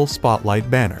Marvel Spotlight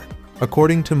banner.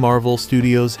 According to Marvel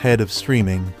Studios' head of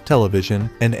streaming, television,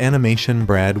 and animation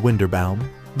Brad Winderbaum,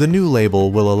 the new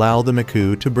label will allow the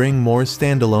McCoo to bring more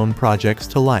standalone projects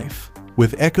to life,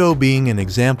 with Echo being an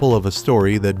example of a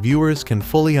story that viewers can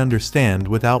fully understand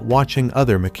without watching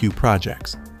other McCoo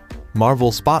projects.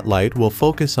 Marvel Spotlight will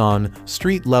focus on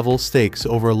street-level stakes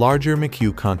over larger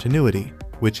McCoo continuity,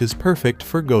 which is perfect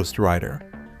for Ghost Rider.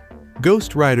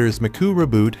 Ghost Rider's McCoo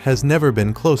reboot has never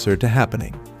been closer to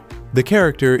happening. The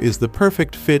character is the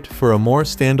perfect fit for a more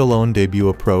standalone debut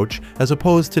approach as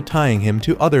opposed to tying him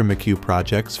to other McCoo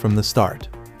projects from the start,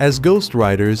 as Ghost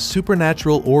Rider's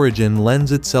supernatural origin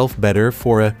lends itself better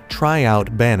for a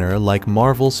try-out banner like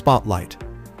Marvel Spotlight.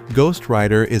 Ghost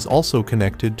Rider is also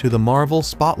connected to the Marvel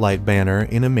Spotlight banner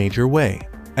in a major way,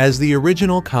 as the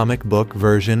original comic book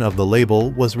version of the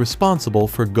label was responsible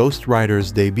for Ghost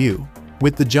Rider's debut,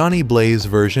 with the Johnny Blaze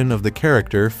version of the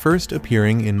character first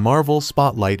appearing in Marvel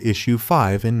Spotlight issue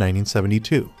 5 in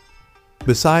 1972.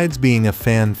 Besides being a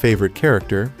fan-favorite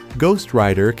character, Ghost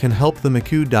Rider can help the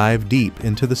McCoo dive deep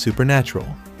into the supernatural.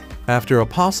 After a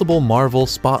possible Marvel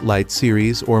Spotlight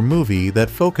series or movie that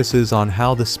focuses on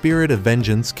how the Spirit of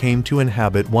Vengeance came to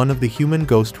inhabit one of the human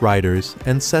Ghost Riders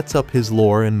and sets up his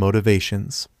lore and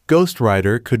motivations, Ghost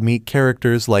Rider could meet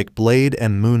characters like Blade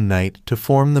and Moon Knight to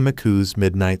form the McCoo's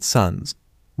Midnight Suns.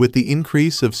 With the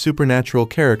increase of supernatural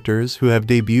characters who have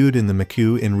debuted in the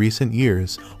McCoo in recent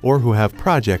years or who have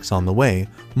projects on the way,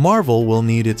 Marvel will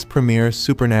need its premier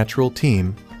supernatural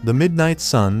team, the Midnight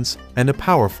Suns, and a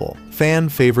powerful,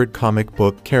 fan-favorite comic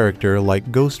book character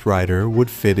like Ghost Rider would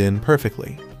fit in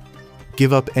perfectly.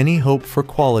 Give up any hope for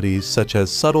qualities such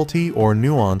as subtlety or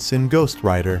nuance in Ghost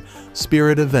Rider,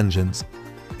 Spirit of Vengeance.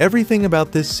 Everything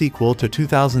about this sequel to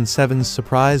 2007's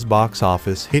surprise box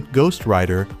office hit Ghost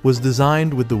Rider was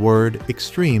designed with the word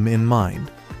extreme in mind.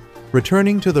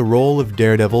 Returning to the role of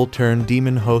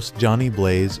Daredevil-turned-demon host Johnny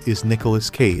Blaze is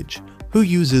Nicolas Cage, who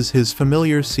uses his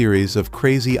familiar series of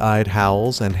crazy-eyed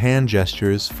howls and hand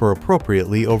gestures for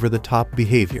appropriately over-the-top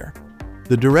behavior.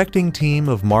 The directing team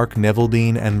of Mark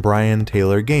Neveldine and Brian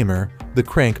Taylor Gamer, the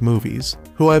Crank movies,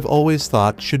 who I've always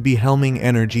thought should be helming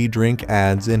energy drink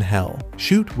ads in hell,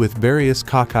 shoot with various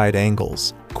cockeyed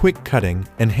angles, quick cutting,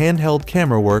 and handheld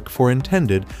camera work for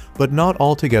intended but not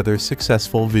altogether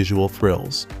successful visual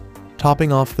thrills.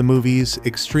 Topping off the movie's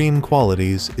extreme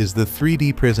qualities is the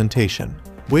 3D presentation,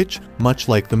 which, much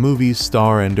like the movie's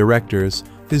star and directors,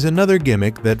 is another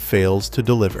gimmick that fails to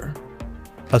deliver.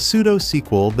 A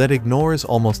pseudo-sequel that ignores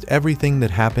almost everything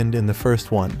that happened in the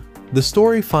first one. The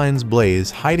story finds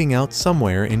Blaze hiding out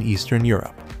somewhere in Eastern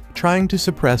Europe, trying to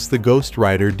suppress the Ghost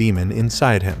Rider demon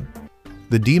inside him.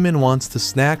 The demon wants to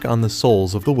snack on the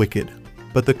souls of the wicked,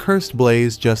 but the cursed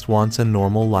Blaze just wants a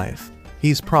normal life.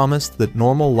 He's promised that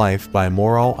normal life by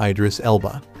Moral Idris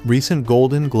Elba, recent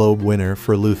Golden Globe winner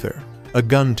for Luther, a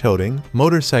gun-toting,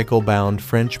 motorcycle-bound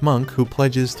French monk who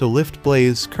pledges to lift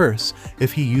Blaze's curse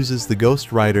if he uses the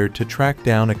Ghost Rider to track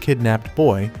down a kidnapped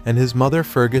boy and his mother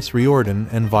Fergus Riordan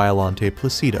and Violante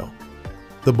Placido.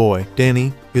 The boy,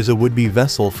 Danny, is a would-be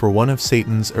vessel for one of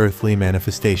Satan's earthly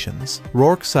manifestations,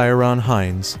 Ciarán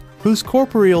Hinds, whose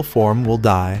corporeal form will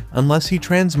die unless he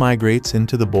transmigrates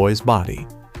into the boy's body.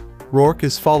 Rourke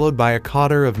is followed by a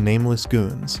cotter of nameless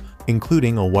goons,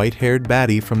 including a white-haired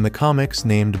baddie from the comics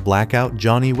named Blackout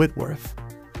Johnny Whitworth.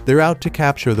 They're out to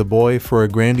capture the boy for a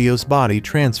grandiose body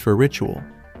transfer ritual.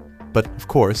 But, of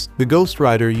course, the Ghost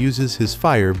Rider uses his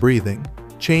fire-breathing,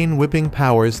 chain-whipping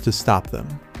powers to stop them.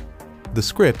 The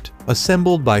script,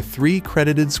 assembled by 3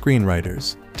 credited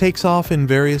screenwriters, takes off in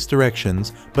various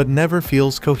directions but never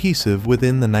feels cohesive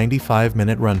within the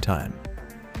 95-minute runtime.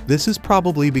 This is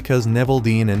probably because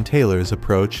Dean and Taylor's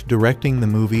approach directing the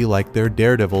movie like they're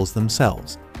daredevils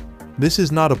themselves. This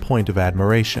is not a point of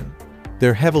admiration.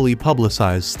 Their heavily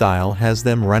publicized style has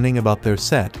them running about their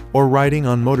set or riding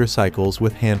on motorcycles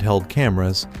with handheld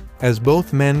cameras, as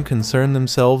both men concern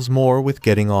themselves more with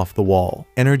getting off the wall,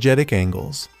 energetic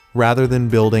angles, rather than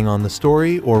building on the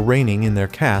story or reining in their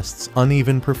cast's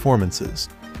uneven performances.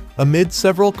 Amid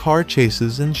several car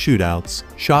chases and shootouts,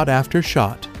 shot after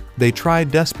shot, they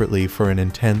tried desperately for an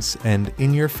intense and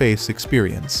in-your-face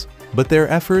experience, but their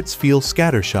efforts feel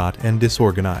scattershot and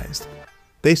disorganized.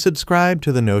 They subscribe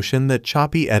to the notion that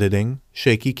choppy editing,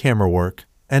 shaky camera work,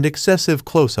 and excessive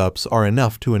close-ups are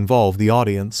enough to involve the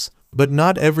audience, but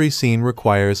not every scene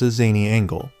requires a zany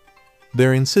angle.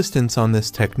 Their insistence on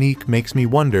this technique makes me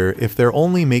wonder if they're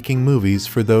only making movies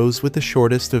for those with the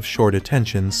shortest of short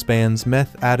attention spans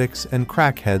meth addicts and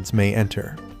crackheads may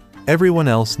enter. Everyone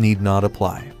else need not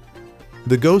apply.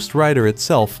 The Ghost Rider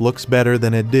itself looks better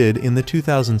than it did in the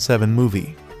 2007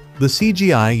 movie. The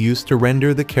CGI used to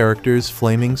render the character's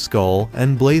flaming skull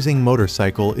and blazing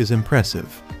motorcycle is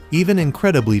impressive. Even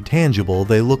incredibly tangible,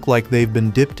 they look like they've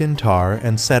been dipped in tar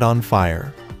and set on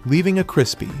fire, leaving a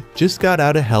crispy,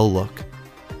 just-got-out-of-hell look.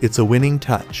 It's a winning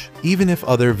touch, even if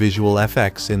other visual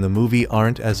effects in the movie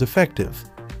aren't as effective.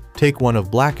 Take one of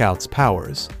Blackout's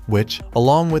powers, which,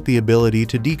 along with the ability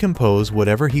to decompose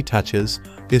whatever he touches,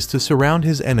 is to surround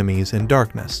his enemies in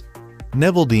darkness.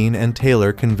 Dean and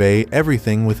Taylor convey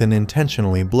everything with an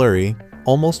intentionally blurry,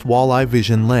 almost walleye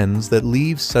vision lens that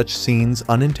leaves such scenes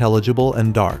unintelligible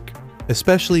and dark,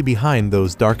 especially behind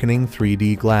those darkening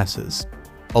 3D glasses.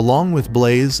 Along with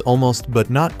Blaze almost but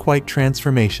not quite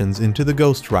transformations into the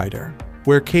Ghost Rider,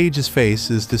 where Cage's face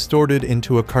is distorted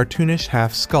into a cartoonish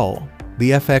half-skull.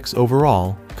 The FX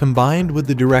overall, combined with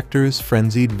the director's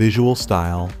frenzied visual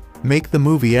style, make the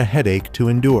movie a headache to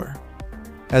endure.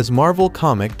 As Marvel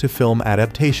comic-to-film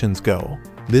adaptations go,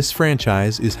 this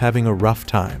franchise is having a rough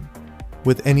time.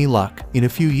 With any luck, in a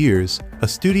few years, a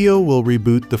studio will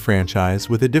reboot the franchise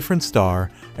with a different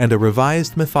star and a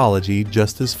revised mythology,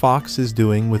 just as Fox is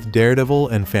doing with Daredevil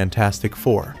and Fantastic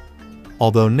Four.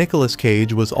 Although Nicolas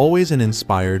Cage was always an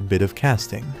inspired bit of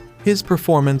casting, his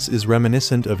performance is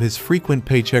reminiscent of his frequent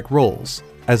paycheck roles,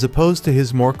 as opposed to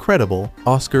his more credible,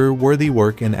 Oscar-worthy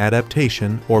work in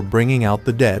adaptation or Bringing Out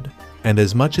the Dead. And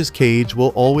as much as Cage will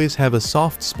always have a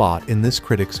soft spot in this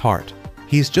critic's heart,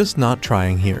 he's just not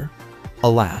trying here.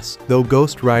 Alas, though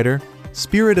Ghost Rider,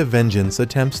 Spirit of Vengeance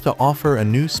attempts to offer a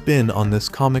new spin on this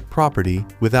comic property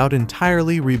without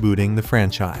entirely rebooting the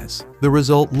franchise. The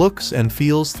result looks and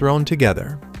feels thrown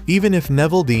together, even if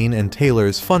Dean and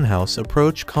Taylor's Funhouse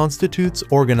approach constitutes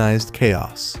organized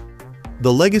chaos.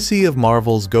 The legacy of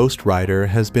Marvel's Ghost Rider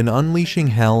has been unleashing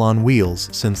hell on wheels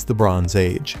since the Bronze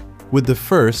Age, with the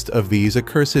first of these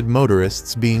accursed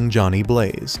motorists being Johnny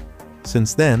Blaze.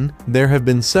 Since then, there have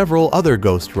been several other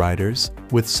Ghost Riders,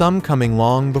 with some coming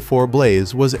long before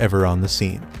Blaze was ever on the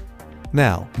scene.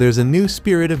 Now, there's a new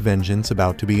Spirit of Vengeance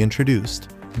about to be introduced,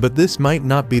 but this might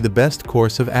not be the best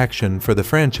course of action for the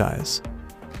franchise.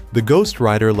 The Ghost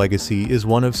Rider legacy is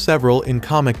one of several in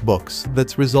comic books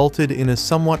that's resulted in a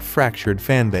somewhat fractured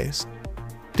fanbase.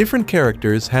 Different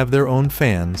characters have their own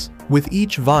fans, with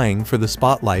each vying for the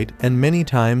spotlight and many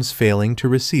times failing to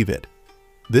receive it.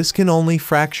 This can only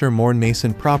fracture more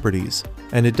nascent properties,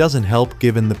 and it doesn't help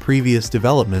given the previous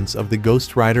developments of the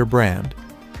Ghost Rider brand.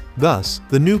 Thus,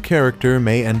 the new character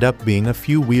may end up being a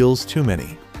few wheels too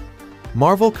many.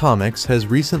 Marvel Comics has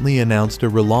recently announced a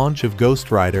relaunch of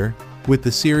Ghost Rider, with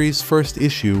the series' first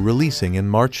issue releasing in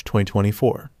March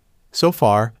 2024. So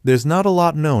far, there's not a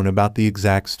lot known about the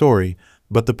exact story,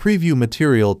 but the preview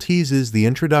material teases the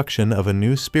introduction of a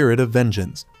new spirit of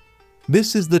vengeance.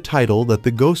 This is the title that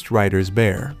the Ghost Riders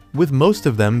bear, with most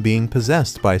of them being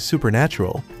possessed by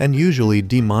supernatural and usually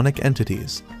demonic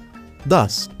entities.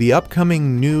 Thus, the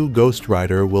upcoming new Ghost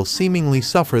Rider will seemingly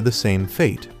suffer the same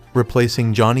fate,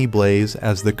 replacing Johnny Blaze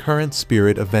as the current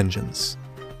Spirit of Vengeance.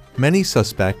 Many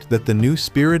suspect that the new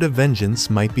Spirit of Vengeance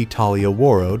might be Talia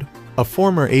Warroad, a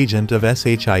former agent of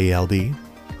SHIELD,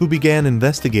 who began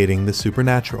investigating the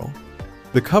supernatural.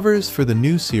 The covers for the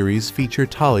new series feature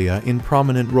Talia in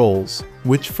prominent roles,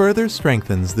 which further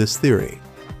strengthens this theory.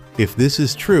 If this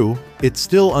is true, it's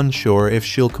still unsure if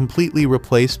she'll completely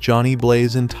replace Johnny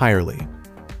Blaze entirely.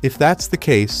 If that's the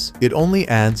case, it only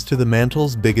adds to the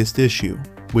mantle's biggest issue,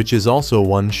 which is also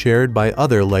one shared by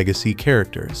other legacy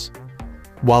characters.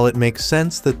 While it makes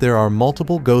sense that there are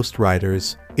multiple Ghost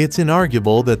Riders, it's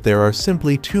inarguable that there are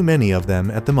simply too many of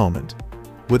them at the moment.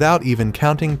 Without even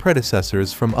counting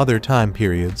predecessors from other time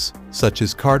periods, such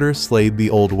as Carter Slade the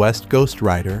Old West Ghost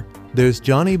Rider, there's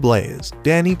Johnny Blaze,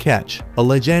 Danny Ketch,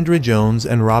 Alejandra Jones,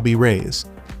 and Robbie Reyes.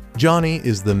 Johnny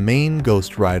is the main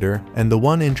Ghost Rider and the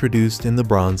one introduced in the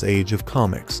Bronze Age of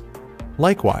comics.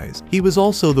 Likewise, he was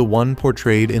also the one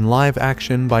portrayed in live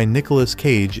action by Nicolas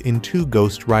Cage in 2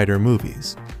 Ghost Rider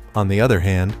movies. On the other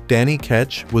hand, Danny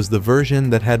Ketch was the version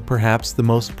that had perhaps the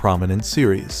most prominent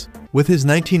series, with his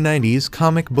 1990s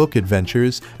comic book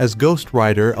adventures as Ghost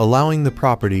Rider allowing the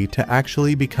property to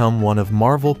actually become one of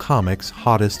Marvel Comics'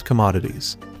 hottest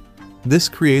commodities. This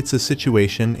creates a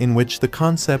situation in which the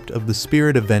concept of the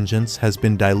Spirit of Vengeance has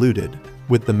been diluted,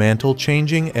 with the mantle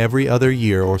changing every other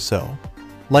year or so.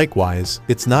 Likewise,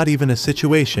 it's not even a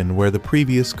situation where the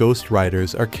previous Ghost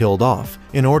Riders are killed off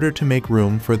in order to make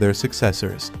room for their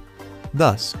successors.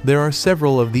 Thus, there are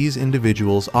several of these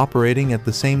individuals operating at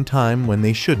the same time when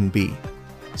they shouldn't be.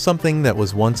 Something that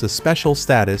was once a special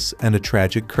status and a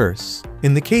tragic curse,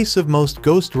 in the case of most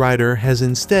Ghost Rider, has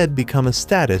instead become a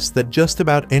status that just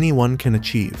about anyone can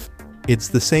achieve. It's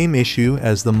the same issue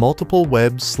as the multiple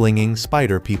web-slinging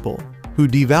spider people, who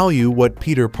devalue what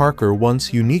Peter Parker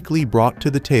once uniquely brought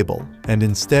to the table and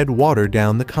instead water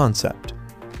down the concept.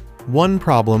 One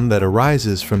problem that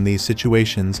arises from these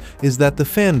situations is that the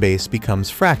fanbase becomes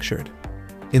fractured.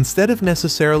 Instead of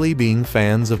necessarily being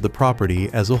fans of the property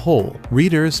as a whole,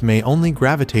 readers may only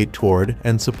gravitate toward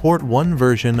and support one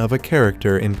version of a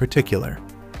character in particular.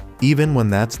 Even when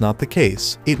that's not the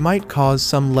case, it might cause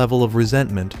some level of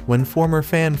resentment when former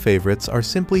fan favorites are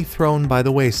simply thrown by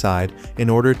the wayside in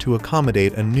order to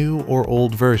accommodate a new or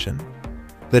old version.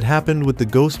 That happened with the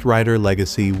Ghost Rider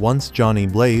legacy once Johnny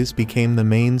Blaze became the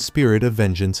main Spirit of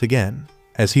Vengeance again,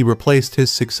 as he replaced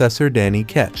his successor Danny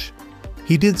Ketch.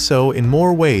 He did so in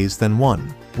more ways than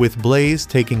one, with Blaze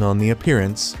taking on the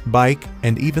appearance, bike,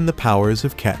 and even the powers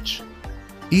of Ketch.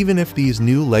 Even if these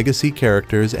new legacy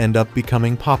characters end up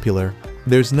becoming popular,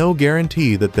 there's no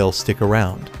guarantee that they'll stick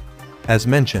around. As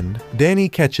mentioned, Danny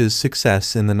Ketch's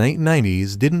success in the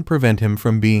 1990s didn't prevent him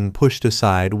from being pushed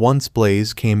aside once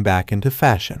Blaze came back into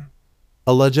fashion.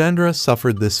 Alejandra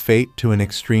suffered this fate to an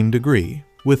extreme degree,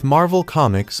 with Marvel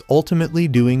Comics ultimately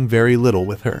doing very little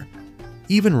with her.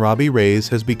 Even Robbie Reyes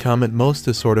has become at most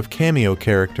a sort of cameo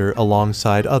character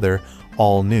alongside other,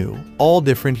 all-new,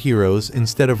 all-different heroes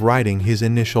instead of riding his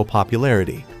initial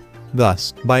popularity.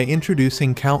 Thus, by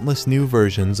introducing countless new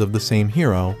versions of the same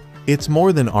hero, it's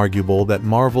more than arguable that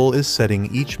Marvel is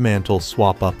setting each mantle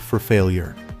swap up for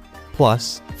failure.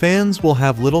 Plus, fans will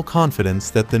have little confidence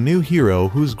that the new hero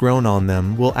who's grown on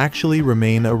them will actually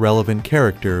remain a relevant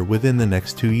character within the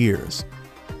next 2 years.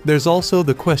 There's also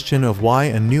the question of why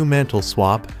a new mantle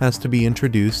swap has to be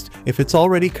introduced if it's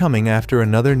already coming after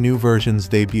another new version's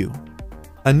debut.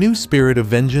 A new Spirit of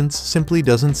Vengeance simply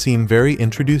doesn't seem very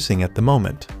introducing at the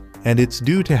moment, and it's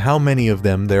due to how many of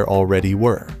them there already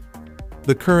were.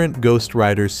 The current Ghost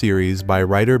Rider series by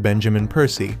writer Benjamin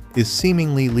Percy is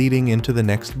seemingly leading into the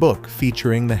next book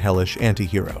featuring the hellish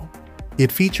antihero.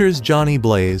 It features Johnny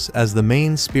Blaze as the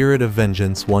main Spirit of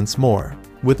Vengeance once more,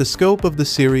 with the scope of the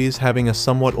series having a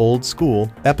somewhat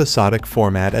old-school, episodic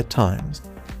format at times.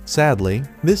 Sadly,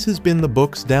 this has been the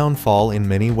book's downfall in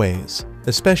many ways,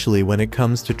 especially when it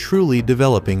comes to truly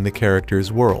developing the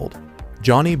character's world.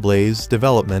 Johnny Blaze's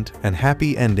development and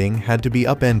happy ending had to be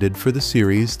upended for the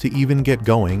series to even get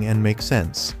going and make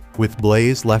sense, with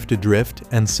Blaze left adrift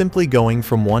and simply going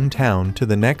from one town to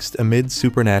the next amid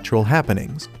supernatural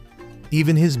happenings.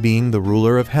 Even his being the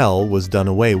ruler of hell was done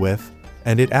away with,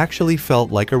 and it actually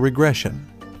felt like a regression.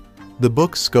 The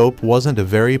book's scope wasn't a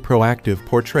very proactive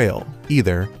portrayal,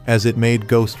 either, as it made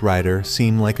Ghost Rider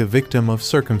seem like a victim of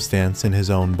circumstance in his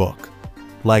own book.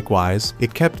 Likewise,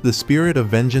 it kept the spirit of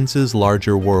vengeance's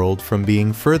larger world from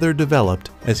being further developed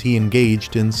as he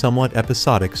engaged in somewhat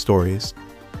episodic stories.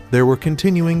 There were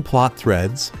continuing plot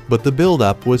threads, but the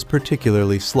build-up was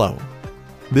particularly slow.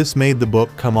 This made the book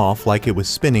come off like it was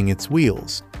spinning its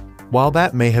wheels. While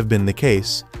that may have been the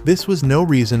case, this was no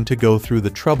reason to go through the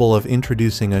trouble of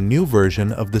introducing a new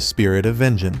version of the spirit of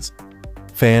vengeance.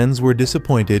 Fans were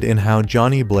disappointed in how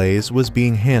Johnny Blaze was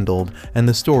being handled and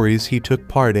the stories he took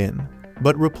part in,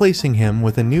 but replacing him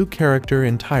with a new character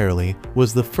entirely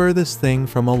was the furthest thing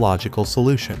from a logical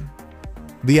solution.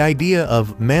 The idea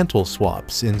of mantle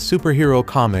swaps in superhero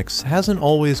comics hasn't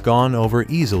always gone over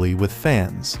easily with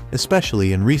fans,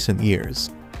 especially in recent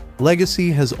years.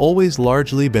 Legacy has always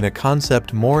largely been a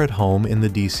concept more at home in the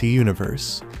DC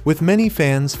universe, with many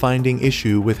fans finding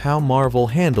issue with how Marvel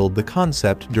handled the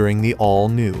concept during the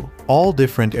all-new,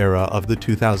 all-different era of the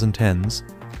 2010s.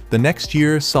 The next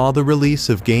year saw the release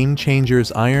of Game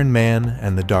Changers Iron Man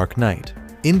and The Dark Knight,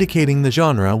 indicating the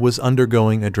genre was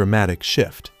undergoing a dramatic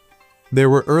shift. There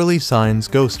were early signs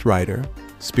Ghost Rider,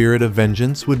 Spirit of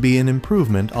Vengeance would be an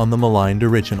improvement on the maligned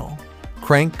original.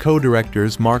 Crank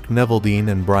co-directors Mark Neveldine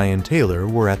and Brian Taylor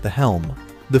were at the helm.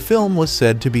 The film was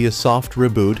said to be a soft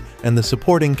reboot, and the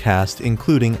supporting cast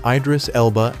including Idris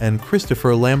Elba and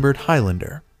Christopher Lambert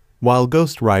Highlander. While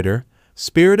Ghost Rider,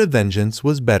 Spirit of Vengeance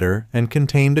was better and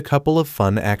contained a couple of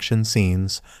fun action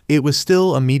scenes, it was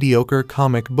still a mediocre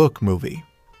comic book movie.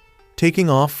 Taking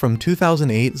off from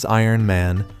 2008's Iron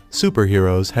Man,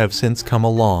 superheroes have since come a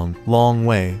long, long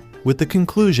way, with the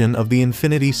conclusion of the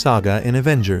Infinity Saga in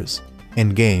Avengers,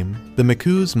 Endgame, the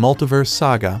McCool's Multiverse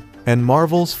Saga, and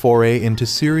Marvel's foray into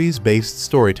series-based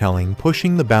storytelling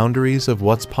pushing the boundaries of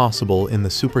what's possible in the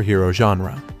superhero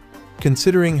genre.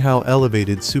 Considering how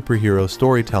elevated superhero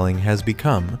storytelling has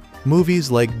become,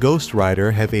 movies like Ghost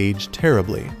Rider have aged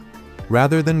terribly.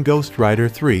 Rather than Ghost Rider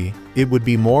 3, it would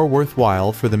be more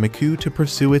worthwhile for the McCool to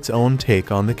pursue its own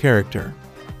take on the character.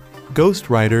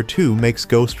 Ghost Rider 2 makes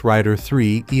Ghost Rider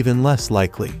 3 even less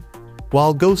likely.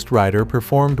 While Ghost Rider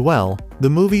performed well, the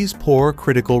movie's poor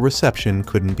critical reception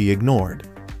couldn't be ignored.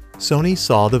 Sony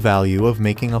saw the value of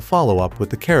making a follow-up with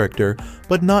the character,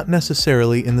 but not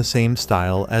necessarily in the same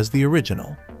style as the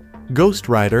original. Ghost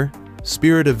Rider,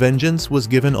 Spirit of Vengeance was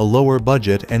given a lower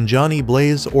budget, and Johnny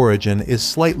Blaze's origin is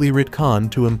slightly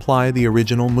retconned to imply the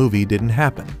original movie didn't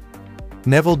happen.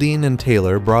 Neveldine and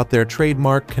Taylor brought their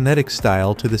trademark kinetic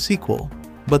style to the sequel,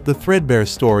 but the threadbare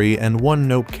story and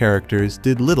one-note characters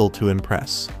did little to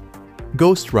impress.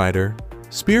 Ghost Rider,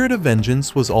 Spirit of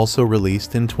Vengeance was also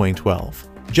released in 2012,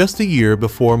 just a year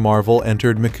before Marvel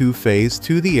entered McCool Phase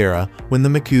 2, the era when the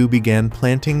McCool began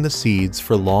planting the seeds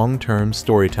for long-term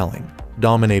storytelling,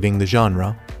 dominating the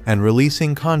genre, and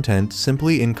releasing content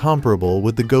simply incomparable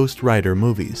with the Ghost Rider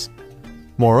movies.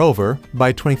 Moreover,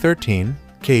 by 2013,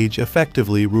 Cage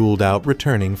effectively ruled out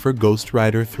returning for Ghost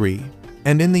Rider 3.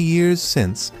 And in the years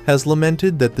since, has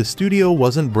lamented that the studio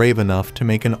wasn't brave enough to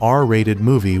make an R-rated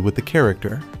movie with the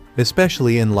character,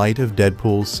 especially in light of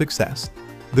Deadpool's success.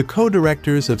 The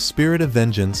co-directors of Spirit of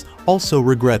Vengeance also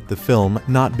regret the film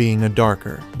not being a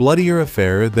darker, bloodier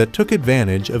affair that took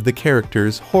advantage of the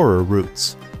character's horror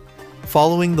roots.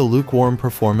 Following the lukewarm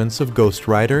performance of Ghost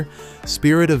Rider,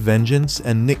 Spirit of Vengeance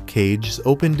and Nick Cage's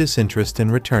open disinterest in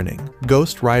returning,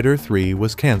 Ghost Rider 3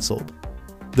 was cancelled.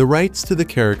 The rights to the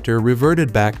character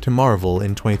reverted back to Marvel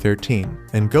in 2013,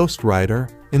 and Ghost Rider,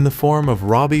 in the form of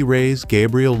Robbie Reyes'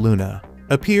 Gabriel Luna,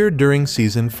 appeared during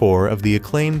Season 4 of the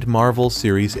acclaimed Marvel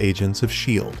series Agents of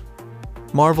S.H.I.E.L.D.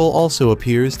 Marvel also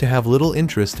appears to have little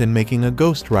interest in making a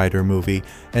Ghost Rider movie,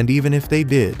 and even if they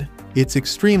did, it's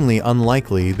extremely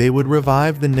unlikely they would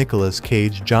revive the Nicolas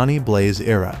Cage Johnny Blaze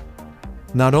era.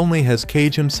 Not only has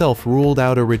Cage himself ruled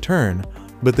out a return,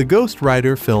 but the Ghost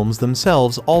Rider films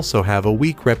themselves also have a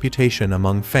weak reputation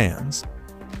among fans.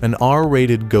 An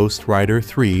R-rated Ghost Rider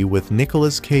 3 with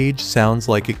Nicolas Cage sounds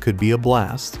like it could be a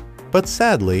blast, but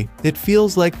sadly, it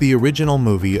feels like the original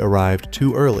movie arrived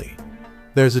too early.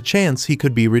 There's a chance he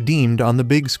could be redeemed on the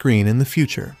big screen in the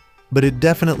future, but it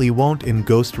definitely won't in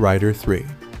Ghost Rider 3.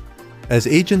 As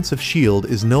Agents of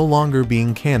S.H.I.E.L.D. is no longer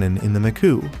being canon in the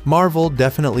McCool, Marvel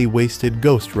definitely wasted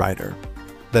Ghost Rider.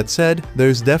 That said,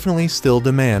 there's definitely still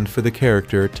demand for the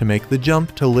character to make the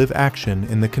jump to live action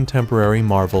in the contemporary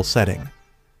Marvel setting.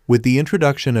 With the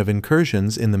introduction of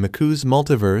incursions in the McCool's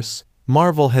multiverse,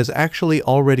 Marvel has actually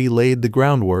already laid the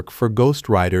groundwork for Ghost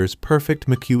Rider's perfect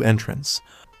McCool entrance.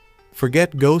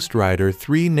 Forget Ghost Rider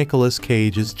 3. Nicolas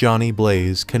Cage's Johnny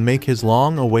Blaze can make his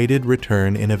long-awaited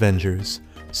return in Avengers: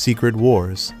 Secret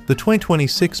Wars, the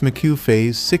 2026 MCU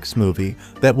Phase 6 movie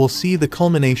that will see the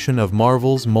culmination of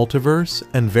Marvel's multiverse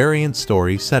and variant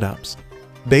story setups.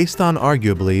 Based on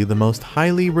arguably the most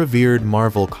highly revered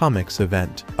Marvel Comics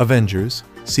event, Avengers: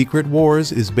 Secret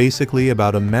Wars is basically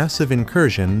about a massive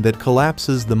incursion that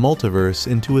collapses the multiverse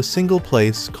into a single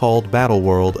place called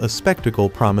Battleworld, a spectacle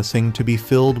promising to be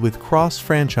filled with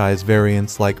cross-franchise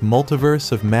variants like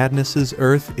Multiverse of Madness's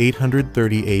Earth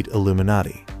 838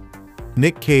 Illuminati.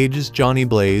 Nick Cage's Johnny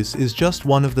Blaze is just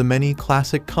one of the many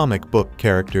classic comic book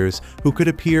characters who could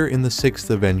appear in the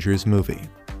 6th Avengers movie.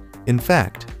 In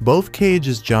fact, both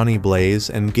Cage's Johnny Blaze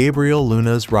and Gabriel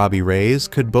Luna's Robbie Reyes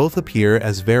could both appear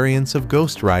as variants of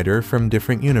Ghost Rider from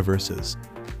different universes.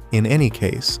 In any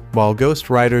case, while Ghost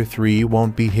Rider 3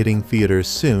 won't be hitting theaters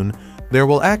soon, there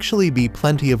will actually be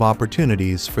plenty of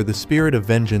opportunities for the Spirit of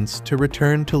Vengeance to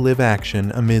return to live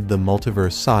action amid the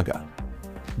multiverse saga.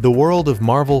 The world of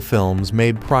Marvel films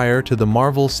made prior to the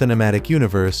Marvel Cinematic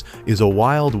Universe is a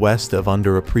wild west of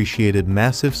underappreciated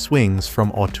massive swings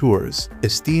from auteurs,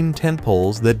 esteemed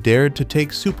tentpoles that dared to take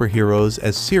superheroes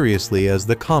as seriously as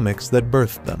the comics that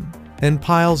birthed them, and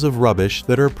piles of rubbish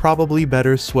that are probably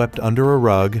better swept under a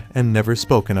rug and never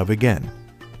spoken of again.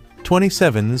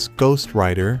 2027's Ghost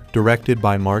Rider, directed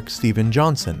by Mark Steven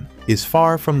Johnson, is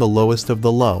far from the lowest of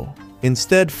the low,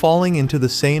 instead falling into the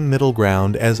same middle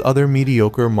ground as other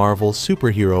mediocre Marvel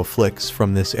superhero flicks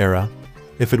from this era.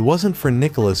 If it wasn't for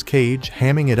Nicolas Cage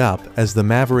hamming it up as the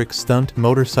maverick stunt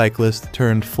motorcyclist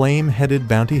turned flame-headed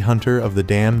bounty hunter of the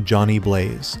damn Johnny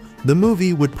Blaze, the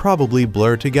movie would probably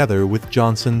blur together with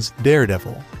Johnson's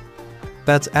Daredevil.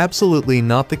 That's absolutely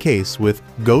not the case with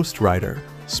Ghost Rider: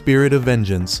 Spirit of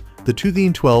Vengeance, the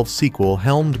 2012 sequel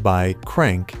helmed by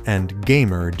crank and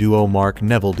gamer duo Mark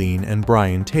Neveldine and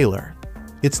Brian Taylor.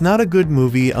 It's not a good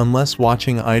movie unless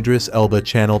watching Idris Elba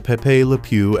channel Pepe Le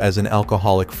Pew as an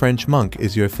alcoholic French monk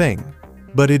is your thing.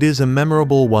 But it is a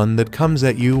memorable one that comes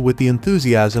at you with the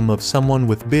enthusiasm of someone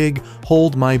with big,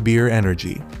 hold my beer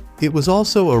energy. It was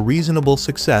also a reasonable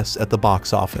success at the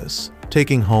box office,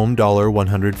 taking home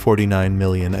 $149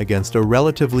 million against a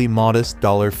relatively modest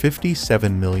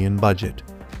 $57 million budget.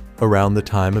 Around the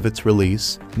time of its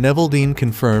release, Neveldine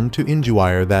confirmed to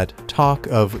IndieWire that talk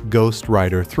of Ghost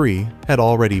Rider 3 had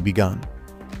already begun.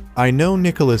 "I know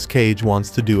Nicolas Cage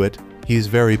wants to do it, he's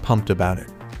very pumped about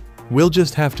it. We'll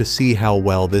just have to see how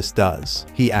well this does,"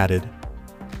 he added.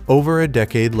 Over a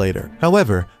decade later,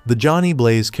 however, the Johnny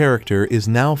Blaze character is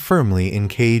now firmly in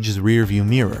Cage's rearview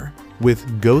mirror,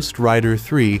 with Ghost Rider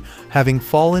 3 having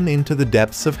fallen into the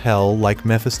depths of hell like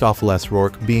Mephistopheles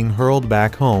Rourke being hurled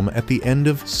back home at the end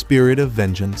of Spirit of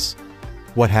Vengeance.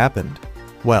 What happened?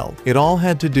 Well, it all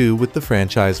had to do with the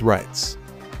franchise rights.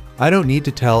 I don't need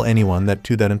to tell anyone that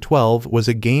 2012 was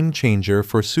a game changer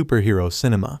for superhero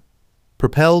cinema.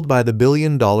 Propelled by the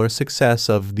billion-dollar success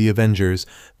of The Avengers,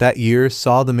 that year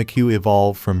saw the MCU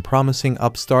evolve from promising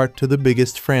upstart to the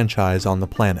biggest franchise on the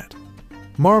planet.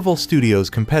 Marvel Studios'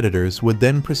 competitors would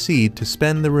then proceed to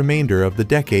spend the remainder of the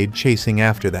decade chasing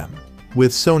after them,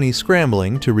 with Sony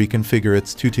scrambling to reconfigure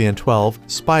its 2012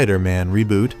 Spider-Man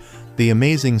reboot, The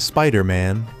Amazing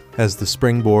Spider-Man, as the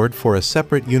springboard for a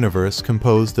separate universe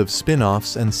composed of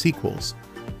spin-offs and sequels.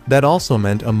 That also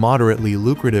meant a moderately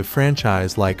lucrative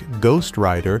franchise like Ghost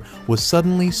Rider was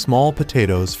suddenly small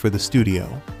potatoes for the studio,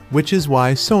 which is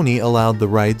why Sony allowed the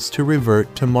rights to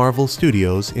revert to Marvel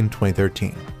Studios in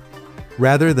 2013.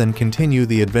 Rather than continue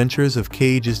the adventures of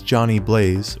Cage's Johnny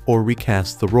Blaze or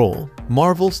recast the role,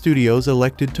 Marvel Studios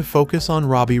elected to focus on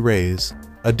Robbie Reyes,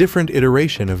 a different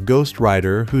iteration of Ghost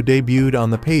Rider who debuted on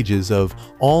the pages of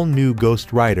All New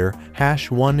Ghost Rider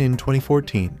 #1 in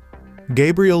 2014.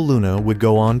 Gabriel Luna would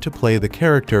go on to play the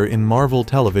character in Marvel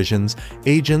Television's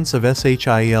Agents of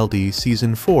SHIELD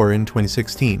Season 4 in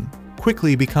 2016,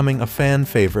 quickly becoming a fan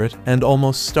favorite and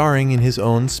almost starring in his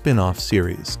own spin-off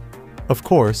series. Of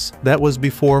course, that was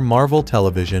before Marvel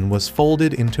Television was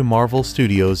folded into Marvel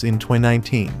Studios in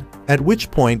 2019, at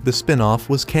which point the spin-off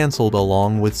was cancelled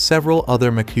along with several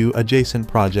other MCU-adjacent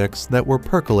projects that were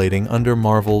percolating under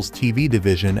Marvel's TV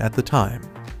division at the time.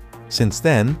 Since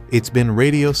then, it's been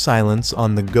radio silence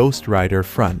on the Ghost Rider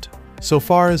front, so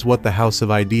far as what the House of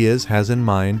Ideas has in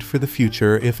mind for the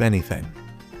future, if anything.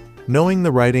 Knowing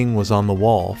the writing was on the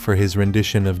wall for his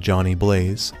rendition of Johnny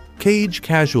Blaze, Cage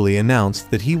casually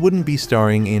announced that he wouldn't be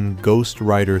starring in Ghost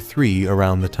Rider 3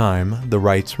 around the time the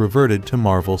rights reverted to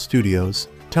Marvel Studios,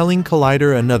 telling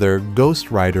Collider another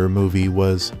Ghost Rider movie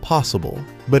was possible,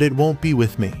 but it won't be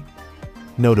with me.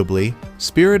 Notably,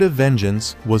 Spirit of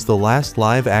Vengeance was the last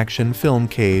live-action film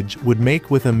Cage would make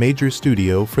with a major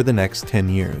studio for the next 10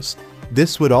 years.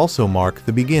 This would also mark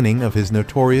the beginning of his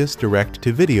notorious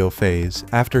direct-to-video phase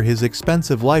after his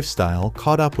expensive lifestyle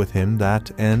caught up with him that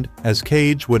and, as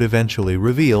Cage would eventually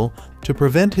reveal, to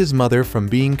prevent his mother from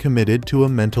being committed to a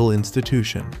mental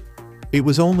institution. It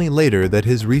was only later that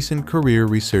his recent career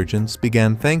resurgence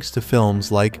began thanks to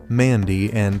films like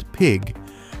Mandy and Pig,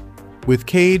 with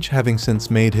Cage having since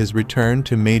made his return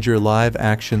to major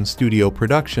live-action studio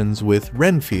productions with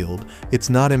Renfield. It's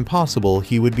not impossible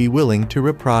he would be willing to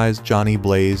reprise Johnny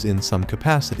Blaze in some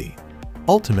capacity.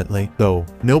 Ultimately, though,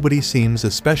 nobody seems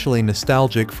especially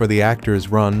nostalgic for the actor's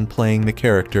run playing the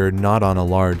character, not on a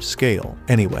large scale,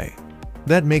 anyway.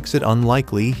 That makes it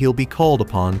unlikely he'll be called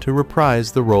upon to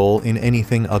reprise the role in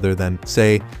anything other than,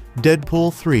 say,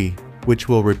 Deadpool 3, which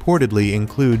will reportedly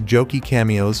include jokey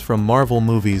cameos from Marvel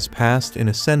movies past in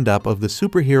a send-up of the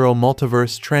superhero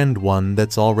multiverse trend, one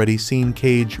that's already seen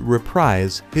Cage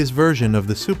reprise his version of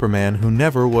the Superman who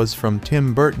never was from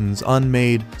Tim Burton's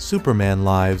unmade Superman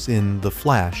Lives in The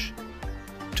Flash,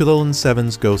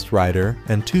 2007's Ghost Rider,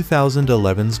 and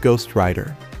 2011's Ghost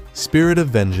Rider. Spirit of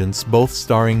Vengeance, both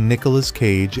starring Nicolas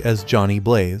Cage as Johnny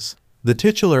Blaze. The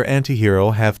titular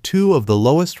antihero have two of the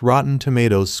lowest Rotten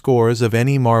Tomatoes scores of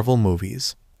any Marvel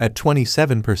movies, at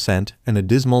 27% and a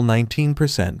dismal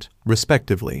 19%,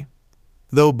 respectively.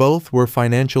 Though both were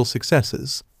financial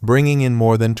successes, bringing in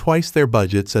more than twice their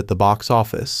budgets at the box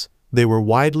office, they were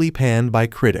widely panned by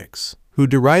critics, who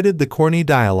derided the corny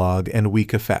dialogue and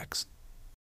weak effects.